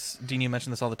sucks. Dean, you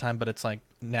mention this all the time, but it's like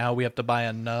now we have to buy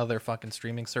another fucking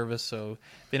streaming service. So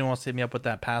if anyone wants to hit me up with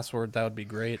that password, that would be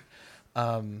great.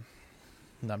 No,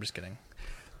 I'm just kidding.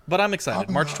 But I'm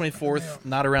excited. March 24th,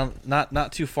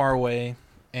 not too far away,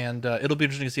 and it'll be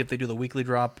interesting to see if they do the weekly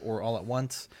drop or all at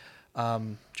once.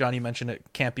 Johnny mentioned it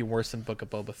can't be worse than Book of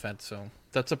Boba Fett, so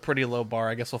that's a pretty low bar.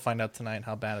 I guess we'll find out tonight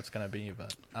how bad it's going to be,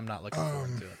 but I'm not looking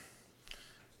forward to it.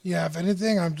 Yeah, if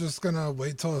anything, I'm just going to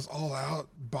wait till it's all out,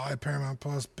 buy Paramount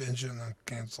Plus, binge it, and then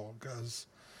cancel, because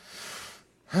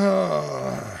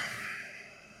I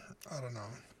don't know.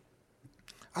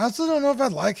 I also don't know if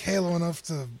I'd like Halo enough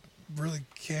to really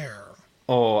care.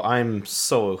 Oh, I'm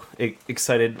so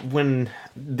excited. When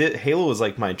Halo was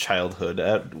like my childhood.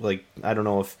 I don't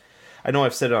know if... I know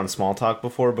I've said it on Small Talk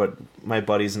before, but my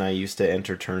buddies and I used to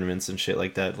enter tournaments and shit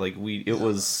like that.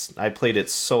 I played it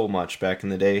so much back in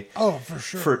the day. Oh, for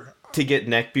sure. To get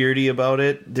neckbeardy about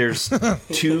it, there's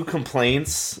two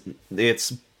complaints.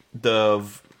 It's the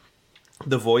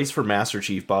voice for Master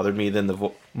Chief bothered me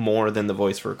more than the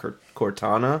voice for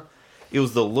Cortana. It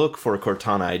was the look for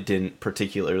Cortana I didn't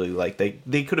particularly like.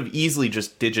 They could have easily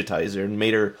just digitized her and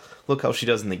made her look how she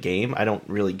does in the game. I don't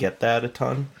really get that a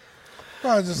ton.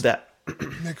 Probably just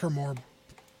make her more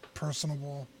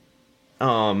personable.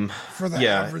 For the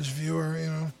average viewer,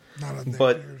 not a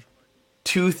But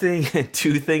two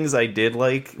things I did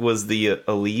like was the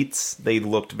elites. They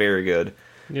looked very good.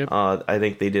 Yep. I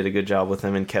think they did a good job with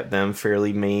them and kept them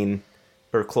fairly main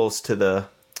or close to the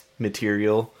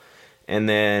material. And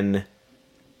then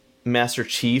Master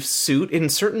Chief's suit in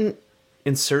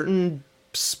certain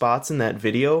spots in that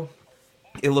video,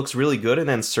 it looks really good, and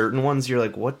then certain ones you're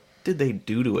like, what did they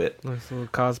do to it? Nice little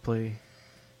cosplay.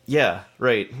 Yeah,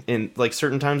 right. And like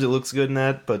certain times it looks good in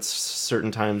that, but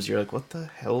certain times you're like, what the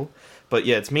hell? But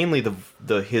yeah, it's mainly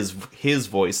his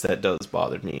voice that does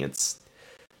bother me. It's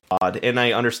odd, and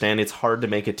I understand it's hard to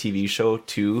make a TV show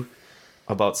too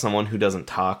about someone who doesn't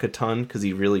talk a ton, because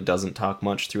he really doesn't talk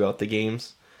much throughout the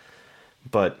games.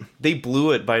 But they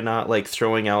blew it by not like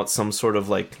throwing out some sort of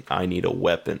like I need a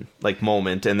weapon like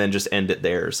moment and then just end it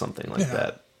there or something like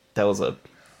that. That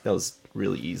was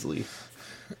really easily.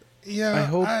 Yeah, I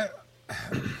hope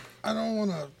I don't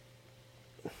want to.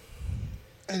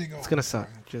 It's gonna suck.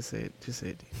 Just say it. Just say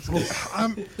it.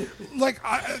 I'm like,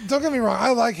 don't get me wrong.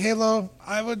 I like Halo.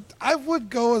 I would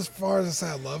go as far as to say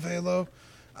I love Halo.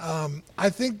 I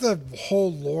think the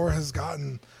whole lore has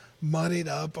gotten muddied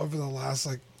up over the last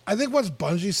I think once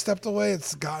Bungie stepped away,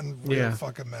 it's gotten real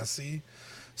fucking messy.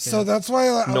 So that's why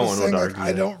I was saying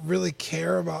I don't really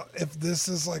care about if this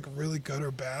is like really good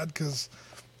or bad, because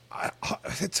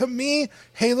to me,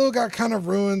 Halo got kind of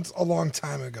ruined a long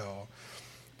time ago.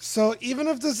 So even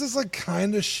if this is like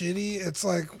kind of shitty, it's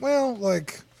like, well,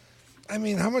 like, I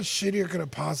mean, how much shittier could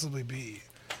it possibly be?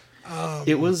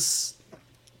 It was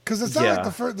because it's not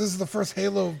like this is the first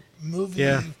Halo movie,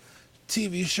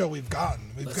 TV show we've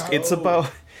gotten.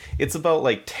 It's about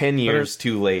like 10 years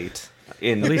too late.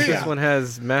 At least this one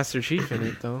has Master Chief in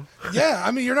it, though. Yeah,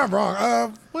 I mean, you're not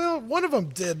wrong. Well, one of them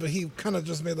did, but he kind of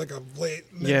just made like a late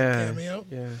cameo.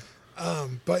 Yeah.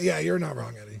 But yeah, you're not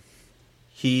wrong, Eddie.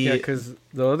 Yeah, because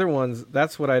the other ones,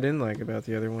 that's what I didn't like about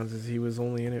the other ones, is he was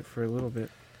only in it for a little bit.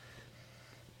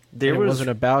 It wasn't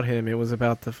about him. It was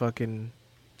about the fucking,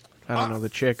 I don't know, the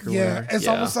chick or whatever. It's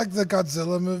almost like the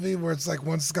Godzilla movie where it's like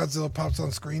once Godzilla pops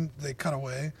on screen, they cut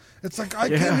away. It's like, I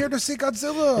came here to see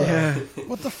Godzilla. Yeah.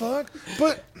 What the fuck?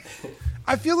 But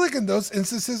I feel like in those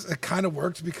instances, it kind of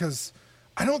worked because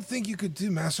I don't think you could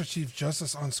do Master Chief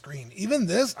justice on screen. Even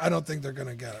this, I don't think they're going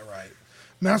to get it right.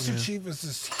 Master Chief is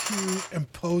this huge,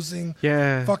 imposing,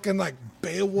 fucking like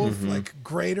Beowulf, like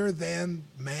greater than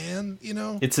man, you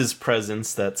know? It's his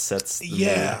presence that sets the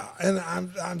mood. And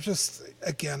I'm just,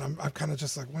 again, I'm kind of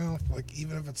just like, well, like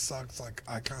even if it sucks, like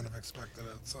I kind of expected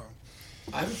it, so.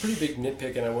 I have a pretty big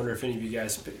nitpick, and I wonder if any of you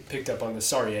guys picked up on this.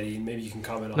 Sorry, Eddie, maybe you can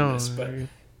comment on this, but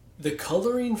the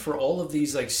coloring for all of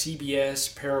these like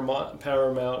CBS, Paramount,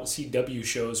 CW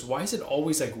shows, why is it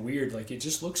always like weird? Like it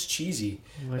just looks cheesy.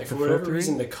 Like for whatever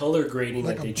reason, the color grading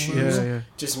that they choose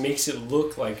just makes it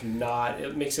look like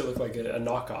it makes it look like a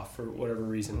knockoff for whatever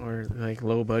reason. Or like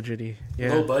low budgety.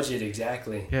 Yeah. Low budget,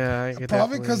 exactly. Yeah, I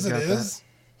probably because it is.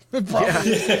 Good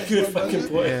fucking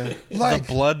point. Yeah. Like,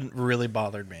 the blood really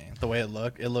bothered me. The way it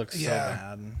looked so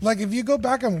bad. Like if you go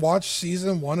back and watch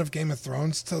season 1 of Game of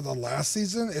Thrones to the last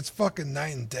season, it's fucking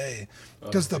night and day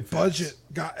because the budget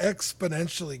got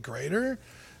exponentially greater.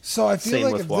 So I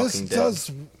feel like if this does,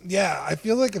 I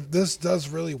feel like if this does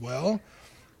really well,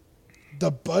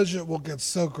 the budget will get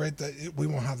so great that we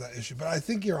won't have that issue. But I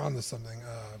think you're onto something,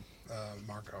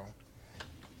 Marco.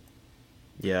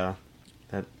 Yeah.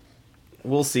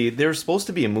 We'll see. There's supposed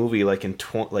to be a movie like in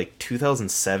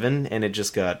 2007, and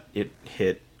it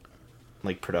hit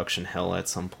like production hell at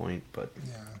some point. But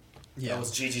that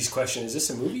was Gigi's question. Is this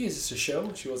a movie? Is this a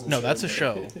show? She wasn't. No, that's a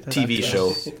show. TV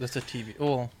show. That's a TV.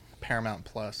 Well, Paramount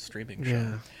Plus streaming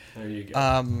show. There you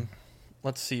go.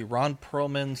 Let's see. Ron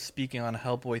Perlman speaking on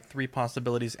Hellboy 3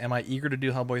 possibilities. Am I eager to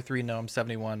do Hellboy 3? No, I'm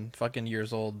 71 fucking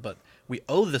years old, but we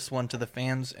owe this one to the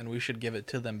fans, and we should give it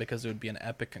to them because it would be an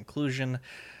epic conclusion.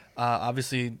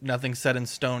 Obviously, nothing's set in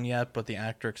stone yet, but the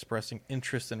actor expressing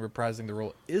interest in reprising the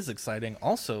role is exciting.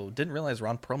 Also, didn't realize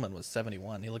Ron Perlman was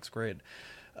 71. He looks great.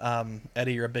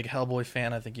 Eddie, you're a big Hellboy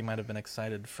fan. I think you might have been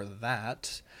excited for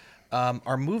that.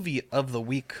 Our movie of the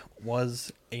week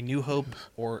was A New Hope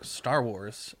or Star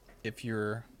Wars, if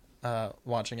you're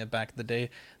watching it back in the day.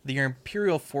 The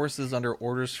Imperial forces, under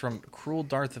orders from cruel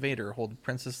Darth Vader, hold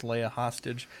Princess Leia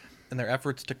hostage. In their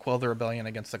efforts to quell the rebellion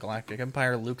against the Galactic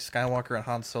Empire, Luke Skywalker and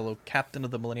Han Solo, captain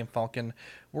of the Millennium Falcon,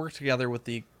 work together with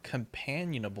the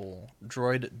companionable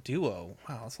droid duo,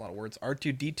 wow, that's a lot of words,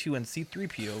 R2-D2 and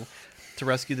C-3PO, to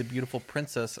rescue the beautiful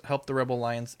princess, help the Rebel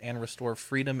Alliance, and restore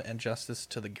freedom and justice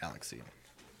to the galaxy.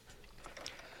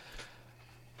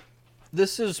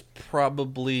 This is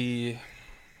probably,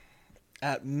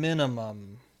 at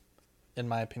minimum, in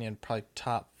my opinion, probably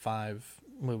top 5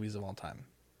 movies of all time.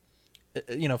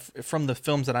 You know, from the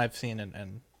films that I've seen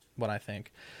and what I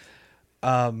think.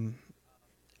 And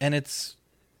it's,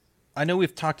 I know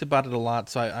we've talked about it a lot,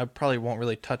 so I probably won't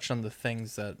really touch on the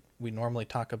things that we normally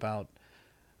talk about.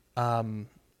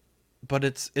 But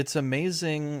it's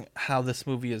amazing how this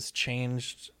movie has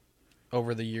changed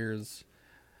over the years.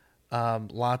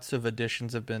 Lots of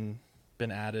additions have been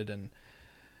added, and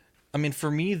I mean,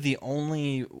 for me, the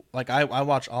only like I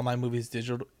watch all my movies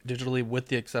digitally, with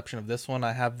the exception of this one.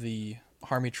 I have the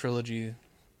Harmy trilogy,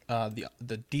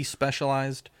 the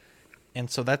despecialized, and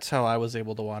so that's how I was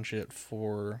able to watch it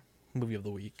for movie of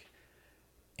the week,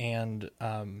 and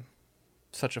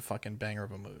such a fucking banger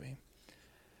of a movie.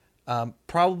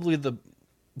 Probably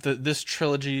this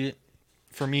trilogy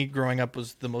for me growing up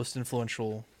was the most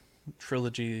influential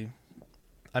trilogy.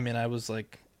 I mean, I was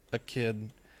like a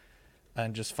kid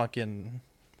and just fucking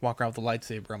walk around with a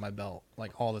lightsaber on my belt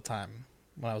like all the time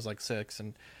when I was like 6.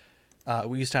 And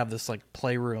we used to have this like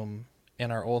playroom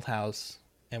in our old house,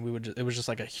 and it was just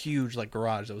like a huge like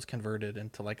garage that was converted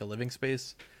into like a living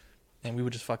space, and we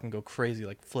would just fucking go crazy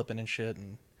like flipping and shit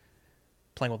and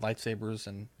playing with lightsabers.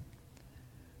 And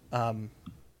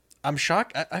I'm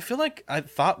shocked. I feel like I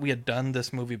thought we had done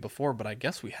this movie before, but I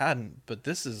guess we hadn't. But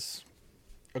this is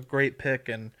a great pick,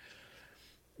 and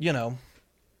you know,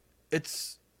 it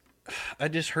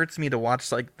just hurts me to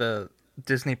watch like the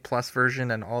Disney Plus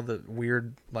version and all the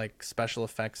weird like special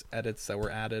effects edits that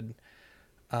were added.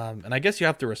 And I guess you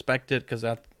have to respect it because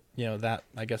that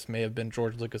I guess may have been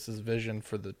George Lucas's vision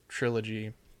for the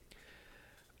trilogy.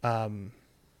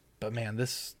 But man,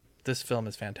 this film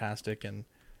is fantastic, and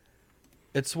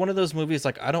it's one of those movies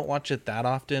like I don't watch it that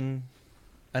often.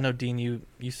 I know, Dean,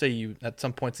 you say you at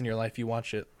some points in your life you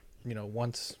watch it,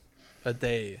 once a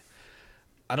day.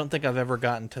 I don't think I've ever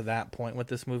gotten to that point with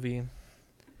this movie.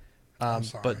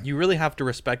 But you really have to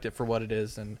respect it for what it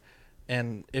is, and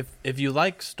if you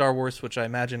like Star Wars, which I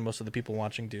imagine most of the people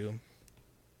watching do,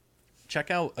 check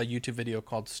out a YouTube video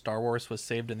called Star Wars Was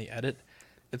Saved in the Edit.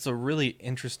 It's a really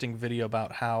interesting video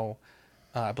about how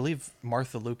I believe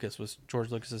Martha Lucas was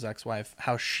George Lucas's ex-wife,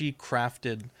 how she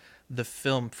crafted the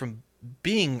film from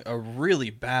being a really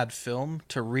bad film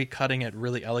to recutting it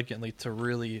really elegantly to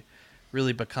really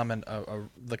becoming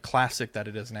the classic that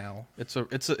it is now.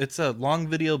 It's a long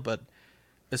video, but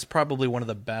it's probably one of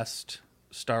the best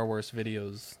Star Wars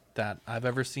videos that I've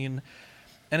ever seen.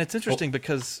 And it's interesting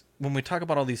because when we talk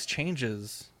about all these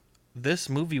changes, this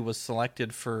movie was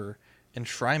selected for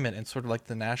enshrinement in sort of like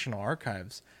the National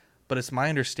Archives, but it's my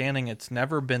understanding it's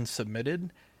never been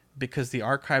submitted because the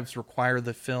archives require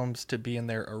the films to be in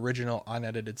their original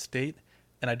unedited state,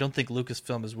 and I don't think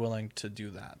Lucasfilm is willing to do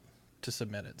that, to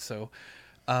submit it. So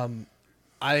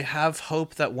I have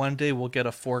hope that one day we'll get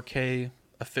a 4K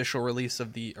official release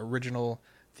of the original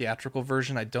theatrical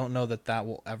version. I don't know that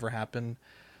will ever happen.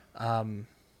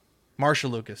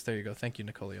 Marsha Lucas, there you go. Thank you,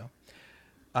 Nicolio.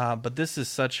 But this is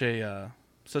such a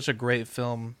great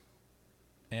film,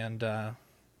 and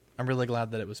I'm really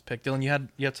glad that it was picked. Dylan, you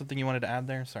had something you wanted to add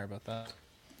there? Sorry about that.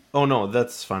 Oh no,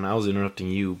 that's fine. I was interrupting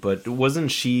you, but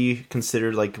wasn't she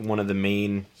considered like one of the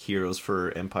main heroes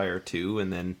for Empire 2,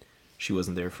 and then she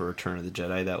wasn't there for Return of the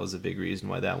Jedi? That was a big reason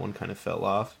why that one kind of fell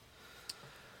off.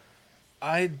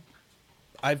 I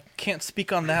can't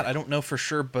speak on that. I don't know for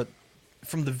sure, but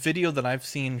from the video that I've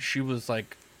seen, she was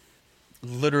like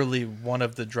literally one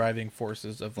of the driving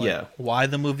forces of why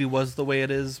the movie was the way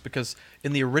it is, because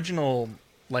in the original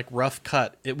like rough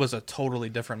cut, it was a totally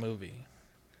different movie.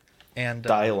 And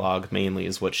dialogue mainly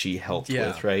is what she helped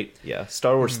with, right? Yeah.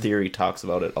 Star Wars Theory talks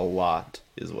about it a lot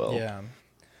as well.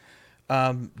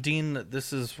 Yeah. Dean,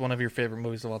 this is one of your favorite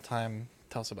movies of all time.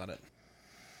 Tell us about it.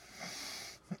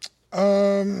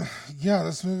 Yeah,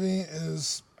 this movie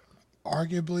is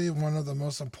arguably one of the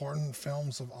most important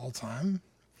films of all time.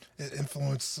 It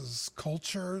influences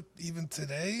culture even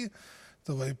today,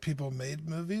 the way people made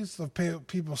movies, the way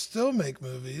people still make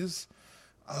movies.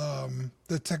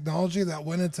 The technology that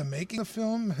went into making the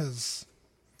film has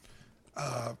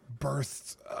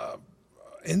birthed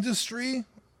industry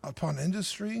upon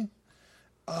industry.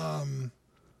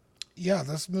 Yeah,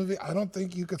 this movie, I don't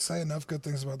think you could say enough good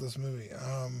things about this movie.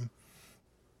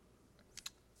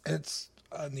 It's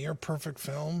a near perfect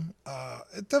film.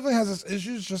 It definitely has its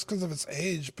issues just because of its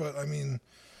age, but I mean,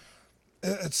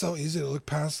 it's so easy to look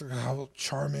past how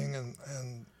charming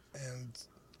and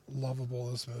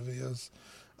lovable this movie is.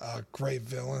 Great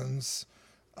villains,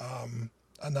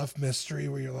 enough mystery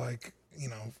where you're like,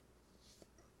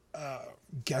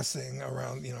 guessing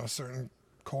around, certain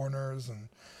corners, and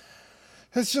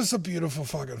it's just a beautiful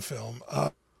fucking film.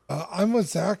 I'm with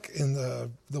Zach in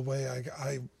the way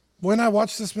I when I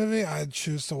watch this movie, I'd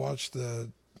choose to watch the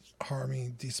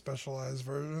Harmy despecialized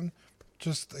version.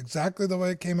 Just exactly the way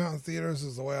it came out in theaters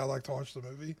is the way I like to watch the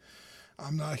movie.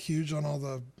 I'm not huge on all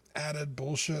the added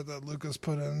bullshit that Lucas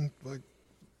put in. Like,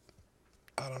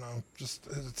 I don't know. Just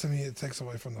to me, it takes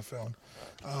away from the film.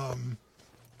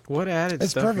 What added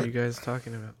it's stuff perfect. are you guys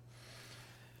talking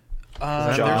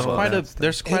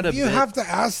There's quite a If you bit. have to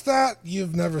ask that,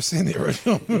 you've never seen the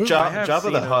original movie.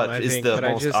 Jabba the Hutt is the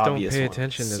most obvious pay one.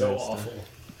 attention to So that awful. stuff.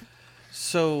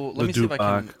 So let me see if I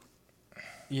can.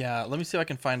 Yeah, let me see if I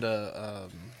can find a.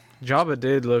 Jabba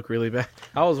did look really bad.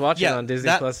 I was watching on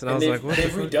Disney Plus, and I was like, "What?"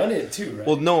 They've redone it too, right?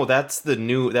 Well, no, that's the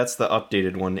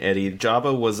updated one, Eddie.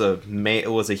 Jabba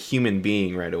was a human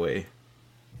being right away.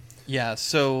 Yeah.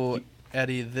 So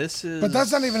Eddie, this is. But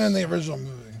that's not even in the original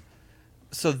movie.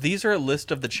 So these are a list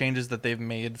of the changes that they've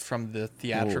made from the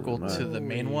theatrical to the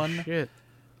main one. Shit.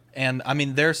 And I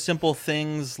mean, they're simple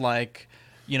things like,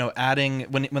 adding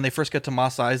when they first get to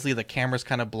Mos Eisley, the camera's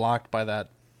kind of blocked by that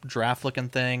giraffe-looking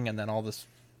thing, and then all this.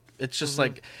 It's just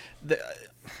like,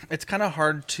 it's kind of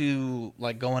hard to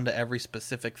like go into every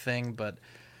specific thing, but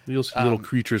you'll see little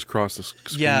creatures cross the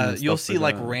screen. Yeah, you'll see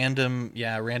like that.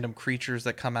 random creatures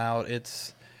that come out.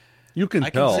 You can I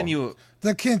tell. can send you.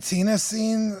 The cantina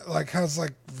scene has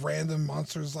like random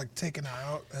monsters like taken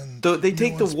out, and They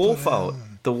take the ones wolf put out.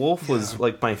 in. The wolf was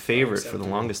like my favorite for the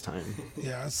longest time.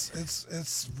 Yeah,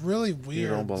 it's really weird.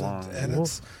 don't belong. And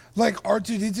it's like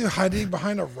R2D2 hiding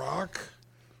behind a rock.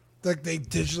 Like they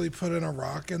digitally put in a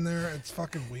rock in there. It's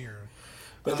fucking weird.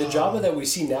 But the Jabba that we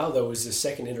see now, though, is the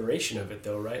second iteration of it,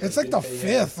 though, right? It's like the didn't they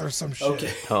fifth or some shit.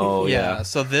 Okay. Oh yeah.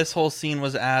 So this whole scene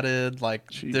was added, like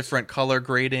different color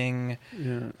grading.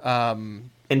 Yeah. And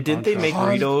didn't they make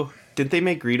Greedo? Didn't they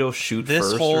make Greedo shoot This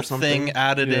first whole or something? thing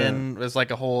added Yeah. in was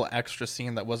like a whole extra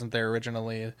scene that wasn't there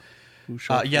originally. Who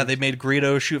shot Yeah, first? they made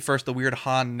Greedo shoot first. The weird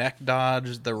Han neck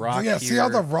dodge, the rock. Yeah, see how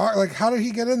here. the rock? Like, how did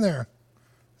he get in there?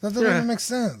 That doesn't even make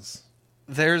sense.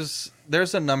 There's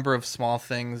a number of small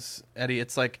things, Eddie.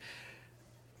 It's like,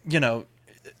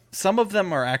 some of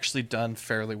them are actually done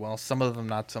fairly well. Some of them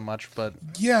not so much. But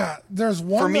Yeah, there's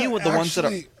one. For me, that with the ones that are-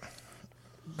 actually-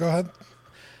 Go ahead.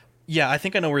 yeah, I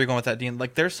think I know where you're going with that, Dean.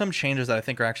 Like, there's some changes that I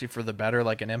think are actually for the better.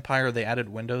 Like in Empire, they added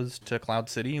windows to Cloud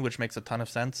City, which makes a ton of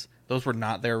sense. Those were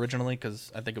not there originally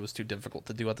because I think it was too difficult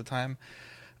to do at the time.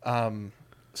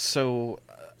 So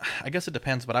I guess it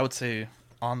depends, but I would say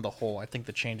on the whole, I think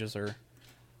the changes are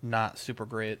not super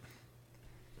great.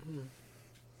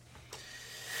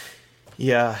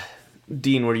 Yeah.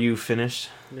 Dean, were you finished?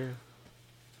 Yeah.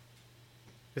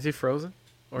 Is he frozen?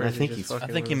 I is he think just he's- fucking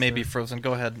I think he with may us be now? frozen.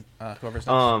 Go ahead, whoever's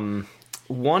next.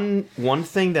 One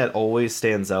thing that always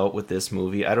stands out with this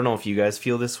movie, I don't know if you guys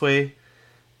feel this way,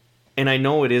 and I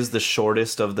know it is the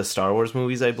shortest of the Star Wars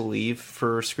movies, I believe,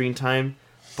 for screen time,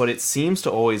 but it seems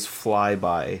to always fly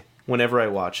by whenever I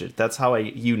watch it. That's how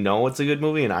it's a good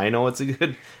movie, and I know it's a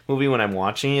good movie when I'm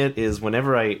watching it, is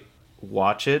whenever I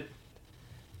watch it,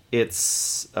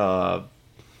 it's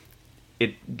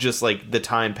it just like the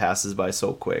time passes by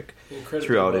so quick Incredibly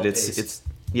throughout it. well-paced.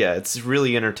 It's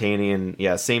really entertaining, and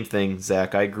yeah, same thing,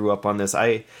 Zach. I grew up on this.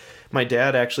 My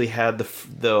dad actually had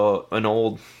an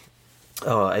old,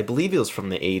 I believe it was from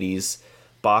the 80s,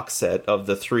 box set of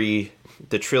the trilogy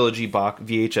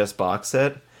VHS box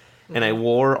set, and I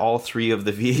wore all three of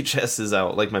the VHSs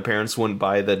out. Like my parents wouldn't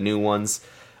buy the new ones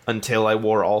until I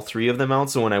wore all three of them out.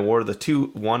 So when I wore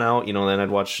one out, then I'd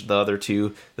watch the other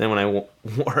two. Then when I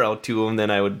wore out two of them,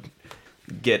 then I would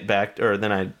get back, or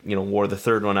then I wore the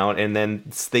third one out, and then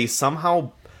they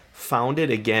somehow found it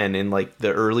again in like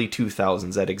the early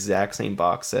 2000s, that exact same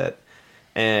box set.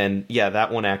 And yeah,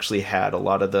 that one actually had a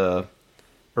lot of the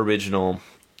original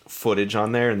footage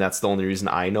on there, and that's the only reason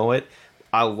I know it.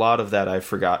 A lot of that I've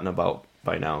forgotten about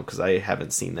by now because I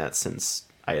haven't seen that since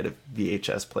I had a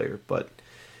VHS player. But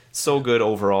so good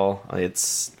overall.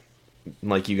 It's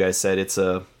like you guys said, it's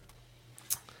a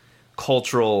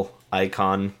cultural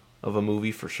icon of a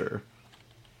movie for sure.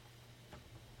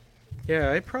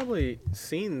 Yeah, I probably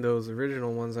seen those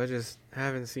original ones. I just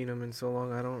haven't seen them in so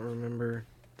long. I don't remember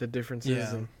the differences.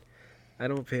 Yeah. And I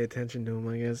don't pay attention to them,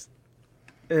 I guess.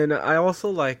 And I also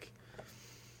like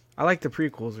the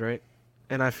prequels, right?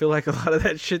 And I feel like a lot of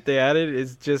that shit they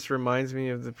added just reminds me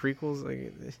of the prequels.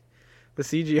 Like the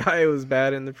CGI was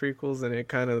bad in the prequels, and it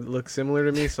kind of looks similar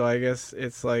to me. So I guess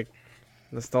it's like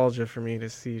nostalgia for me to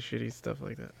see shitty stuff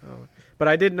like that. Oh. But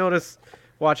I did notice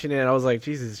watching it, I was like,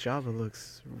 Jesus, Jabba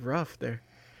looks rough there.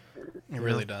 It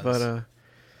really does. But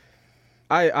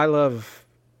I love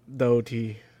the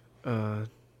OT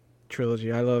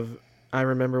trilogy. I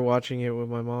remember watching it with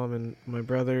my mom and my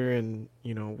brother, and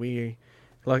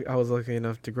I was lucky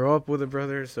enough to grow up with a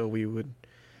brother, so we would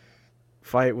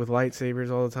fight with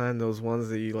lightsabers all the time. Those ones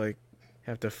that you like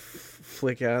have to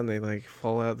flick out and they like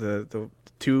fall out the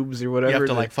tubes or whatever. You have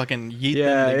to like fucking yeet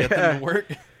them to get them to work.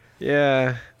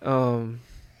 Yeah.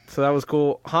 So that was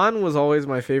cool. Han was always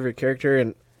my favorite character,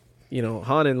 and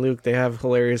Han and Luke, they have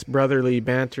hilarious brotherly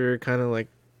banter, kind of like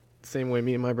same way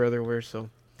me and my brother were. So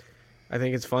I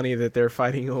think it's funny that they're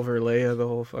fighting over Leia the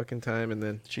whole fucking time, and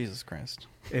then Jesus Christ,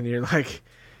 and you're like,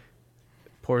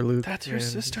 poor Luke. That's your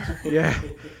sister. Yeah,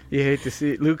 you hate to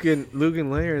see it. Luke and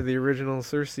Leia are the original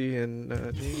Cersei and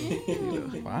Jaime.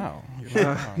 You know. Wow.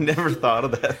 Never thought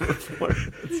of that before.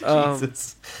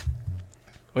 Jesus.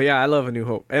 Well, yeah, I love A New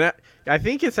Hope, and I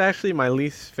think it's actually my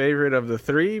least favorite of the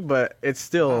three, but it's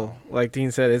still, like Dean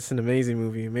said, it's an amazing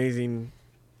movie, amazing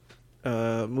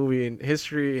movie in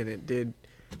history, and it did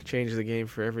change the game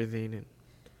for everything, and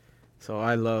so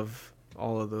I love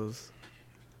all of those.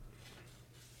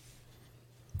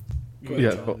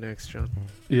 Next, John.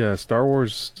 Yeah, Star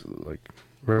Wars like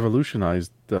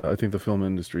revolutionized, I think, the film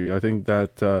industry. I think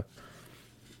that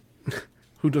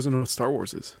who doesn't know what Star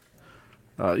Wars is?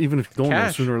 Even if you don't know,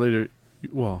 sooner or later, you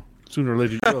will.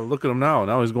 Look at him now.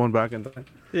 Now he's going back in time.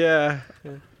 Yeah.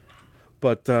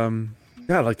 But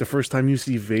yeah, like the first time you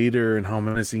see Vader and how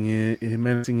menacing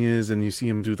is, and you see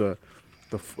him do the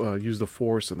use the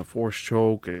Force and the Force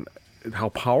choke, and how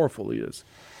powerful he is.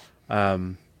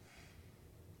 The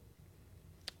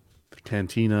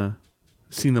Cantina,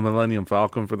 seen the Millennium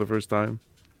Falcon for the first time.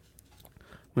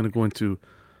 I'm gonna go into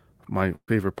my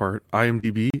favorite part.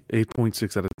 IMDb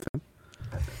 8.6 out of 10,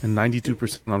 and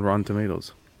 92% on Rotten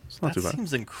Tomatoes. It's not too bad. That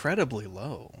seems incredibly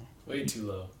low. Way too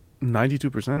low.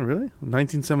 92%, really?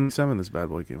 1977 this bad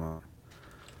boy came out.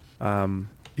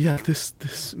 Yeah,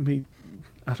 this made,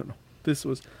 I don't know. This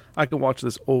was, I could watch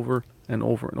this over and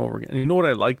over and over again. And you know what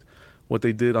I liked? What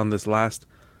they did on this last,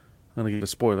 I'm going to give a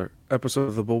spoiler, episode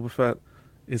of the Boba Fett,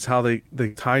 is how they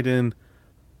tied in,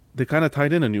 they kind of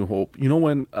tied in A New Hope. You know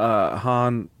when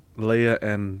Han, Leia,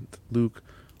 and Luke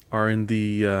are in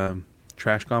the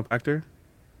trash compactor?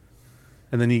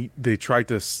 And then they tried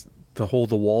to hold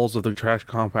the walls of the trash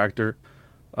compactor.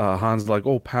 Han's like,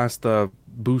 oh, past the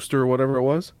booster or whatever it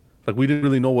was. Like, we didn't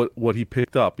really know what he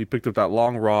picked up. He picked up that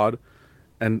long rod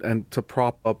and to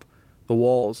prop up the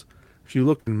walls. If you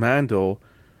look in Mando,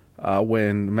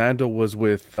 when Mando was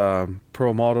with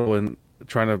Pearl Motto and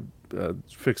trying to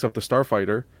fix up the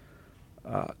Starfighter,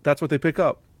 that's what they pick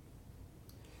up.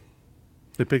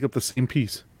 They pick up the same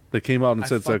piece. They came out and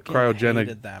said it's a cryogenic.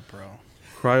 Hated that, bro.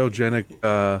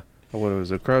 Cryogenic, what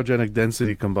was it? Cryogenic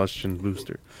density combustion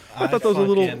booster. I thought that was a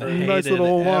little nice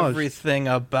little homage. Everything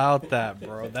about that,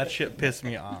 bro. That shit pissed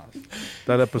me off.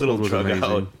 That episode was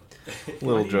amazing.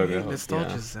 Little drug out.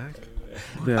 Nostalgia, Zach.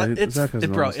 Yeah, Zach has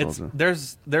bro.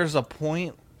 nostalgia. There's a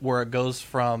point where it goes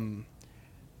from,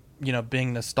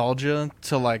 being nostalgia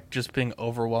to like just being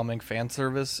overwhelming fan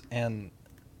service, and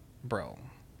bro.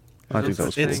 I think that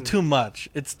was it's too much.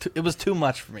 It was too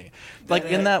much for me. Like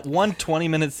in that 1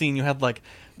 20-minute scene, you had like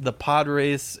the pod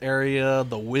race area,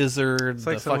 the wizard,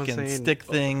 the fucking stick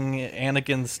thing,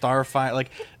 Anakin Starfighter. Like,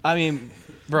 I mean,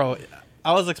 bro,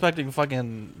 I was expecting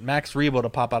fucking Max Rebo to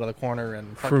pop out of the corner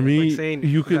and. For me,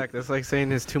 that's like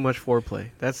saying it's too much foreplay.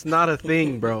 That's not a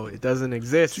thing, bro. It doesn't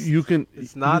exist.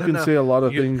 It's not. You can say a lot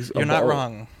of things. You're not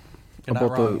wrong.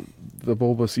 About the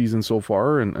Boba season so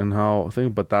far and how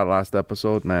but that last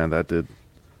episode, man, that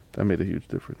made a huge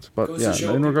difference. But goes yeah, to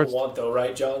show in what regards, people want though,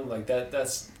 right, John? Like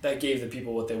that gave the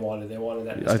people what they wanted. They wanted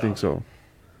that nostalgia. I think so.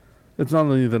 It's not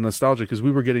only the nostalgia, because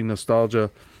we were getting nostalgia.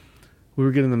 We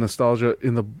were getting the nostalgia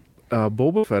in the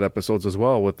Boba Fett episodes as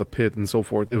well, with the pit and so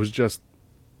forth. It was just,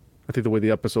 I think, the way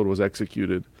the episode was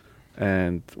executed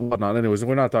and whatnot. Anyways,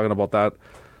 we're not talking about that.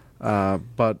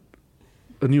 But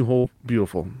A New Hope,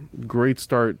 beautiful. Great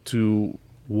start to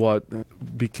what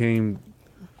became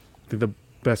the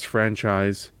best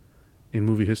franchise in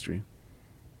movie history.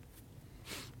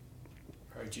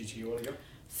 All right, Gigi, you want to go?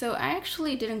 So I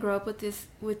actually didn't grow up with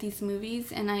these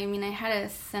movies, and I mean I had a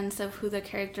sense of who the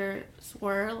characters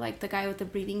were, like the guy with the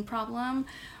breathing problem,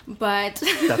 but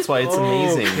that's why it's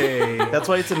amazing. Okay. That's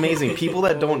why it's amazing. People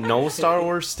that don't know Star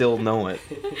Wars still know it.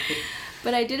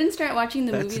 But I didn't start watching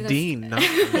the movies Dean,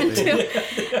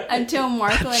 until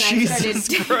Marco and Jesus I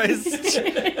started. Christ.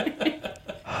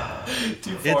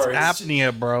 Too far. It's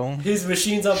apnea, bro. His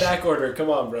machine's on back order. Come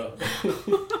on, bro.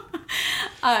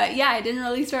 Yeah, I didn't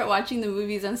really start watching the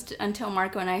movies until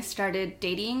Marco and I started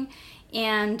dating,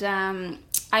 and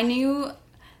I knew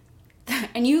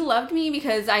loved me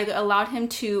because I allowed him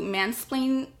to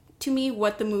mansplain to me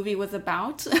what the movie was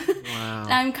about. Wow.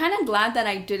 And I'm kind of glad that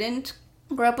I didn't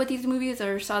grow up with these movies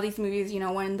or saw these movies,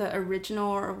 when the original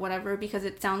or whatever, because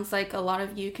it sounds like a lot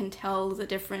of you can tell the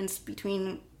difference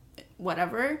between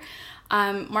whatever.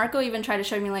 Marco even tried to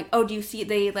show me like, oh, do you see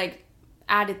they like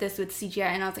added this with CGI,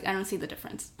 and I was like, I don't see the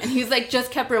difference. And he was like, just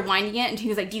kept rewinding it, and he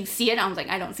was like, do you see it? And I was like,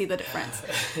 I don't see the difference.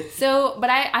 So, but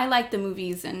I like the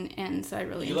movies, and so I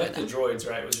really enjoy them. You like the droids,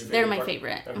 right? Was your favorite They're my part?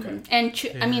 favorite. Okay.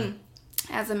 Mm-hmm. And I mean,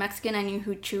 as a Mexican, I knew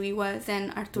who Chewie was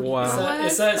and Arturito was.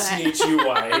 It's not CHUY.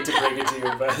 I hate to break it to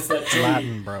you, but it's not Chewie.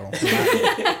 Latin, bro.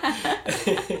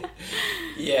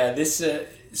 Yeah, this.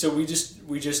 So we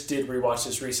just did rewatch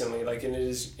this recently, like, and it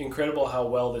is incredible how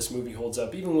well this movie holds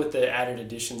up, even with the added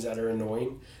additions that are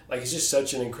annoying. Like, it's just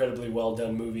such an incredibly well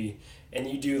done movie, and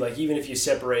you do, like, even if you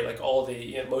separate like all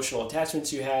the emotional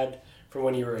attachments you had from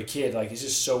when you were a kid, like, it's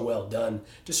just so well done.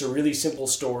 Just a really simple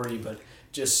story, but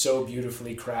just so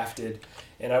beautifully crafted.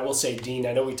 And I will say, Dean,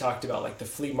 I know we talked about like the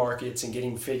flea markets and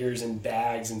getting figures in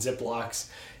bags and Ziplocs,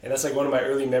 and that's like one of my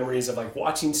early memories of like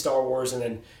watching Star Wars and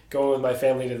then going with my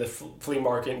family to the flea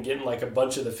market and getting like a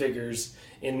bunch of the figures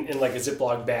in like a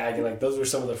Ziploc bag, and like those were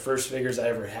some of the first figures I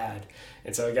ever had.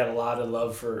 And so I got a lot of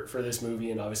love for this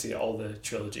movie and obviously all the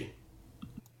trilogy.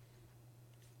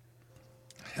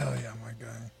 Hell yeah, my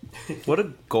guy. What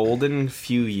a golden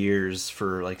few years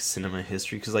for like cinema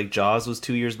history, because like Jaws was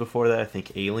 2 years before that. I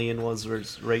think Alien was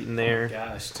right in there. Oh,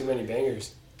 gosh, too many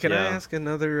bangers. Can I ask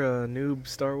another noob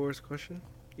Star Wars question?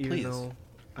 Even Please. though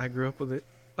I grew up with it.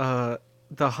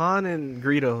 The Han and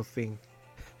Greedo thing.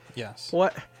 Yes.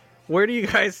 Where do you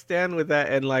guys stand with that,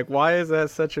 and like why is that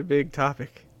such a big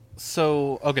topic?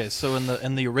 So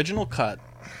in the original cut,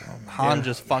 Han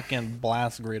just fucking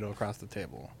blasts Greedo across the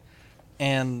table.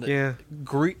 And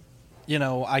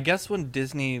I guess when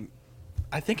Disney,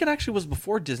 I think it actually was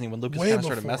before Disney when Lucas kind of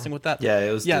started messing with that. Yeah,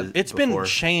 it was. Yeah, it's before. been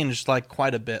changed like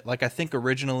quite a bit. Like I think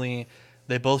originally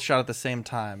they both shot at the same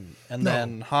time, and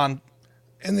then Han.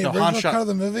 In the original cut of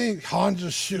the movie, Han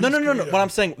just shoots. No. Greedo. What I'm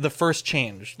saying, the first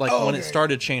change, like when it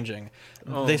started changing,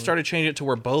 they started changing it to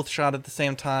where both shot at the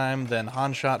same time. Then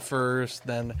Han shot first.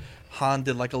 Then Han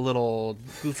did like a little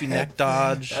goofy neck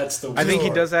dodge. That's the. I think he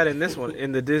does that in this one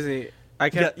in the Disney. I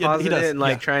kept pausing it and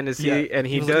like trying to see, and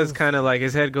he does kind of like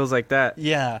his head goes like that.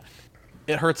 Yeah,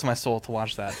 it hurts my soul to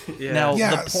watch that. Yeah. Now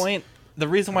Yes. the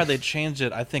reason why they changed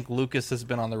it, I think Lucas has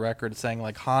been on the record saying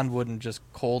like Han wouldn't just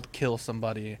cold kill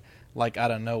somebody like out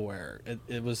of nowhere.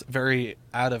 It was very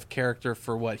out of character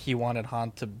for what he wanted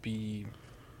Han to be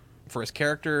for his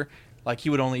character. Like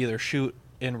he would only either shoot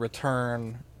in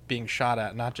return being shot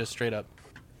at, not just straight up,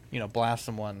 blast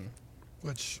someone.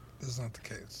 Which is not the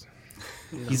case.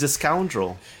 He's a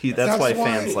scoundrel. That's why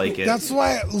fans like it. That's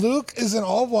why Luke is in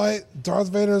all white, Darth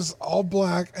Vader's all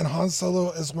black, and Han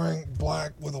Solo is wearing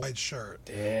black with a white shirt.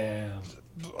 Damn.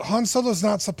 Han Solo's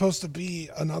not supposed to be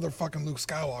another fucking Luke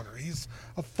Skywalker. He's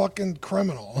a fucking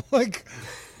criminal. Like,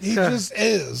 he just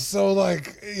is. So,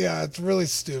 like, yeah, it's really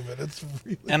stupid. It's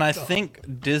really And I dumb.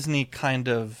 think Disney kind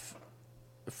of,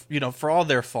 for all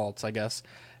their faults, I guess,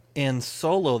 in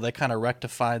Solo, they kind of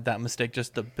rectified that mistake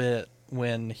just a bit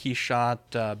when he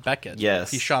shot Beckett.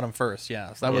 Yes. He shot him first,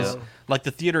 yeah. So that was, like,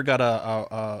 the theater got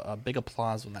a big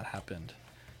applause when that happened.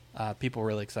 People were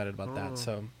really excited about that,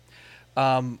 so...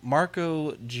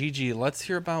 Marco, Gigi, let's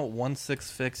hear about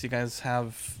 1/6 Fix. You guys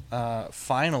have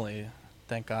finally,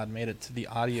 thank God, made it to the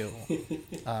audio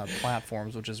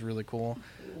platforms, which is really cool.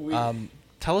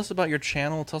 Tell us about your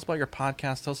channel. Tell us about your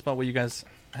podcast. Tell us about what you guys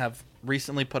have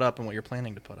recently put up and what you're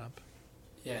planning to put up.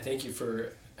 Yeah, thank you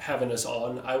for having us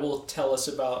on. I'll tell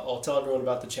everyone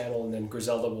about the channel, and then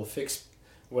Griselda will fix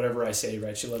whatever I say,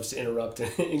 right? She loves to interrupt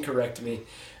and correct me.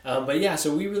 But yeah,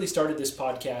 so we really started this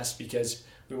podcast because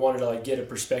we wanted to like get a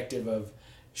perspective of,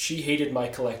 she hated my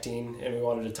collecting and we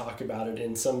wanted to talk about it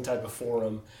in some type of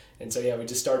forum. And so yeah, we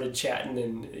just started chatting,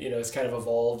 and it's kind of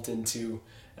evolved into,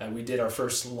 we did our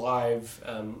first live,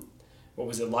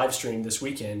 live stream this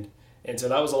weekend. And so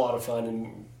that was a lot of fun,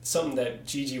 and something that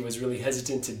Gigi was really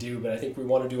hesitant to do, but I think we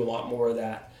want to do a lot more of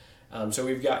that. So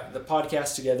we've got the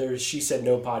podcast together, She Said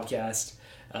No podcast.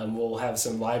 We'll have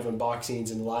some live unboxings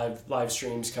and live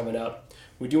streams coming up.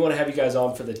 We do want to have you guys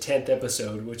on for the 10th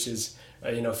episode, which is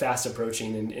fast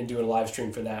approaching, and doing a live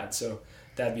stream for that. So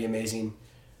that'd be amazing.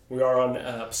 We are on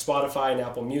Spotify and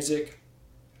Apple Music.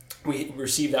 We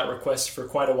received that request for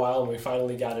quite a while, and we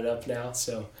finally got it up now.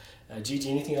 So Gigi,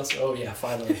 anything else? Oh yeah,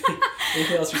 finally.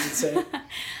 Anything else you should say?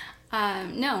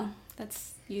 No,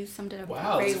 you summed it up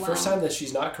wow, very that's the well. first time that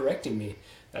she's not correcting me.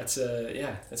 That's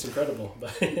that's incredible.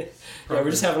 But yeah, we're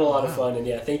just having a lot of fun, and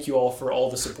yeah, thank you all for all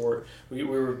the support. We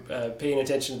were paying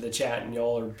attention to the chat, and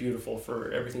y'all are beautiful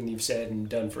for everything you've said and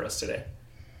done for us today.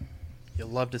 You'll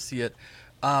love to see it.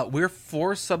 We're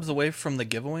 4 subs away from the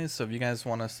giveaways, so if you guys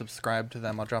want to subscribe to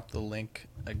them, I'll drop the link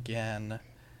again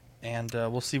And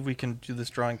we'll see if we can do this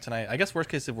drawing tonight. I guess worst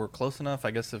case, if we're close enough,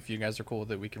 I guess if you guys are cool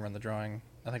with it, we can run the drawing.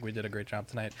 I think we did a great job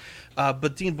tonight.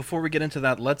 But Dean, before we get into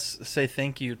that, let's say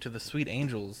thank you to the sweet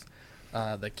angels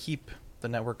that keep the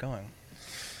network going.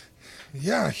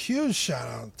 Yeah, huge shout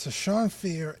out to Sean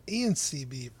Fear, Ian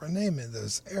CB, Renee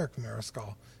Mendes, Eric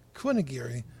Mariscal, Quinn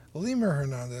Aguirre, Lemur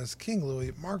Hernandez, King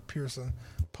Louie, Mark Pearson,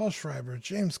 Paul Schreiber,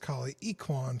 James Colley,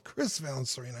 Equan, Chris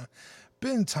Valencerina,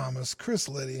 Ben Thomas, Chris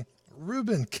Liddy,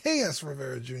 Ruben K.S.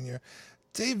 Rivera Jr.,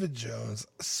 David Jones,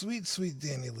 Sweet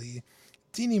Danny Lee,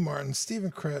 Deanie Martin,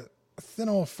 Stephen Critt,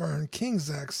 Thinol Fern, King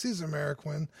Zach, Cesar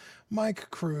Mariquin,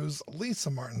 Mike Cruz, Lisa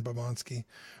Martin Babonsky,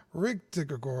 Rick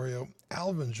DeGregorio,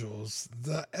 Alvin Jules,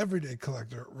 The Everyday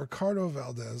Collector, Ricardo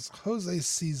Valdez, Jose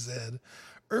CZ,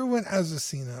 Erwin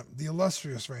Azucena, The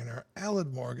Illustrious Rainer,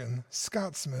 Alad Morgan,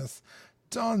 Scott Smith,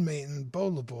 Don Mayton, Bo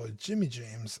LeBoy, Jimmy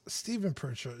James, Stephen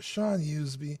Pritchett, Sean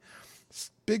Usby,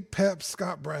 Big Pep,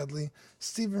 Scott Bradley,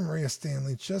 Stephen Maria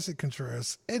Stanley, Jesse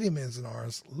Contreras, Eddie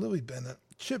Manzanares, Louis Bennett,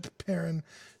 Chip Perrin,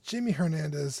 Jimmy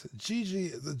Hernandez, Gigi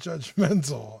the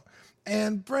Judgmental,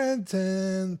 and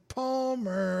Brenton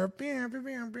Palmer.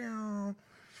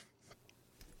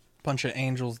 Bunch of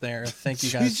angels there. Thank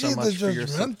you guys so Gigi much the for your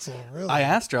Judgmental, really. I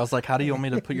asked her, I was like, how do you want me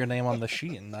to put your name on the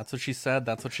sheet? And that's what she said.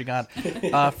 That's what she got. For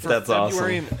That's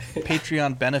February awesome.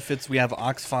 Patreon benefits, we have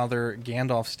Oxfather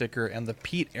Gandalf sticker and the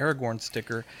Pete Aragorn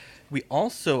sticker. We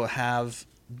also have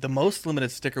the most limited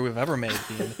sticker we've ever made,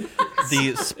 Dean.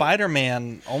 The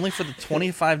Spider-Man, only for the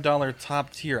 $25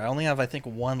 top tier. I only have, I think,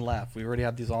 one left. We already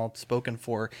have these all spoken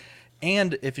for.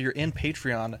 And if you're in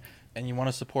Patreon and you want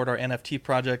to support our NFT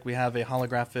project, we have a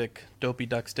holographic Dopey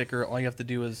Duck sticker. All you have to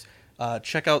do is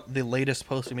check out the latest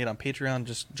post we made on Patreon.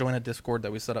 Just join a Discord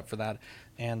that we set up for that.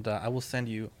 And I will send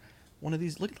you one of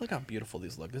these. Look how beautiful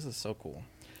these look. This is so cool.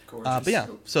 But yeah,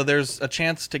 so there's a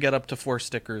chance to get up to 4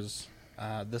 stickers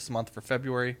this month for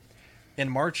February. In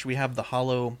March, we have the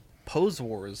Hollow Pose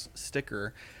Wars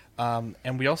sticker.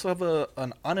 And we also have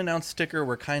an unannounced sticker.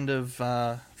 We're kind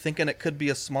of thinking it could be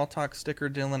a Small Talk sticker,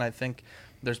 Dylan. I think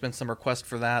there's been some request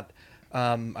for that.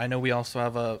 I know we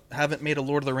also haven't made a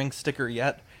Lord of the Rings sticker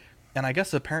yet. And I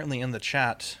guess apparently in the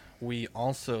chat, we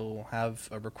also have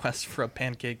a request for a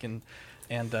Pancake and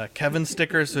Kevin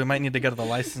sticker, so we might need to get the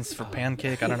license for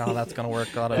Pancake. I don't know how that's going to work.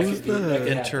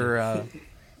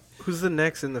 Who's the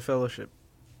next in the Fellowship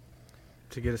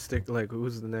to get a stick? Like,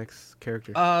 who's the next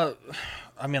character? I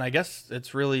mean, I guess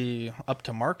it's really up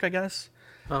to Mark, I guess.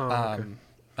 Oh, okay.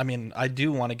 I mean, I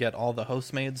do want to get all the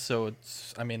hosts made, so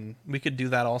we could do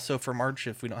that also for March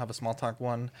if we don't have a Small Talk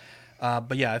one.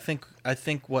 But yeah, I think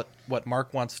what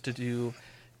Mark wants to do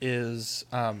is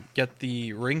get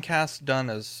the Ringcast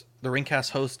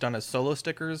host done as solo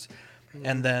stickers,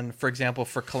 and then, for example,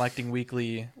 for collecting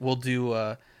weekly, we'll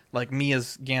do like me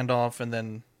as Gandalf, and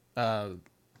then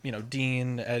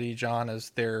Dean, Eddie, John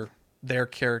as their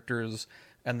characters,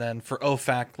 and then for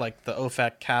OFAC, like the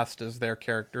OFAC cast as their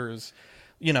characters.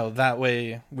 That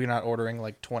way we're not ordering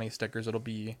like 20 stickers. It'll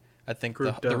be, I think,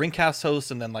 the Ringcast host,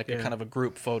 and then like a kind of a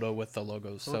group photo with the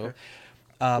logos. So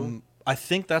cool. I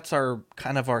think that's our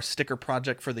sticker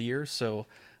project for the year. So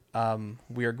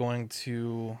we are going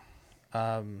to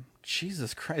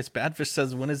Jesus Christ, Badfish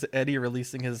says, when is Eddie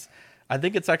releasing his, I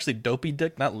think it's actually Dopey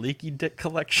Dick, not Leaky Dick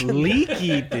collection.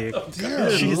 Leaky Dick.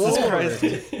 Jesus Christ.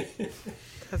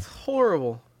 That's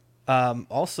horrible.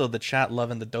 Also, the chat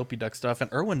loving the Dopey Duck stuff,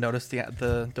 and Erwin noticed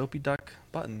the Dopey Duck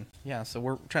button. Yeah, so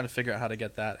we're trying to figure out how to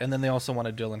get that. And then they also want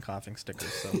a Dylan coughing sticker.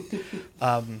 So,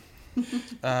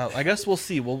 I guess we'll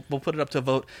see. We'll put it up to a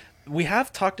vote. We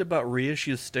have talked about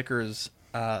reissue stickers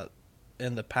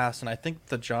in the past, and I think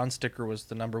the John sticker was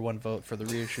the #1 vote for the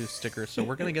reissue sticker. So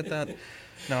we're gonna get that.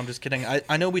 No, I'm just kidding.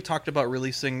 I know we talked about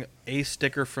releasing a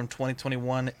sticker from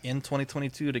 2021 in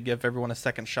 2022 to give everyone a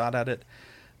second shot at it.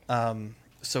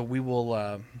 So we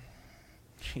will,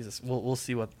 we'll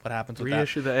see what happens with that.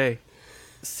 Reissue the A.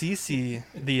 CC,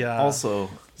 the also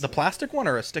the plastic one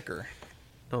or a sticker?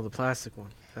 No, the plastic one.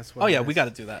 That's what. Oh yeah, we got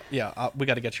to do that. Yeah, we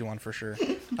got to get you one for sure.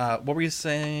 What were you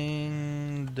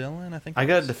saying, Dylan? I think I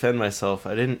got to defend myself.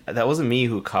 That wasn't me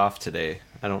who coughed today.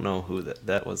 I don't know who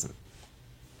that wasn't.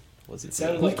 Was it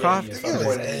sounded like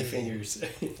Eddie fingers.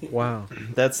 Wow,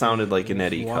 that sounded like an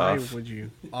Eddie cough. Why would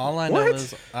you? All I know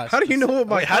is how do you know what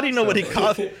my? How do you know what he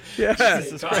coughed? Yeah,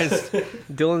 Jesus Christ.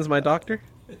 Dylan's my doctor.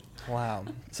 Wow.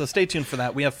 So stay tuned for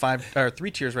that. We have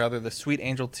 3 tiers rather. The Sweet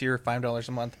Angel tier, $5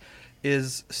 a month,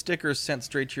 is stickers sent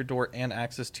straight to your door and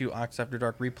access to Ox After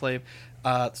Dark replay.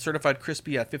 Certified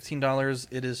Crispy at $15.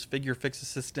 It is figure fix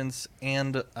assistance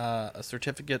and a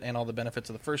certificate and all the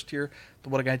benefits of the first tier. The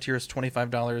What a Guy tier is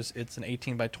 $25. It's an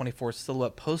 18 by 24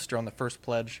 silhouette poster on the first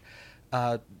pledge.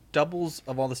 doubles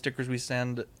of all the stickers we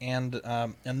send, and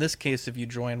in this case, if you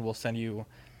join, we'll send you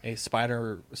a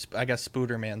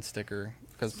Spooderman sticker.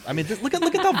 Because I mean, look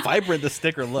at how vibrant the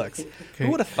sticker looks. Okay. Who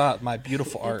would have thought my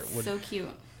beautiful art would? So cute.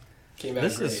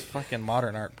 This is fucking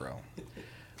modern art, bro.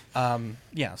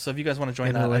 Yeah. So if you guys want to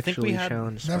join that, I think we had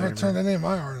never turned any of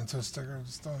my art into a sticker.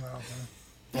 Just throwing that out there.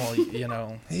 Well, you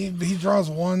know, he draws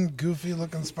one goofy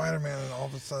looking Spider-Man, and all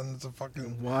of a sudden it's a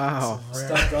fucking wow.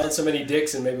 Stop drawing so many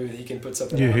dicks, and maybe he can put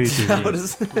something. You hate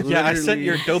it. Yeah, I sent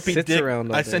your dopey dick.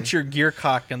 I sent your gear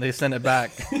cock, and they sent it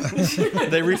back.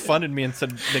 They refunded me and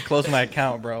said they closed my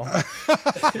account, bro.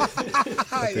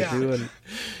 Yeah.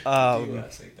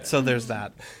 So there's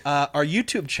that. Our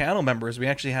YouTube channel members, we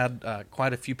actually had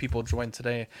quite a few people join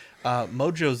today.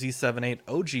 Mojo Z78,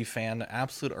 OG fan,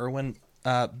 Absolute Irwin,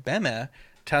 Beme,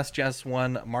 Test Jess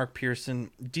 1, Mark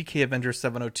Pearson, DK Avenger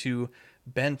 702,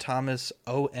 Ben Thomas,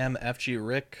 OMFG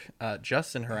Rick,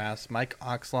 Justin Harass, Mike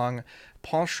Oxlong,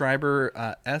 Paul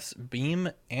Schreiber, S Beam,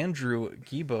 Andrew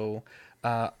Gibo,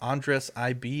 Andres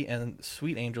IB, and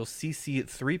Sweet Angel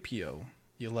CC3PO.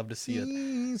 You'll love to see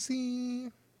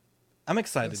it. I'm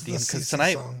excited, Dean, because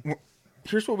tonight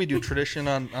here's what we do tradition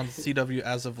on CW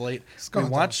as of late. We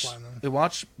watch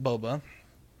Boba.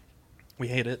 We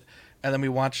hate it. And then we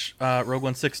watch Rogue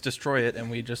One 6 destroy it,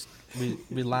 and we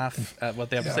laugh at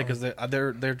what they have to say because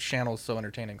their channel is so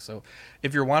entertaining. So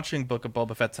if you're watching Book of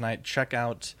Boba Fett tonight, check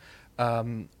out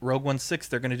Rogue One 6.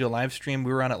 They're going to do a live stream.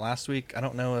 We were on it last week. I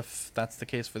don't know if that's the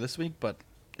case for this week, but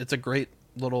it's a great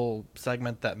little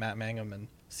segment that Matt Mangum and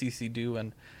CC do,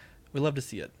 and we love to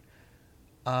see it.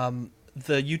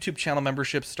 The YouTube channel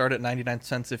memberships start at 99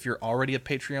 cents if you're already a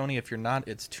Patreon. If you're not,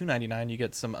 it's $2.99. You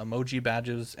get some emoji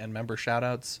badges and member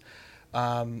shoutouts.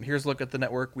 Here's a look at the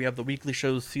network. We have the weekly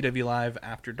shows, CW Live,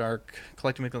 After Dark,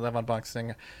 Collecting Weekly Live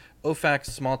Unboxing, OFAX,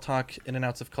 Small Talk, In and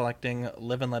Outs of Collecting,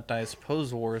 Live and Let Dice,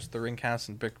 Pose Wars, The Ringcast,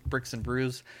 and Bricks and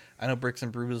Brews. I know Bricks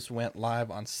and Brews went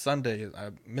live on Sunday.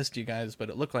 I missed you guys, but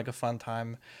it looked like a fun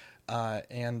time.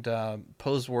 And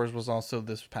Pose Wars was also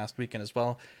this past weekend as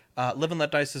well. Live and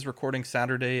Let Dice is recording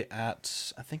Saturday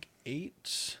at, I think,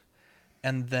 8.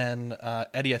 And then,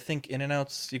 Eddie, I think In and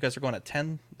Outs, you guys are going at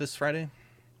 10 this Friday?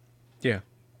 Yeah,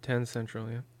 10 Central,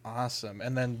 yeah. Awesome.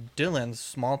 And then Dylan's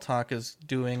Small Talk is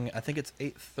doing, I think it's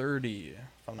 8:30, if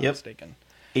I'm not mistaken.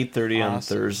 8:30 on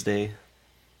Thursday.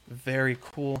 Very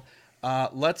cool.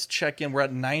 Let's check in. We're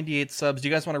at 98 subs. Do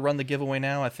you guys want to run the giveaway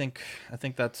now? I think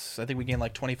we gained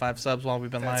like 25 subs while we've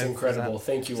been live. That's incredible.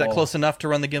 Thank you. Is that close enough to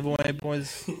run the giveaway,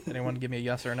 boys? Anyone give me a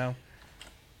yes or no?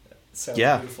 Sounds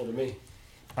beautiful to me.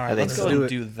 All right, let's go ahead and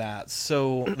do that.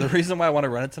 So the reason why I want to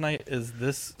run it tonight is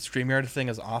this StreamYard thing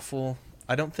is awful.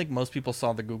 I don't think most people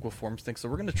saw the Google Forms thing, so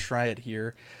we're going to try it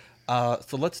here. So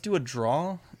let's do a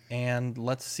draw, and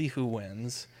let's see who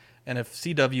wins. And if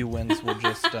CW wins, we'll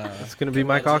just... it's going to be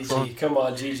Mike Oxlong. Come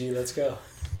on, Gigi, let's go.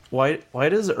 Why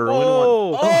does Irwin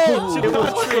want... it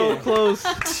was so close.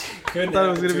 I thought it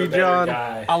was going to be John.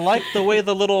 I like the way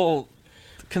the little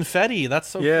confetti, that's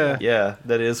so cool. Yeah,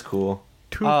 that is cool.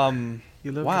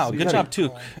 Wow, good job,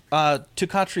 Tuk.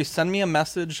 Tukatri, send me a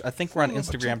message. I think we're on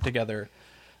Instagram together.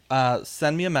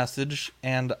 Send me a message,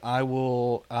 and I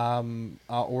will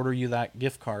I'll order you that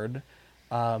gift card.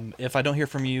 If I don't hear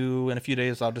from you in a few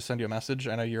days, I'll just send you a message.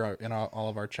 I know you're in all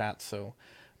of our chats, so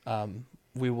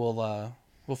we'll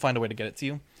find a way to get it to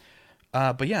you.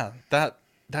 But yeah, that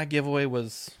giveaway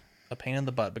was a pain in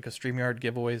the butt because StreamYard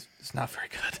giveaways is not very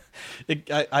good.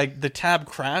 The tab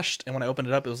crashed, and when I opened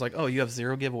it up, it was like, oh, you have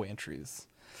 0 giveaway entries,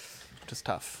 which is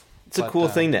tough. It's a cool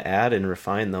thing to add and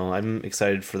refine, though. I'm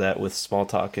excited for that with Small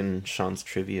Talk and Sean's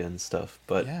trivia and stuff.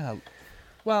 But yeah,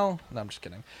 well, no, I'm just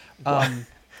kidding.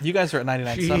 You guys are at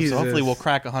 99 subs, so hopefully we'll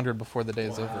crack 100 before the day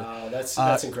is over. Wow, that's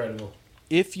incredible.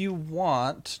 If you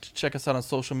want to check us out on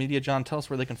social media, John, tell us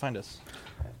where they can find us.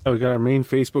 We got our main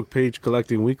Facebook page,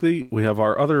 Collecting Weekly. We have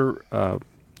our other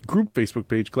group Facebook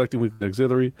page, Collecting Weekly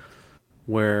Auxiliary,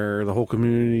 where the whole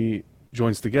community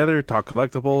joins together, talk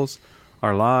collectibles,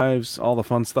 our lives, all the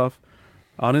fun stuff.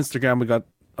 On Instagram, we got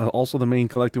also the main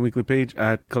Collecting Weekly page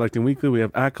at Collecting Weekly. We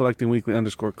have at Collecting Weekly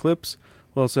 _clips.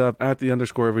 We also have at the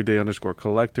 _everyday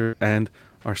 _collector and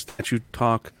our Statue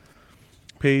Talk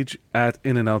page at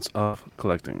In and Outs of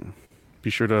Collecting. Be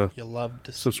sure to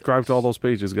subscribe to all those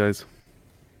pages, guys.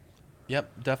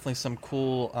 Yep, definitely some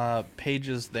cool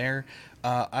pages there.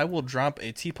 I will drop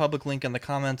a TeePublic link in the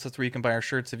comments. That's where you can buy our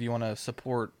shirts if you want to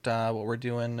support what we're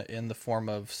doing in the form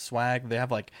of swag. They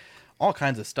have like all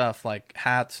kinds of stuff like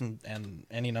hats and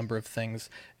any number of things.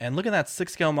 And look at that,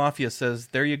 6 Scale Mafia says,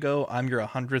 there you go, I'm your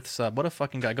 100th sub. What a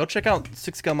fucking guy. Go check out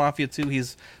 6 Scale Mafia 2.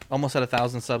 He's almost at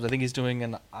 1,000 subs. I think he's doing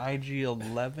an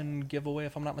IG11 giveaway,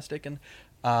 if I'm not mistaken.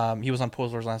 He was on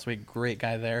Postlers last week. Great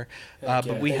guy there.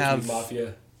 But we have...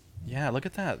 Mafia. Yeah, look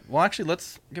at that. Well, actually,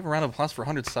 let's give a round of applause for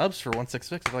 100 subs for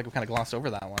 166. I feel like we kind of glossed over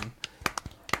that one.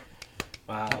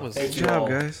 Wow. That was Thank you all.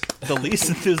 guys. The least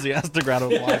enthusiastic round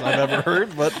of applause I've ever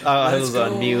heard, but I was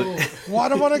on mute. Well, I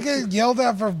don't want to get yelled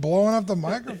at for blowing up the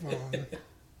microphone.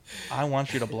 I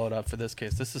want you to blow it up for this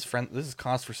case. This is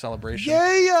cause for celebration. Yeah!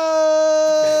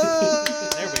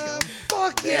 There we go.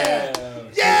 Fuck yeah!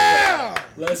 Yeah!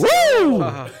 Let's Woo! go.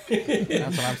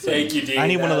 That's what I'm saying. Thank you, Dean. I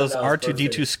need one of those That was R2D2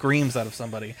 perfect. screams out of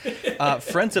somebody.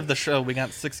 Friends of the show, we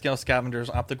got 6 Scale Scavengers,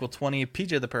 Optical 20,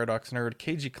 PJ the Paradox Nerd,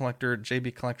 KG Collector,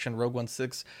 JB Collection, Rogue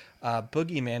 16,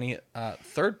 Boogie Manny,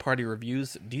 third party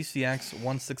reviews,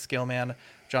 DCX, 6 Scale Man,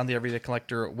 John the Everyday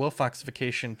Collector, Will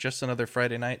Foxification, Just Another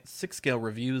Friday Night, 6 Scale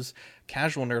Reviews,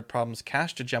 Casual Nerd Problems,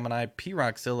 Cash to Gemini, P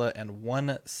Rockzilla,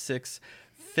 and 16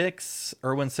 Fix.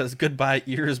 Erwin says goodbye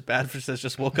ears. Badfish says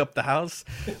just woke up the house.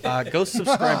 Go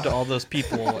subscribe to all those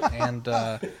people and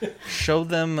show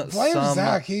them Blame some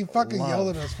Zach. He fucking love.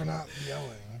 yelled at us for not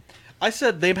yelling. I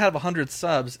said they'd have 100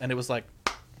 subs, and it was like,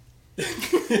 I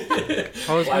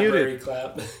was Library muted.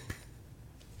 clap.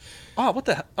 oh, what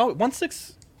the hell? Oh,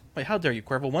 16. Wait, how dare you,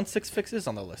 Cuervo? 16 Fix is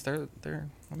on the list. They're.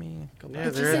 Let me go back. Yeah,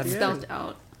 It's they're just at the spelled end.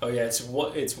 out. Oh yeah, it's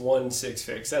 16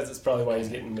 Fix. That's probably why he's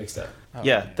getting mixed up.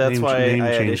 Yeah, that's name, why name I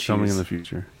had change coming in issues. the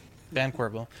future. Ban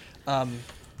Cuervo.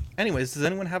 Anyways, does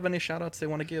anyone have any shout outs they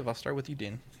want to give? I'll start with you,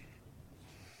 Dean.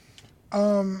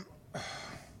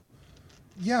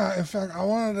 Yeah, in fact, I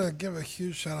wanted to give a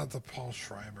huge shout out to Paul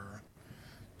Schreiber.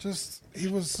 Just, he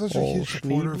was such a huge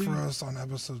supporter for us on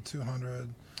episode 200.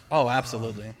 Oh,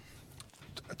 absolutely.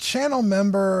 A channel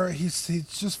member, he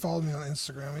just followed me on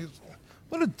Instagram.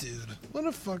 What a dude. What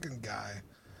a fucking guy.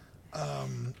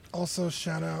 Also,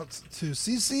 shout out to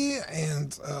Cece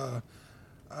and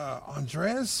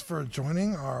Andreas for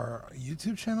joining our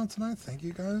YouTube channel tonight. Thank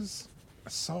you guys.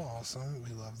 So awesome.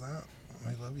 We love that.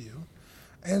 We love you.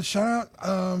 And shout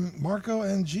out Marco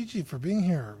and Gigi for being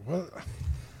here. What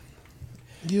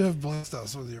you have blessed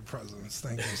us with your presence.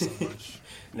 Thank you so much.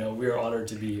 No, we are honored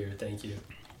to be here. Thank you.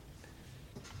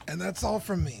 And that's all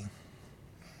from me.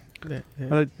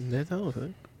 That's all of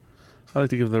it. I'd like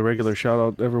to give the regular shout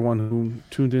out to everyone who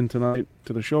tuned in tonight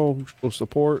to the show, show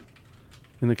support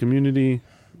in the community,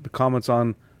 the comments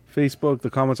on Facebook, the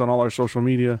comments on all our social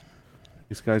media.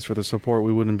 Thanks, guys, for the support.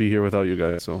 We wouldn't be here without you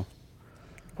guys. So,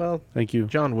 Well, thank you.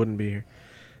 John wouldn't be here.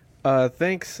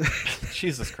 Thanks.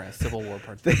 Jesus Christ, Civil War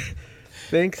part.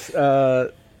 Thanks,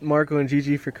 Marco and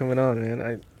Gigi, for coming on, man.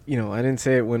 I didn't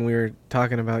say it when we were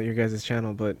talking about your guys'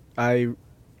 channel, but I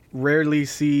rarely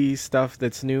see stuff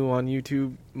that's new on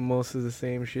YouTube. Most of the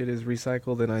same shit is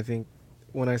recycled, and I think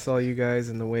when I saw you guys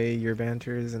and the way your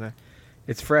banter is, and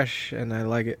it's fresh, and I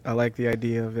like it. I like the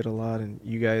idea of it a lot, and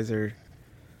you guys are,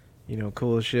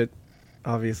 cool as shit.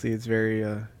 Obviously, it's very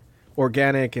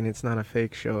organic, and it's not a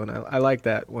fake show, and I like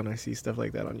that when I see stuff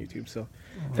like that on YouTube. So,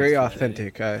 very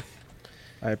authentic.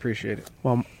 I appreciate it.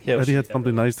 Well, Yeah, Eddie had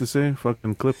something nice to say.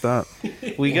 Fucking clip that.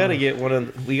 We gotta get one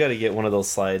of those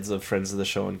slides of friends of the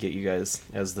show and get you guys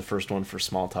as the first one for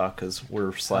small talk because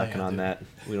we're slacking on dude. that.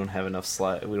 We don't have enough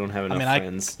We don't have enough I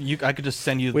mean, friends. I could just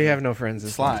send you. We the have no friends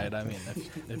this slide. I mean,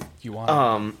 if you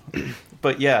want.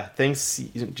 But yeah, thanks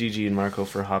Gigi and Marco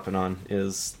for hopping on.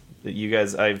 Is that you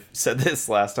guys? I've said this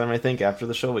last time I think after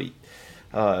the show,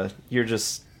 but you're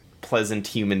just pleasant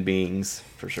human beings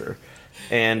for sure.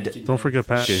 And don't forget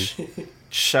Pancake.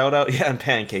 Shout out, and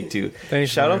Pancake too. Thanks,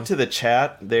 Shout Mario. out to the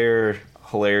chat. They're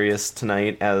hilarious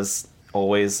tonight, as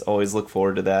always. Always look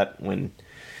forward to that when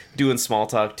doing small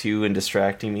talk too and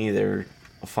distracting me. They're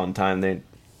a fun time. They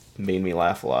made me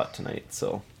laugh a lot tonight.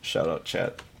 So shout out,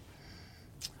 chat.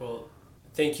 Well,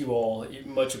 thank you all.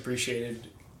 Much appreciated.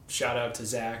 Shout out to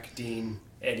Zach, Dean,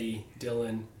 Eddie,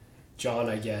 Dylan, John,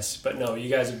 I guess. But no, you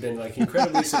guys have been like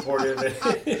incredibly supportive.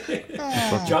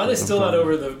 John is still not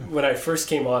over when I first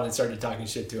came on and started talking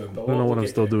shit to him. But I don't know what I'm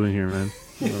still doing here, man.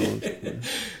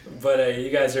 But you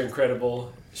guys are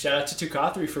incredible. Shout out to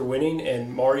Tukathri for winning,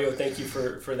 and Mario, thank you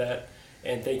for that,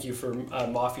 and thank you for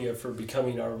Mafia for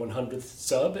becoming our 100th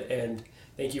sub, and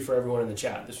thank you for everyone in the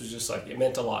chat. This was just like, it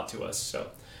meant a lot to us. So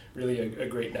really a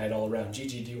great night all around.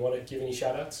 Gigi, do you want to give any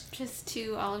shout outs? Just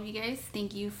to all of you guys,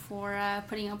 thank you for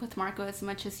putting up with Marco as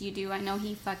much as you do. I know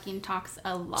he fucking talks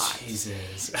a lot.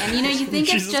 Jesus. And you think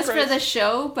it's Jesus just Christ. for the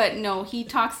show, but no, he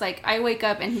talks like, I wake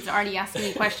up and he's already asking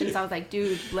me questions. I was like,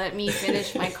 dude, let me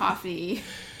finish my coffee.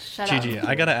 Shut Gigi, up.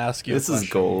 I gotta ask you. This a is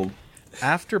question. gold.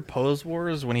 After Pose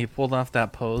Wars, when he pulled off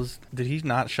that pose, did he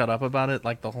not shut up about it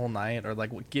like the whole night, or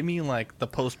like give me like the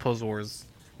Pose Wars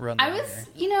run? I was,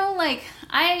 like,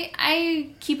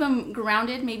 I keep him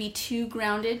grounded, maybe too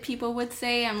grounded, people would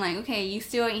say. I'm like, okay, you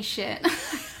still ain't shit.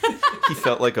 He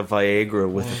felt like a Viagra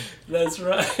with That's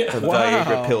right. a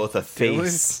Viagra pill with a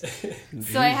face.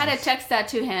 So I had to text that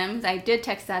to him. I did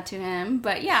text that to him.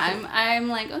 But yeah, I'm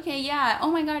like, okay, yeah.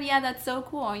 Oh my God, yeah, that's so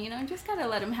cool. Just got to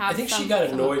let him have I think some, she got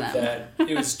some annoyed of them. that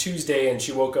it was Tuesday and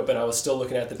she woke up and I was still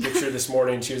looking at the picture this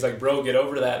morning. She was like, bro, get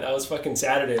over that. That was fucking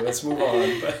Saturday. Let's move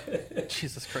on. But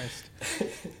Jesus Christ.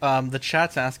 The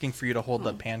chat's asking for you to hold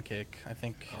the pancake. I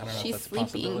don't know She's if that's a sleeping.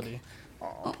 possibility.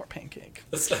 Oh, poor pancake.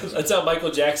 That's how Michael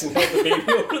Jackson held the baby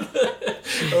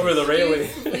over the railing.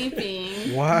 She's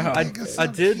sleeping. Wow.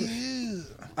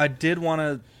 I did want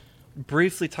to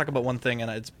briefly talk about one thing,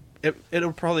 and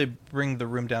it'll probably bring the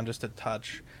room down just a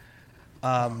touch.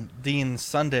 Dean,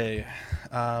 Sunday,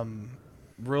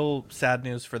 real sad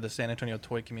news for the San Antonio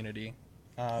toy community.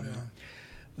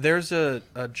 There's a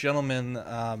gentleman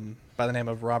by the name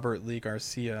of Robert Lee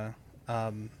Garcia,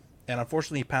 and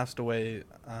unfortunately he passed away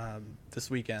this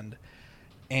weekend.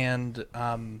 And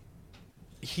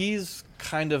he's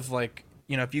kind of like,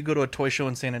 if you go to a toy show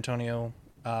in San Antonio,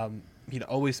 he'd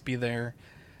always be there.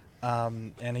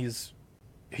 And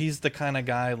he's the kind of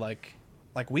guy like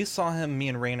we saw him, me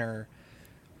and Rainer,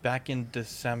 back in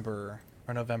December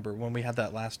or November when we had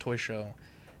that last toy show.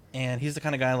 And he's the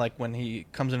kind of guy, like, when he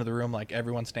comes into the room, like,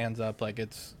 everyone stands up. Like,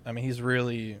 he's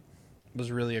really,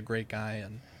 was really a great guy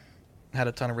and had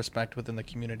a ton of respect within the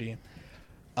community.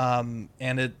 And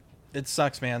it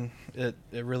sucks, man. It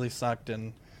really sucked.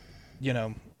 And,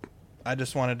 I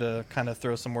just wanted to kind of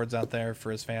throw some words out there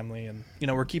for his family. And,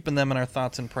 we're keeping them in our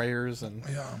thoughts and prayers. And,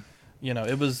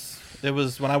 it was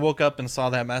when I woke up and saw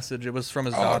that message, it was from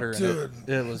his daughter. Dude. And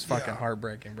it was fucking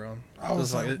heartbreaking, bro. I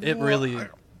was like, it really...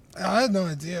 I had no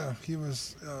idea he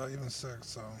was even sick.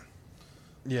 So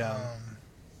yeah,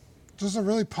 just a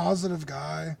really positive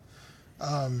guy.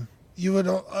 You would,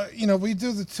 we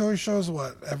do the toy shows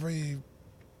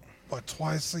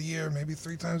twice a year, maybe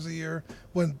 3 times a year.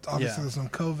 When obviously there's some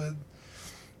COVID,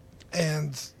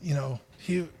 and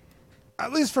he,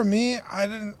 at least for me,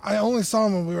 I only saw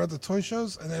him when we were at the toy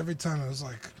shows, and every time it was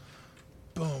like,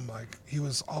 boom, like he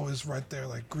was always right there,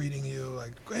 like greeting you,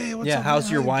 like, hey, what's up? How's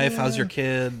man? your How you wife? doing? How's your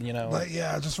kid? Like,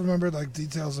 just remembered like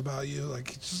details about you. Like,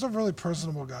 he's just a really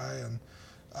personable guy.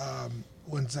 And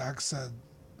when Zach said,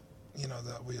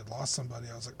 that we had lost somebody,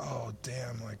 I was like, oh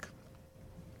damn, like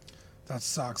that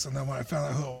sucks. And then when I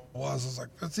found out who it was, I was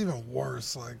like, that's even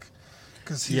worse. Like,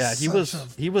 because he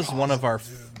was one of our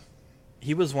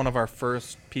he was one of our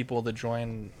first people to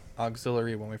join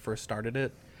Auxiliary when we first started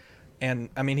it. And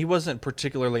I mean, he wasn't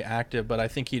particularly active, but I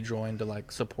think he joined to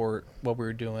like support what we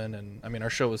were doing. And I mean, our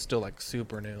show was still like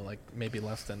super new, like maybe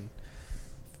less than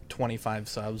 25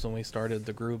 subs when we started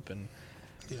the group. And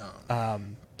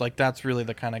like that's really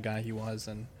the kind of guy he was,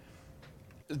 and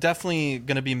definitely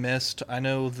gonna be missed. I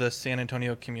know the San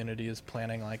Antonio community is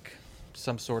planning like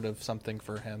some sort of something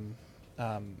for him.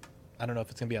 I don't know if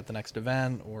it's gonna be at the next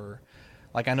event or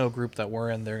like I know a group that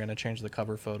we're in, they're gonna change the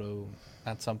cover photo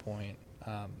at some point.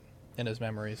 In his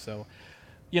memory. So,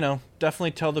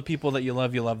 definitely tell the people that you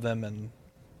love them, and,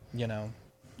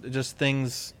 just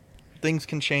things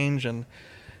can change. And,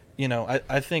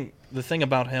 I think the thing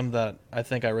about him that I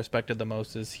think I respected the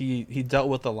most is he dealt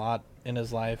with a lot in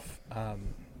his life.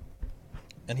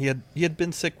 And he had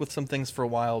been sick with some things for a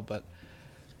while, but,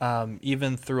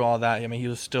 even through all that, I mean, he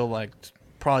was still like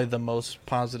probably the most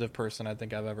positive person I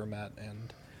think I've ever met.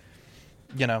 And,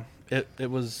 it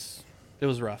was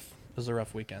rough. It was a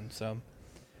rough weekend, so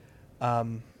I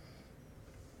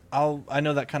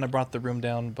know that kind of brought the room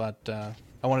down, but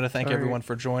I wanted to thank everyone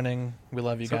for joining. We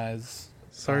love you guys.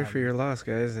 Sorry for your loss,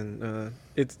 guys, and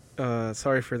it's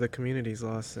sorry for the community's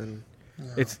loss. And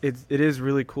it is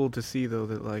really cool to see though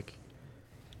that like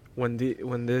when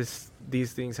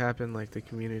these things happen, like the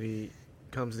community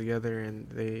comes together and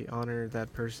they honor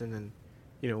that person.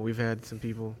 And we've had some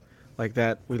people like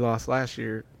that we lost last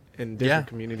year in different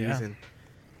communities, and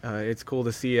it's cool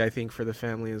to see, I think, for the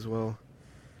family as well,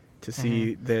 to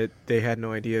see that they had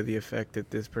no idea the effect that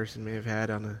this person may have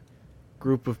had on a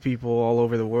group of people all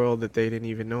over the world that they didn't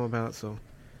even know about. So,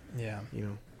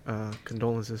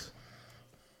 condolences.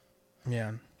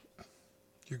 Yeah,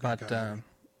 You're a good But guy.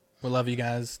 we love you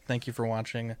guys. Thank you for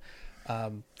watching.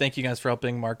 Thank you guys for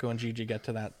helping Marco and Gigi get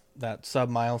to that sub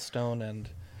milestone,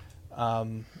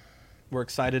 and we're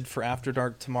excited for After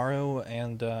Dark tomorrow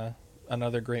and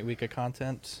another great week of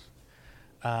content.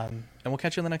 And we'll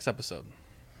catch you in the next episode.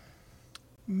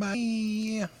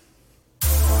 Bye.